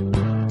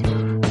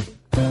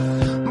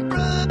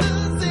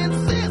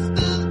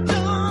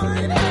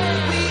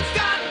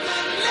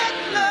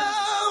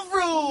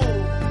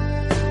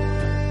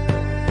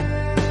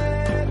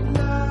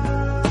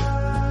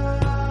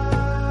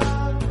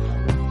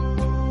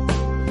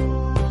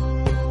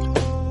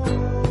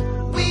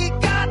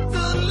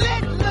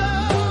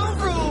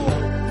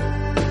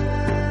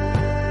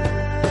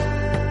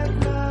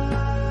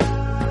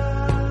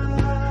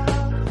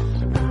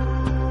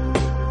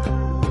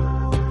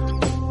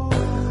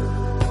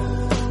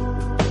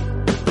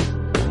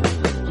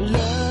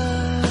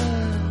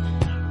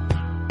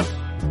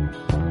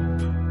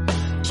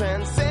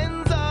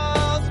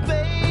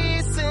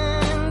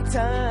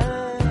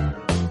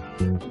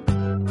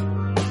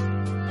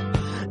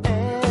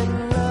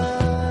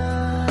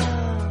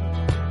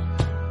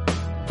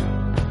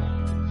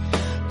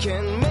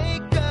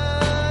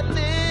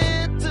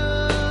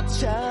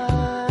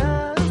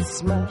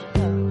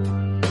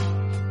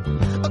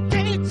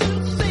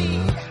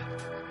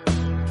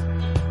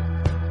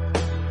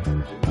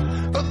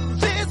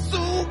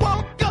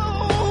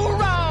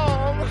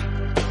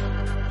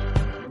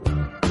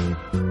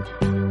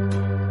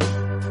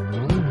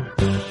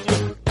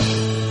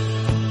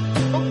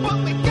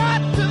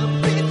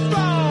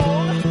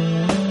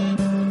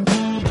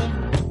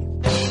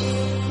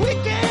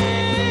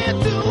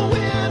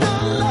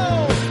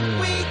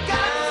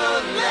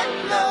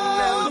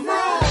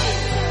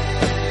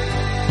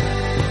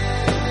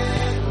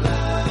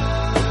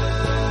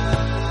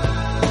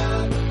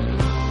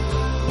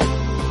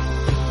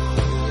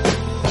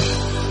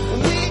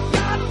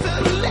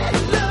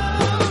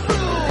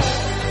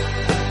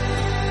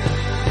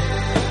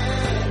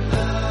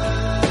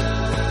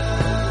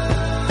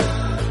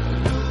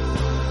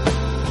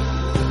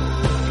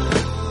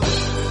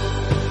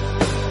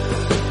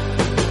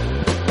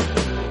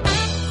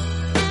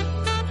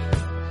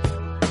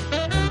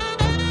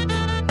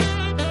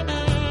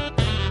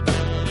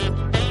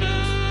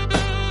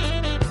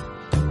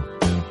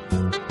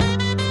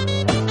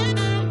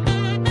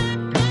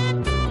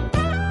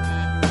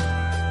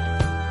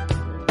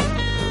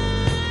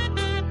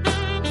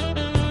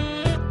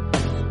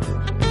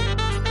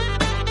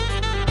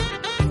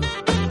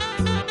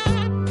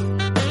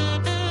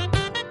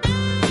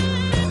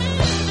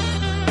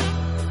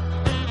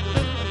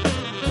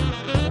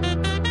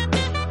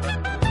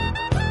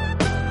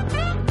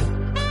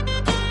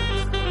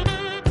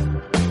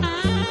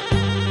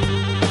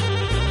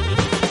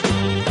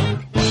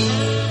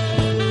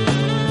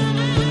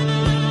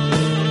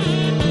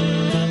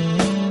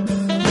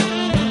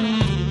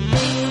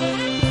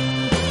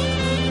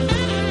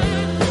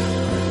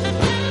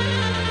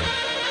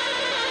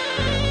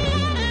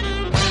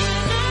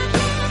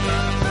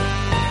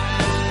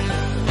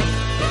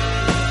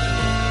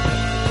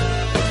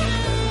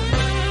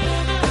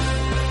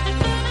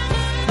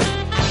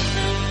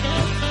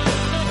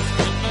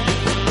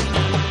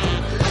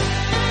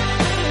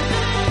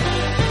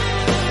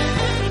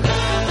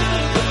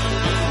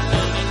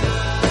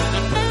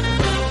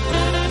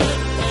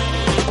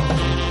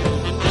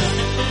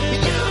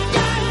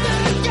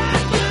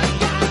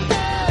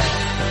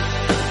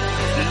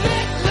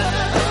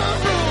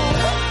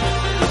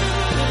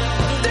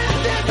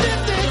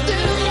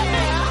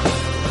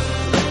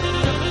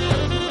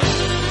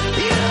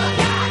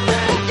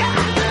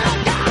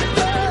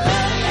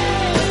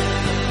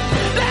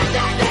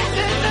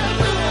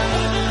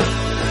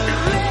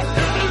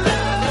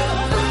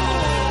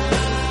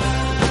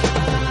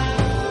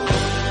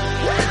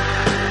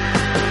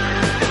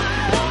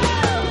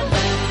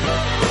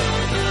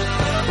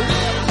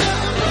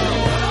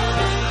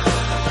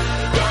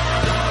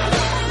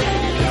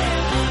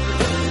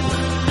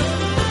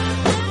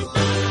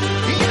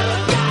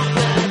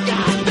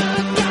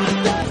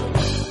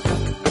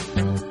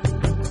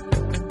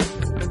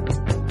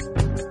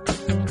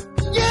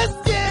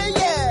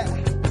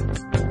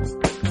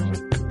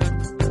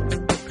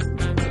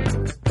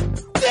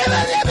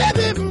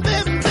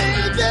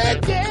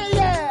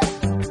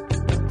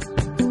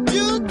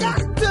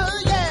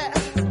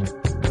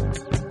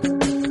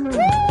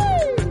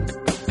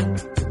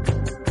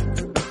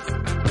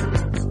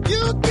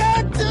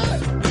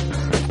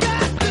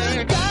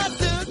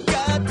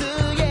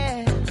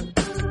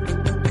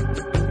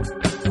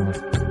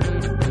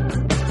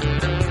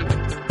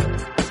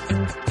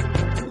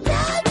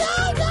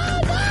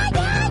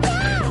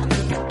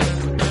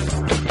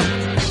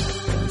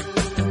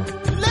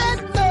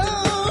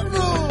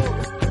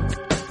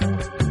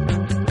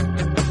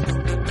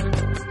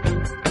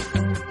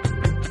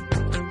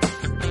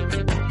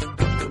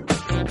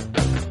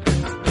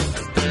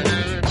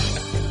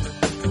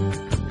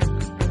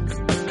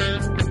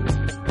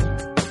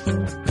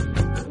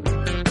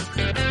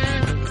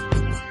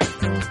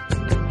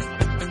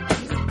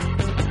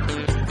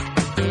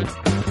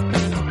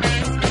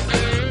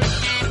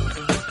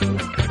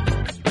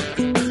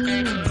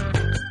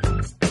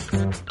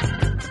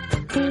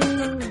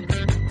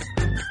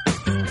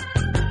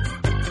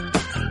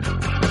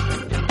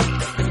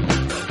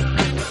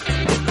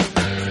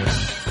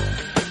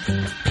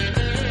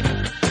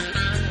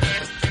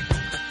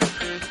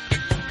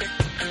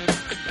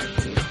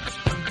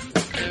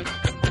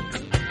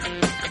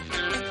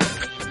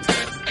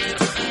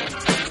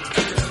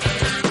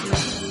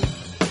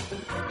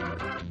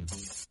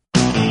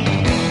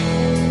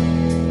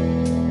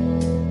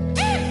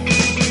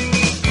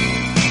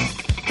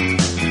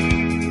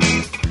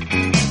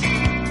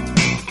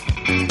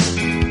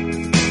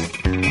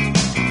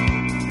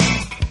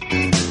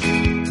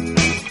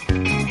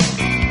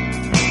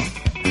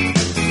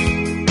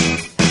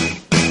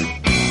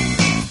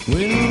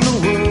 When the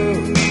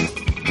world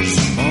is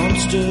a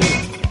monster,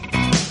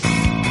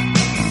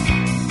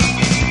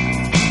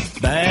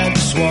 bad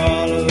to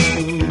swallow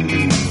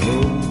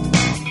whole.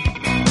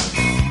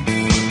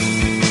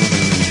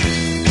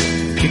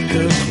 Kick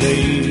a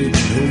blade,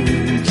 hold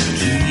your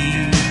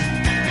teeth,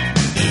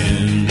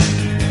 and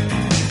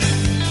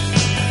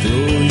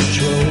throw your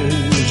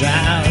trolls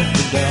out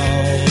the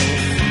door.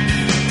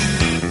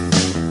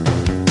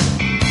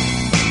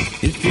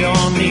 If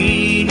you're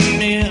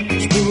needing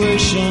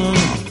inspiration,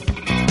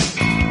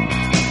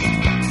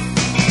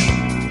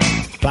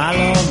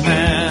 follow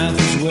math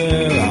is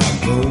where I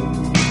go.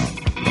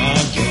 I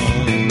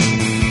come.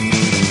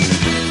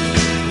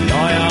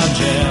 Lawyer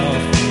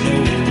Jeff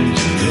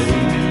knows the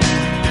road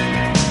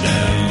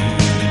down.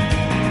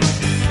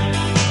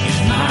 He's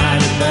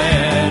mighty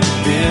bad,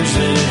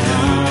 busy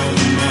on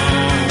the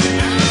mind.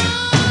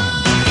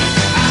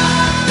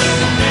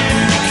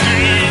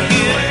 Can't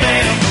get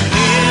there,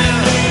 can't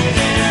get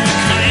there,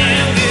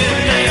 can't get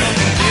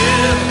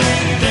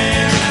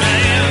there,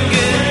 can't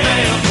get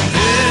there.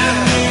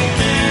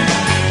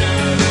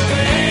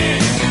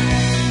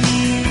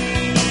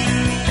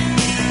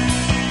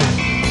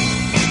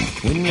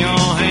 When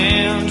your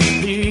hands are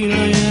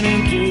feeling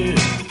empty,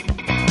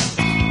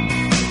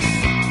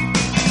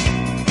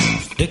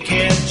 stick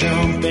head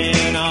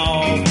jumping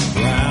off the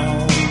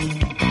ground.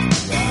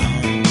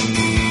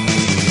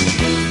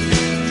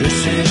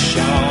 Dress is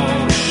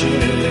short,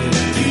 shirt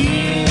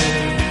deep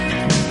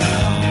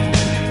down.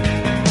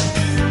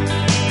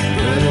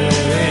 Brother,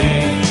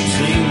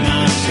 sing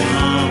my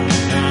song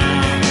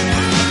now.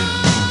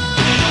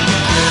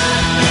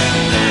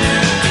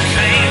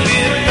 Can't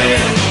get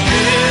there,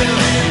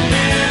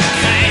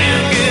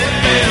 can't get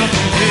there,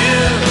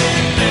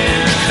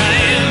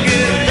 can't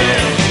get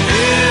there.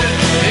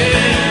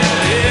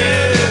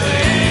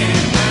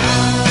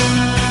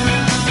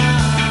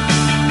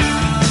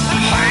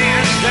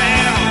 Hands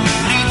down,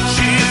 reach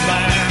it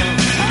back.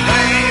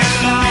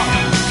 Hands up,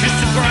 kiss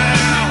the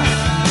ground.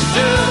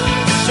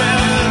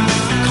 7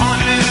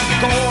 continents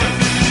going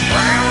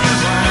round and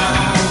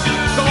round.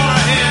 Go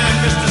ahead,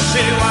 Mr.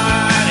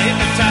 Citywide,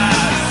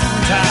 hypnotize,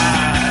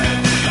 tide.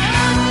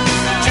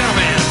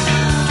 Gentlemen,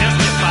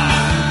 testify.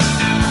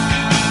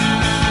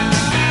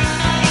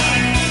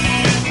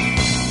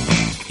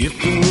 If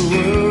the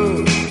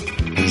world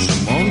is a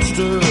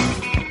monster,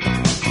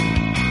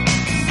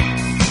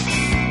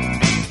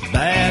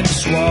 bad to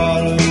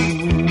swallow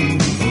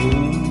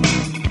whole.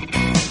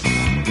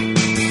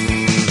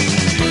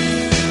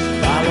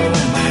 Follow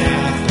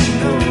math and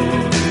know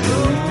the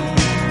road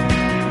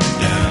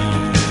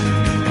down.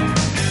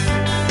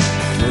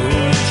 Throw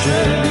your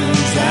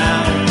trolls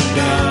out the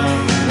door.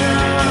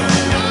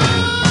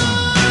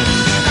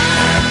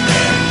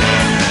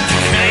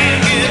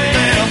 Can't get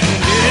there,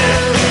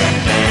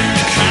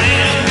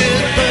 can't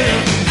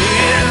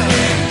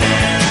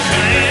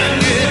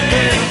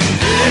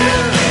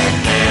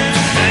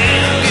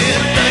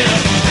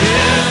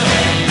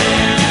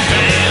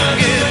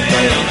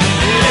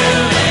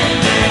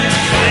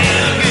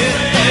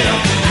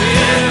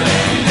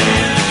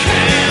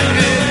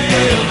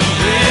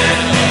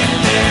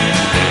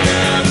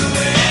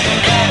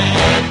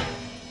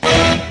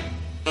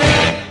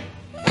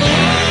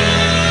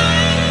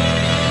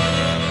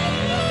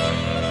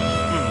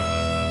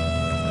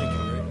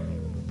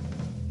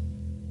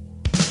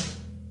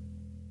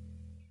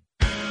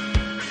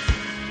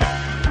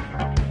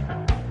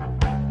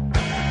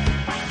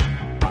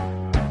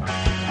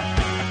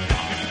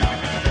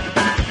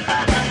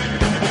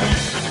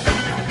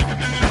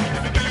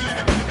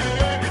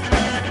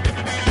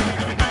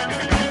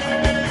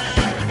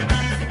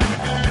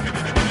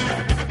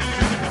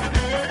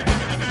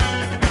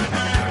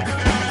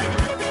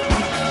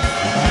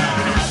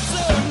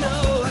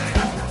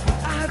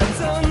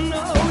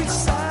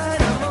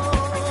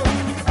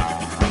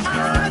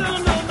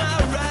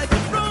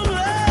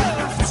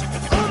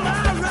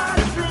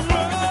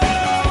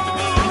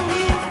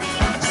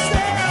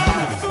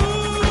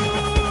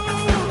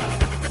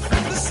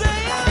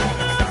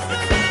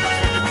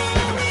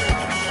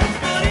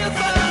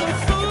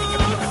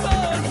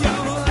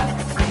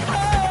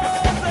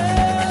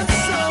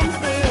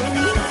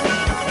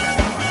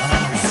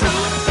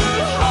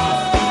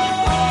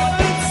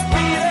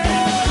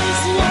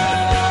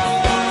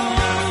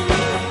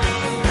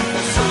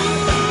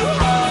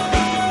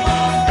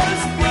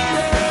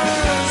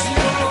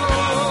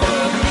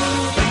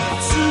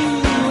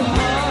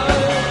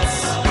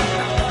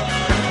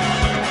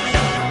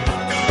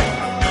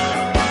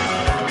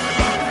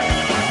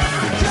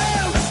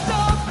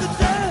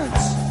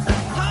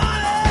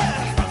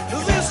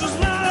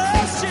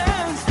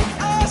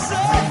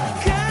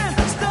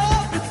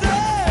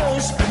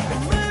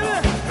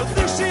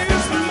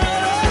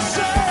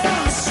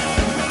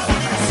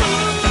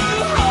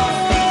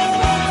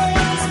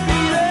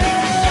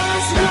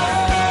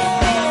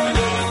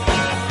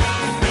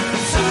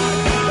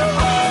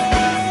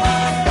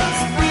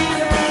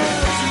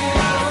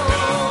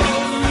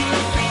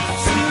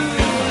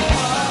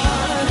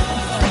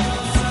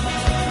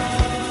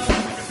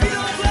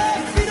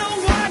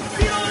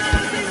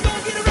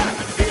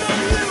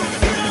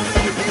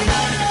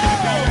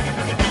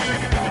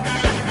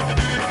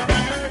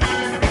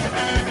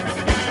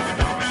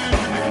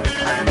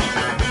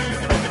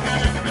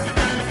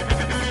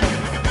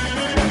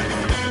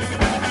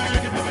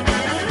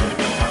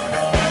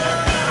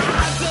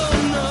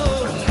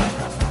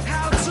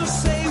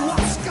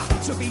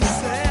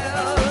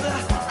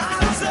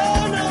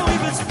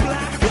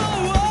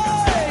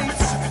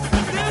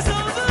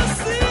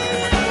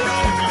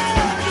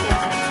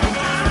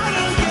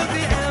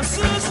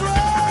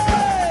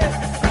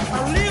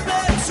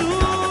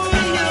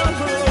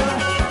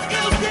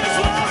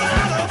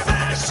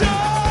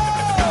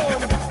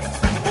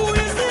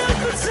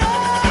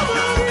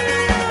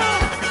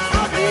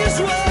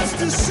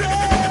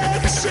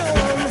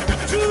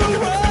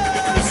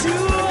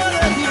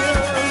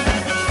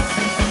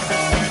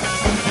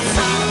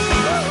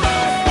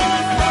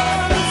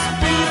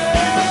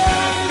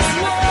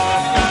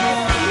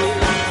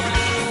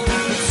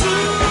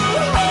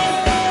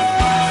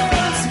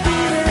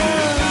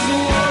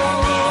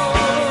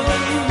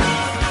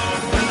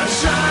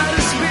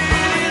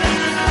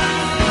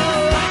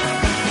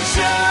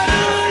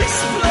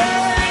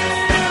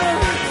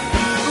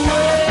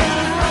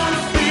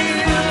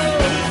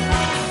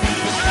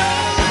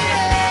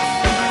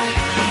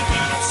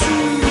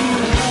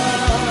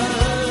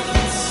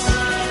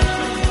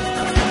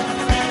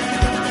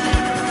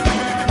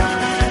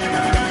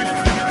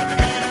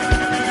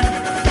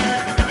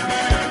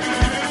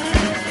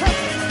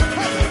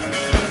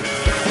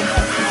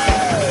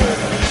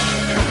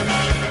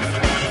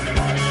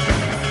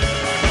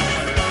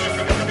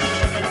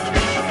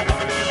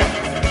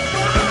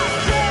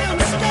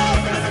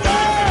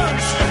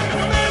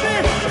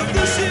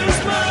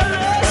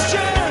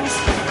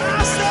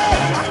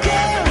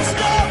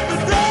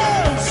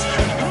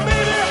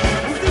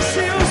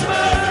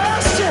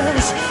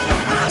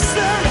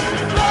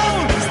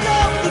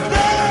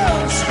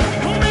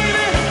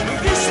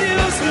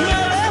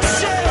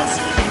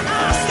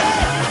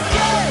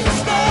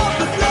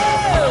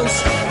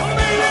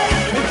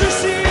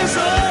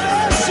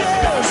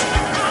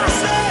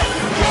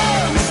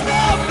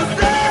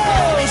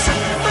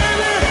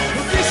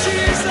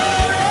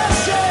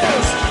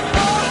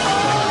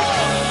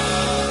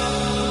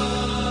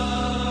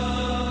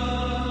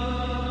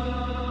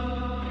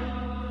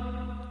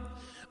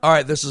All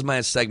right, this is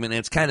my segment, and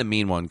it's kind of a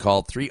mean one,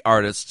 called Three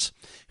Artists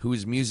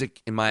Whose Music,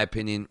 in my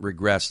opinion,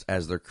 regressed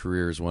as their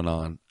careers went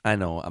on. I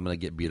know I'm going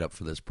to get beat up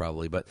for this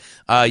probably, but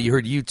you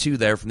heard U2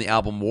 there from the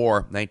album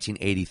War,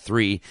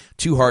 1983.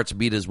 Two Hearts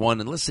Beat as One,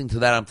 and listening to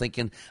that, I'm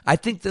thinking, I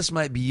think this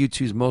might be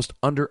U2's most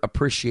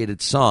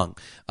underappreciated song.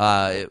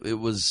 It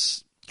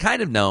was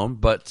kind of known,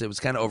 but it was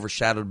kind of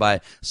overshadowed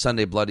by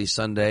Sunday Bloody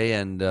Sunday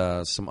and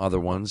some other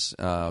ones,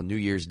 New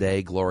Year's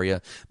Day,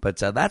 Gloria. But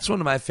that's one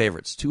of my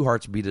favorites, Two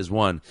Hearts Beat as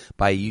One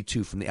by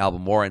U2 from the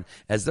album War. And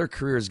as their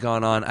career has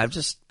gone on, I'm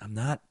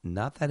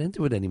not that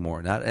into it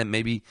anymore. And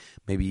maybe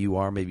you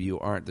are, maybe you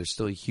aren't. They're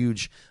still a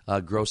huge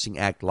grossing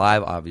act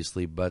live,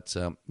 obviously. But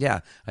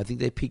yeah, I think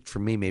they peaked for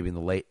me maybe in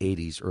the late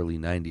 80s, early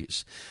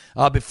 90s.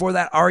 Before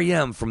that,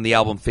 R.E.M. from the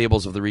album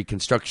Fables of the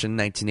Reconstruction,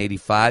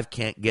 1985.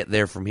 Can't Get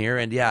There From Here.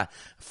 And yeah,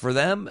 for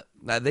them,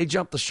 they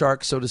jumped the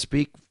shark, so to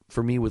speak,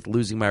 for me with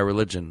Losing My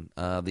Religion,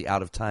 the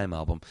Out of Time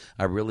album.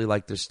 I really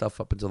liked their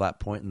stuff up until that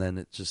point, and then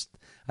it just,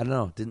 I don't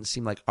know, didn't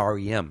seem like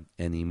R.E.M.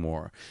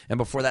 anymore. And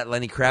before that,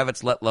 Lenny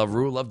Kravitz, Let Love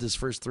Rule. Loved his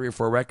first 3 or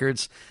 4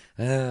 records.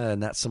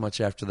 Not so much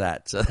after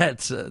that. So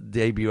that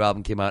debut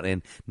album came out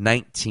in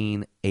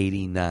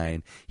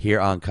 1989 here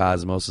on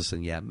Cosmosis.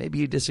 And yeah, maybe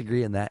you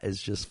disagree, and that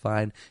is just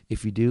fine.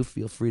 If you do,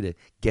 feel free to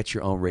get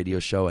your own radio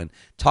show and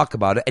talk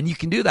about it. And you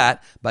can do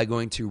that by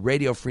going to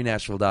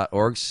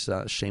radiofreenashville.org,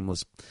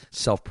 shameless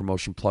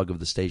self-promotion plug of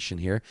the station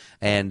here.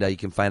 And you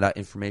can find out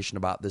information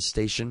about this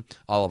station,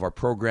 all of our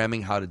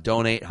programming, how to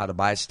donate, how to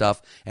buy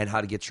stuff, and how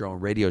to get your own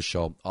radio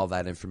show. All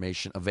that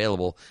information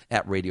available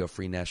at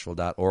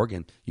radiofreenashville.org.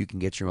 And you can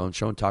get your own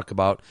show and talk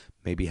about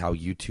maybe how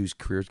U2's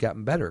career has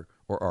gotten better,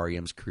 or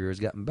R.E.M.'s career has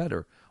gotten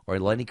better, or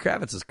Lenny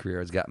Kravitz's career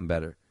has gotten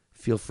better.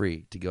 Feel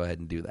free to go ahead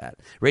and do that.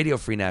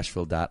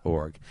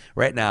 RadioFreeNashville.org.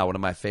 Right now, one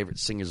of my favorite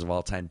singers of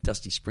all time,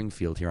 Dusty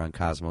Springfield, here on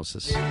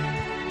Cosmosis.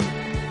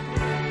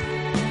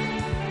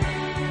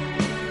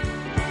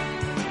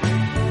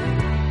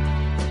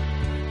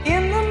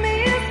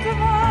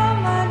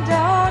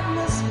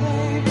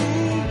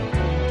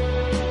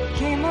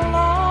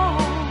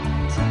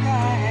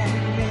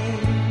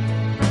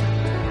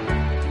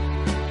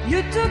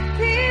 You took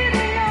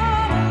pity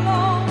on a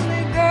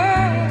lonely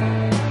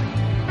girl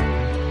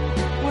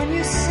when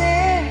you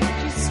said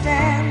you'd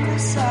stand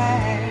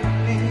beside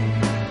me.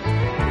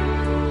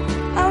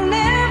 I'll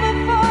never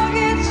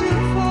forget you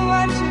for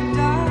what you've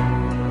done.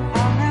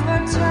 I'll never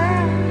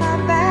turn my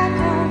back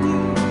on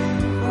you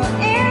for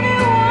anyone.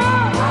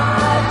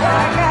 I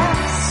got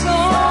so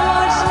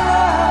much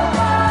love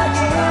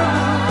in you,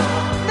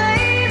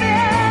 baby.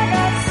 I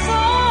got so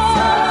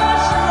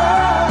much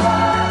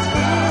love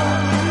in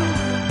you.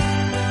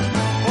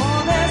 Oh,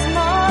 there's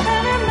more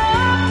than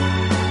enough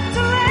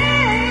to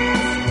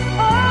last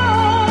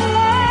all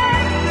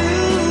life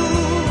through.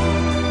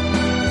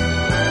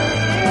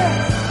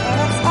 Yes, and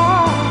it's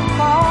all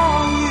for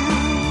you.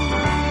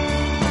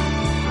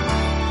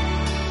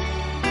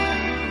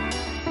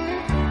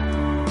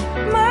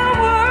 My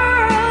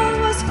world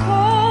was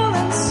cold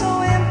and so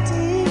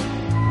empty,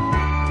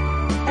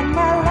 and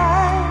my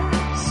life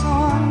so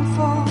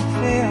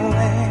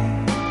unfulfilling.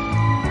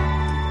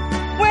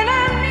 When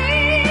I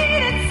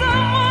needed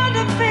someone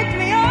to pick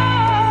me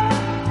up,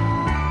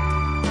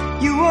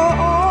 you were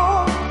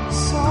all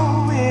so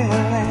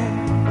willing.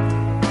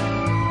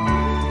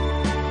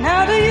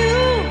 Now to you,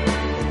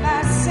 it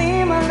might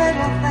seem a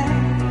little thing,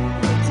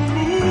 but to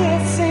me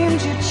it seems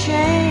you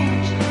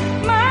changed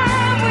my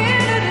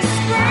winter to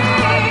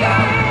spring.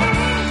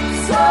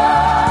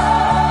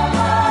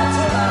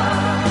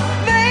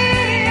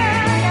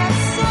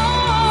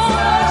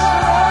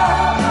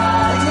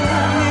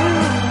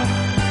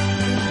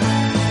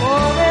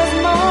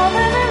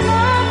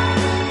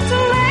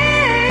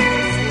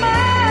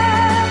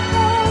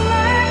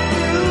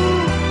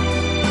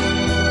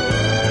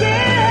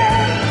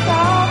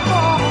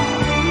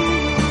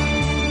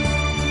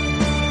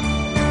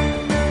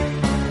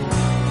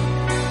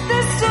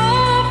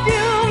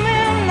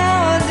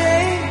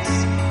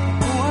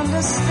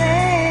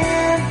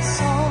 understand the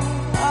soul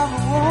of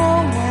a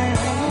woman.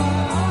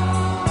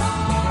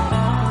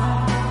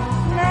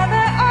 Now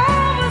they're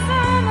always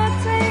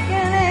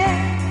undertaking it,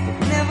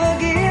 never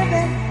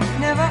giving,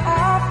 never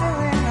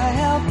offering a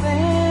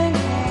helping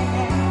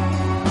hand.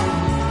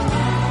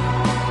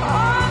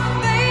 Oh,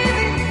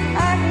 baby,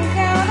 I can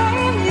count on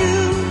you.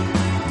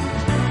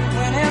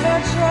 Whenever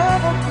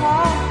trouble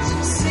calls,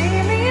 you see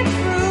me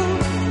through.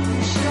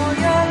 You show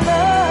your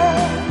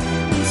love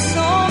in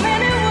so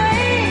many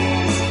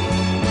ways.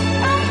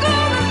 I'm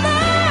gonna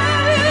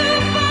love you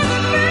for the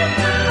rest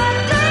of my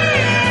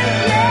days.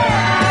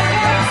 Yeah, I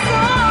got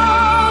so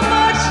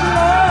much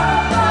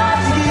love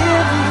to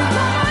give you.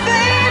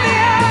 Baby,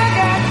 I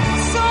got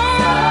so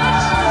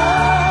much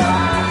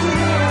love to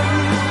give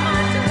you.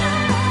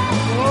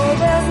 Oh,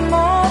 there's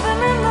more than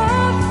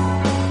enough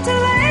to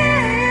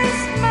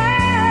last my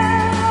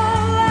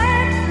whole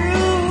life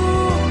through.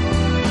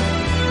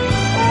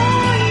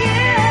 Oh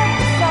yeah,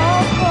 it's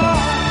all for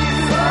you.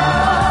 So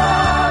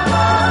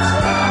much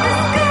love.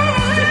 It's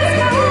gonna last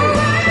all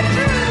right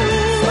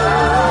through. So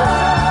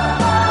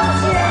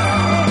much love.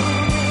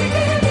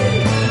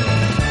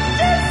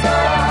 Just so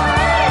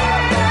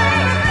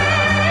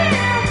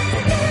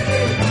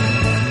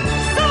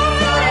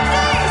many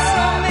days,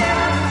 so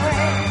many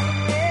ways.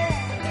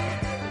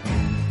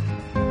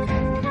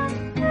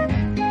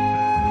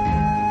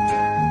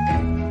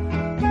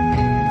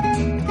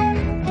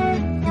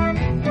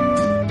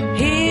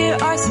 Here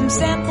are some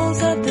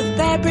samples of the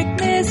fabric,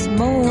 Miss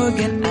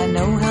Morgan. I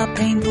know how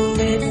painful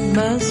it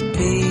must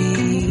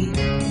be,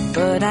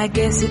 but I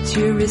guess it's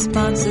your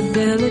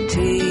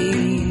responsibility.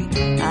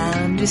 I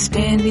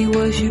understand he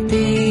was your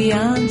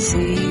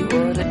fiancé.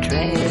 What a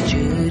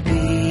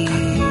tragedy.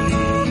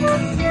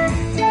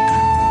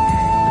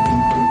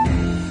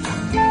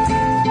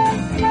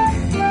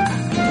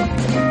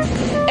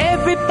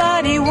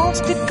 Everybody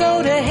wants to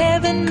go to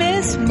heaven,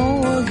 Miss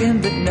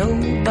Morgan, but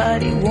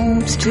nobody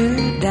wants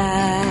to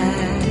die.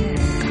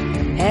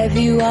 Have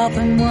you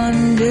often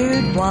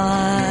wondered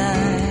why?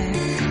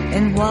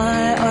 And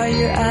why are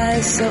your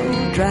eyes so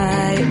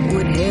dry? It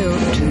would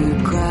help to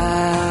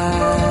cry.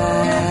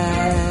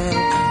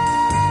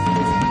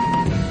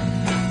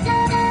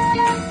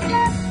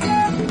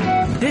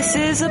 This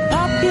is a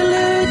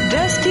popular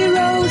dusty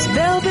rose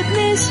velvet,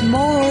 Miss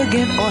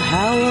Morgan, or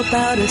how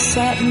about a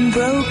satin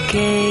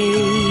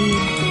brocade?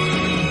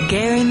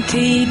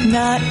 Guaranteed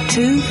not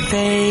to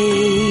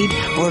fade,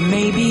 or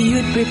maybe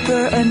you'd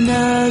prefer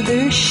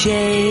another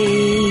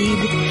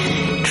shade,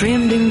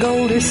 trimmed in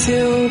gold or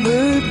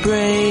silver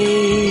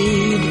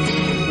braid.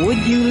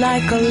 Would you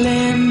like a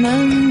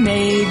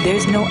lemonade?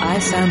 There's no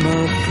ice, I'm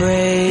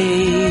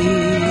afraid.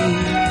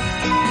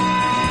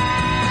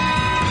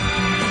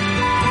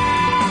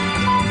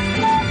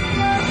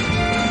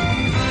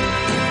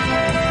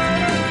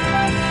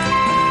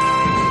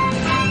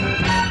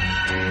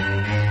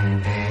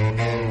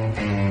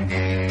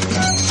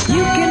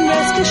 You can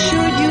rest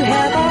assured you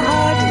have a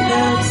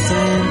heartfelt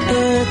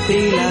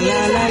sympathy. La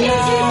la la la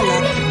la.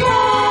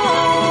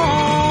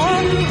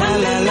 La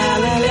la la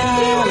la la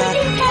la.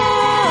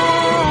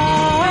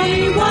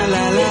 La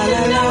la la la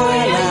la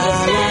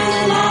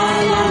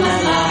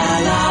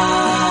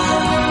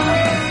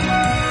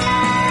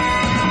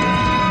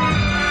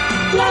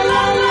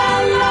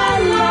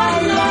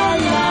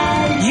la.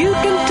 You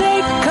can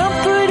take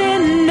comfort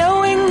in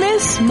knowing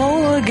Miss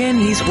Morgan,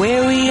 he's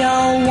where we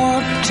all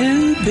want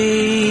to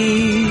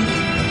be.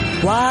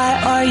 Why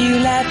are you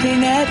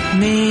laughing at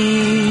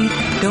me?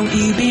 Don't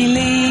you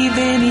believe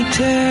in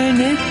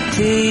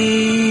eternity?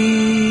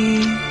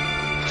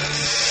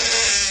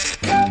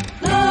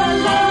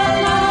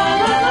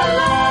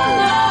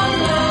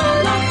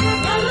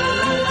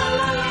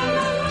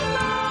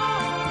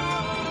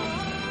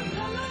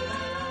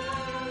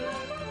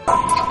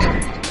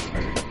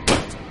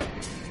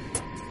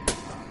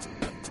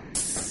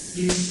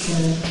 You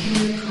can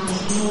hear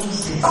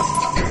Cosmosis.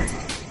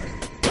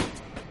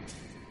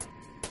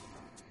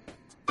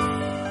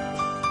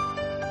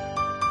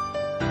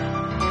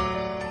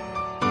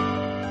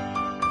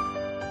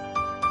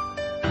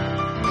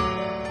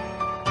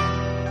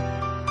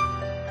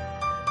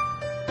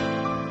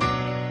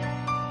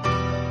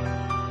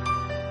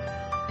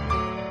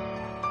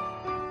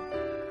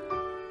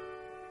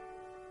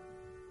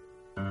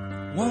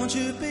 Won't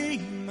you be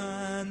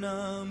my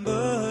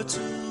number two?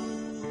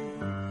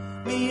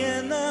 Me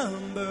and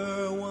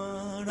number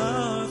one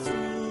are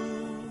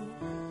through.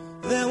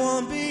 There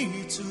won't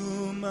be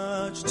too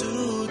much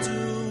to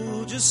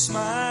do. Just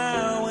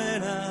smile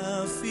when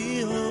I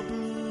feel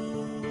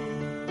blue.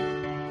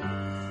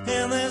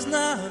 And there's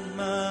not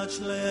much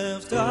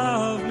left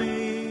of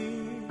me.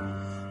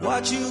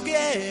 What you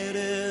get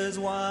is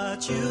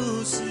what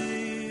you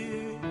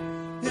see.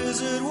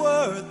 Is it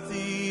worth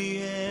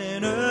the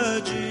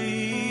energy?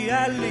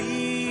 I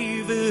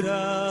leave it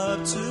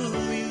up to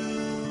you.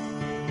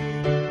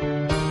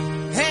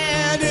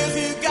 And if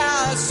you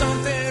got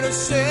something to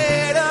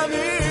say to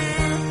me,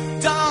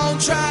 don't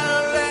try to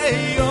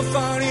lay your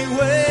funny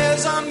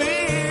ways on me.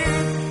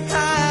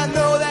 I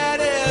know that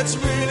it's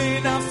really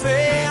not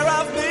fair.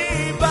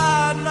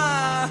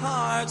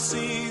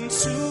 seen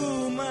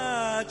too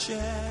much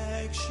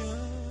action.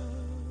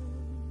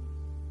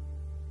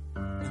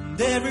 And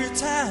every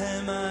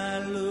time I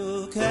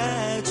look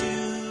at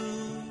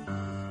you,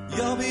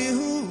 you'll be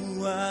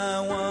who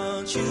I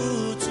want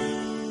you to.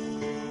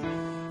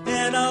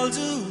 And I'll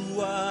do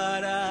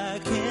what I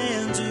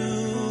can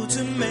do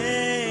to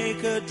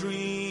make a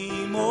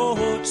dream or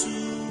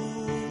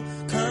two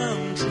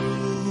come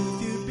true.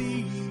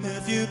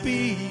 If you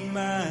be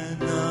my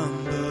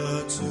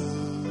number two.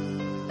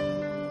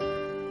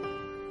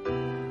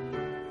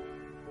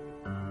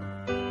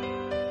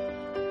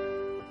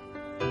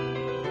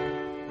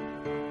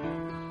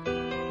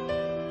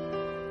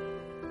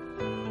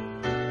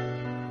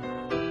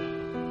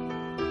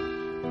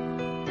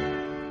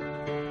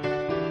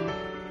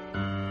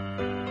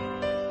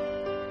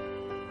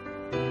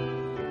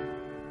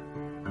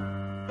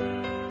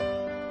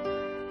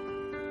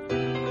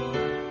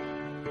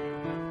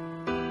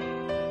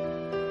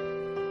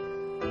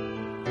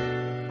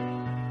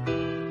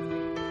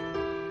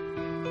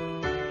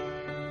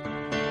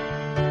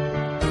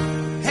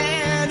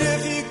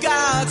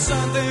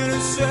 Something to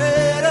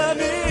say to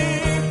me.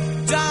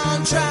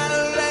 Don't try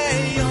to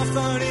lay your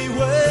funny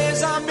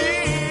ways on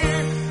me.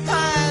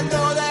 I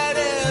know that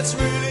it's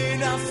really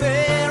not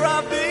fair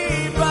of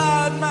me,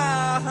 but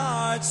my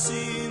heart's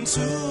seen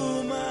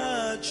too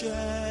much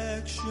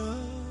action.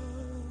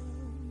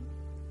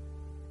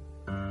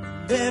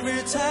 And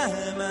every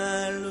time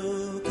I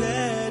look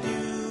at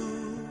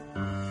you,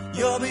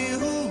 you'll be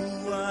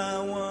who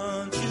I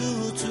want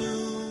you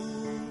to.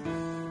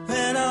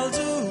 And I'll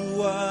do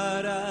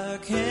what I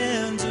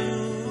can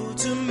do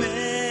to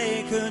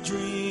make a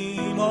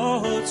dream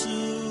or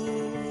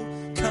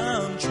two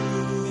come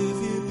true.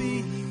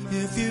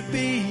 If you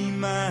be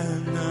my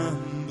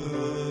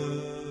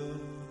number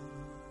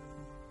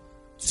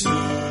two.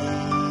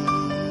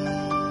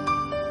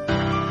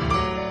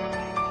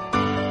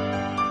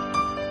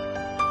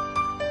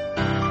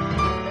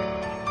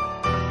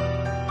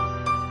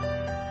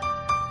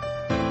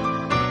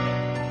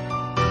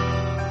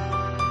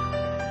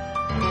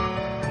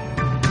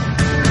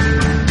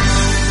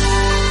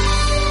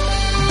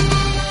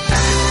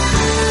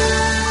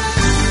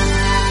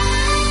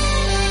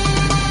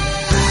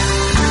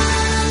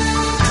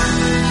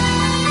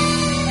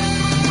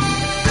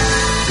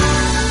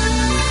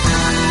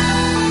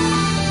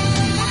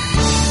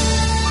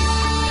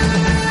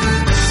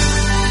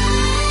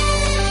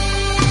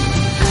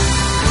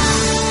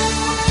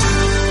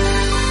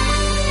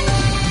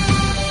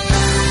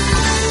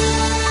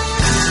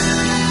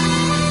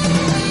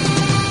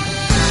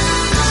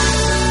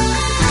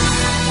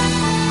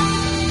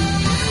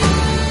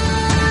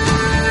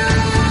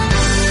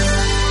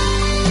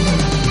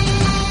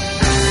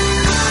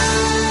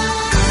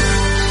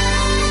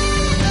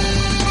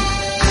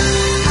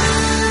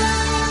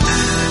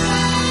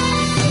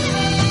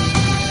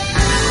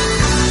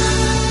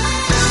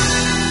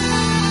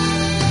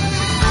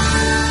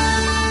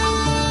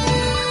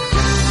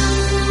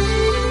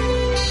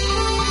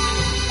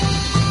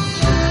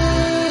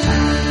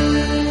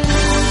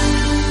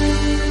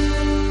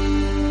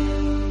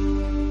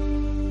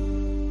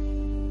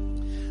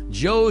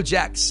 Joe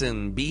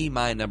Jackson, Be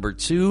My Number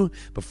Two.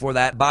 Before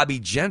that, Bobby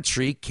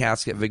Gentry,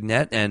 Casket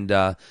Vignette. And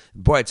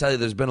boy, I tell you,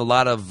 there's been a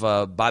lot of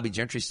Bobby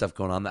Gentry stuff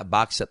going on. That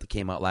box set that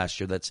came out last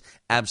year, that's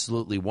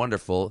absolutely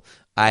wonderful.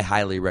 I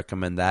highly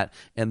recommend that.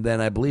 And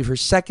then I believe her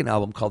second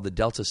album called The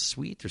Delta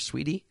Suite or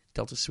Sweetie.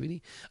 Delta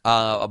Sweetie.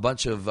 A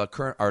bunch of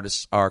current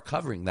artists are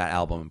covering that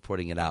album and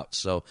putting it out.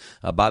 So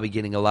Bobby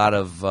getting a lot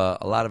of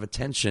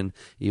attention,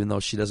 even though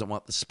she doesn't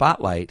want the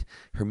spotlight.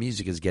 Her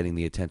music is getting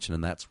the attention,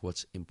 and that's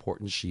what's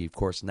important. She, of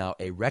course, now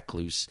a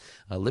recluse,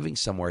 living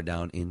somewhere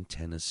down in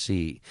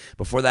Tennessee.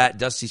 Before that,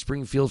 Dusty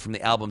Springfield from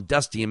the album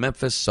Dusty in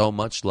Memphis, So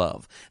Much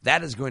Love.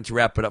 That is going to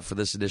wrap it up for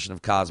this edition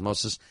of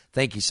Cosmosis.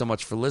 Thank you so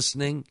much for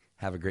listening.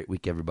 Have a great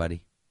week,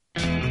 everybody.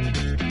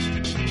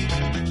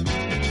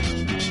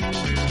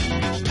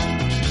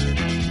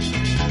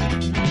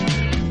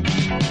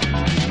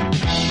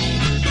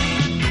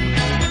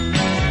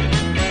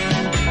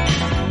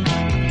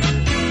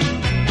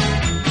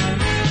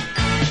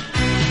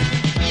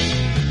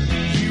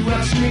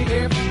 Ask me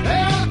if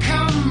there'll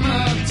come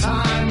a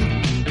time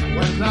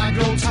when I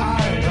grow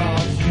tired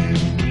of you.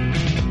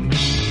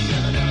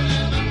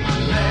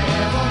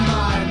 Never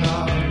mind,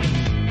 love.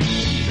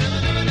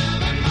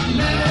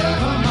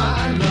 Never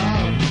mind.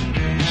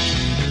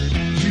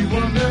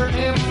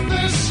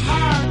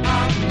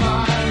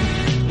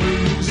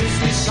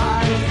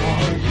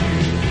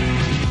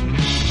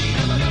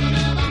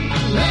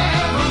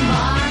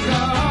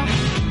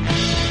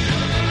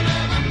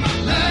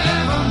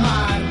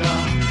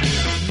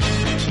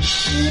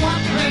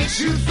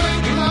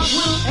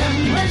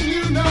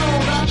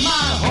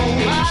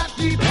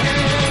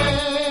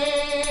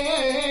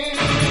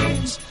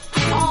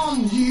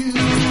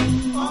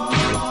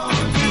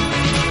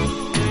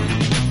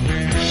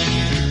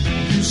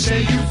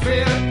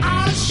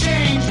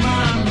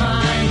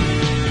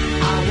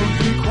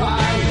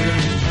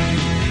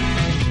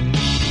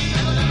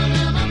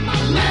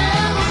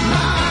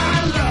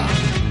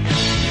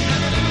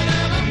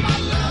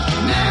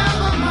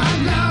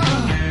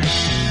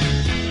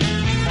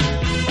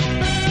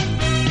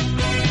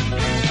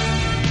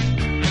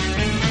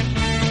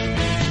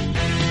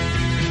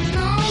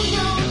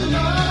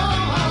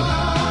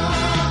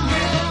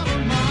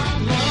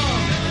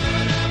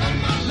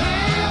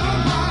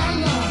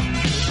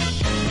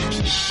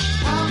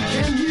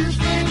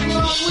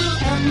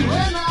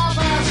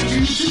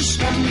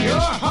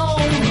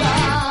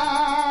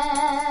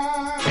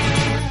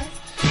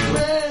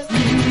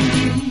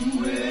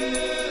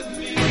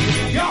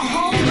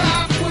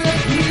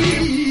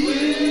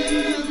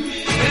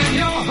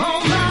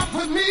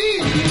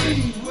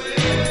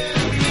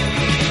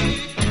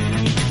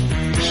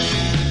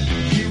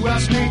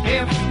 ask me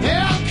if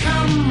there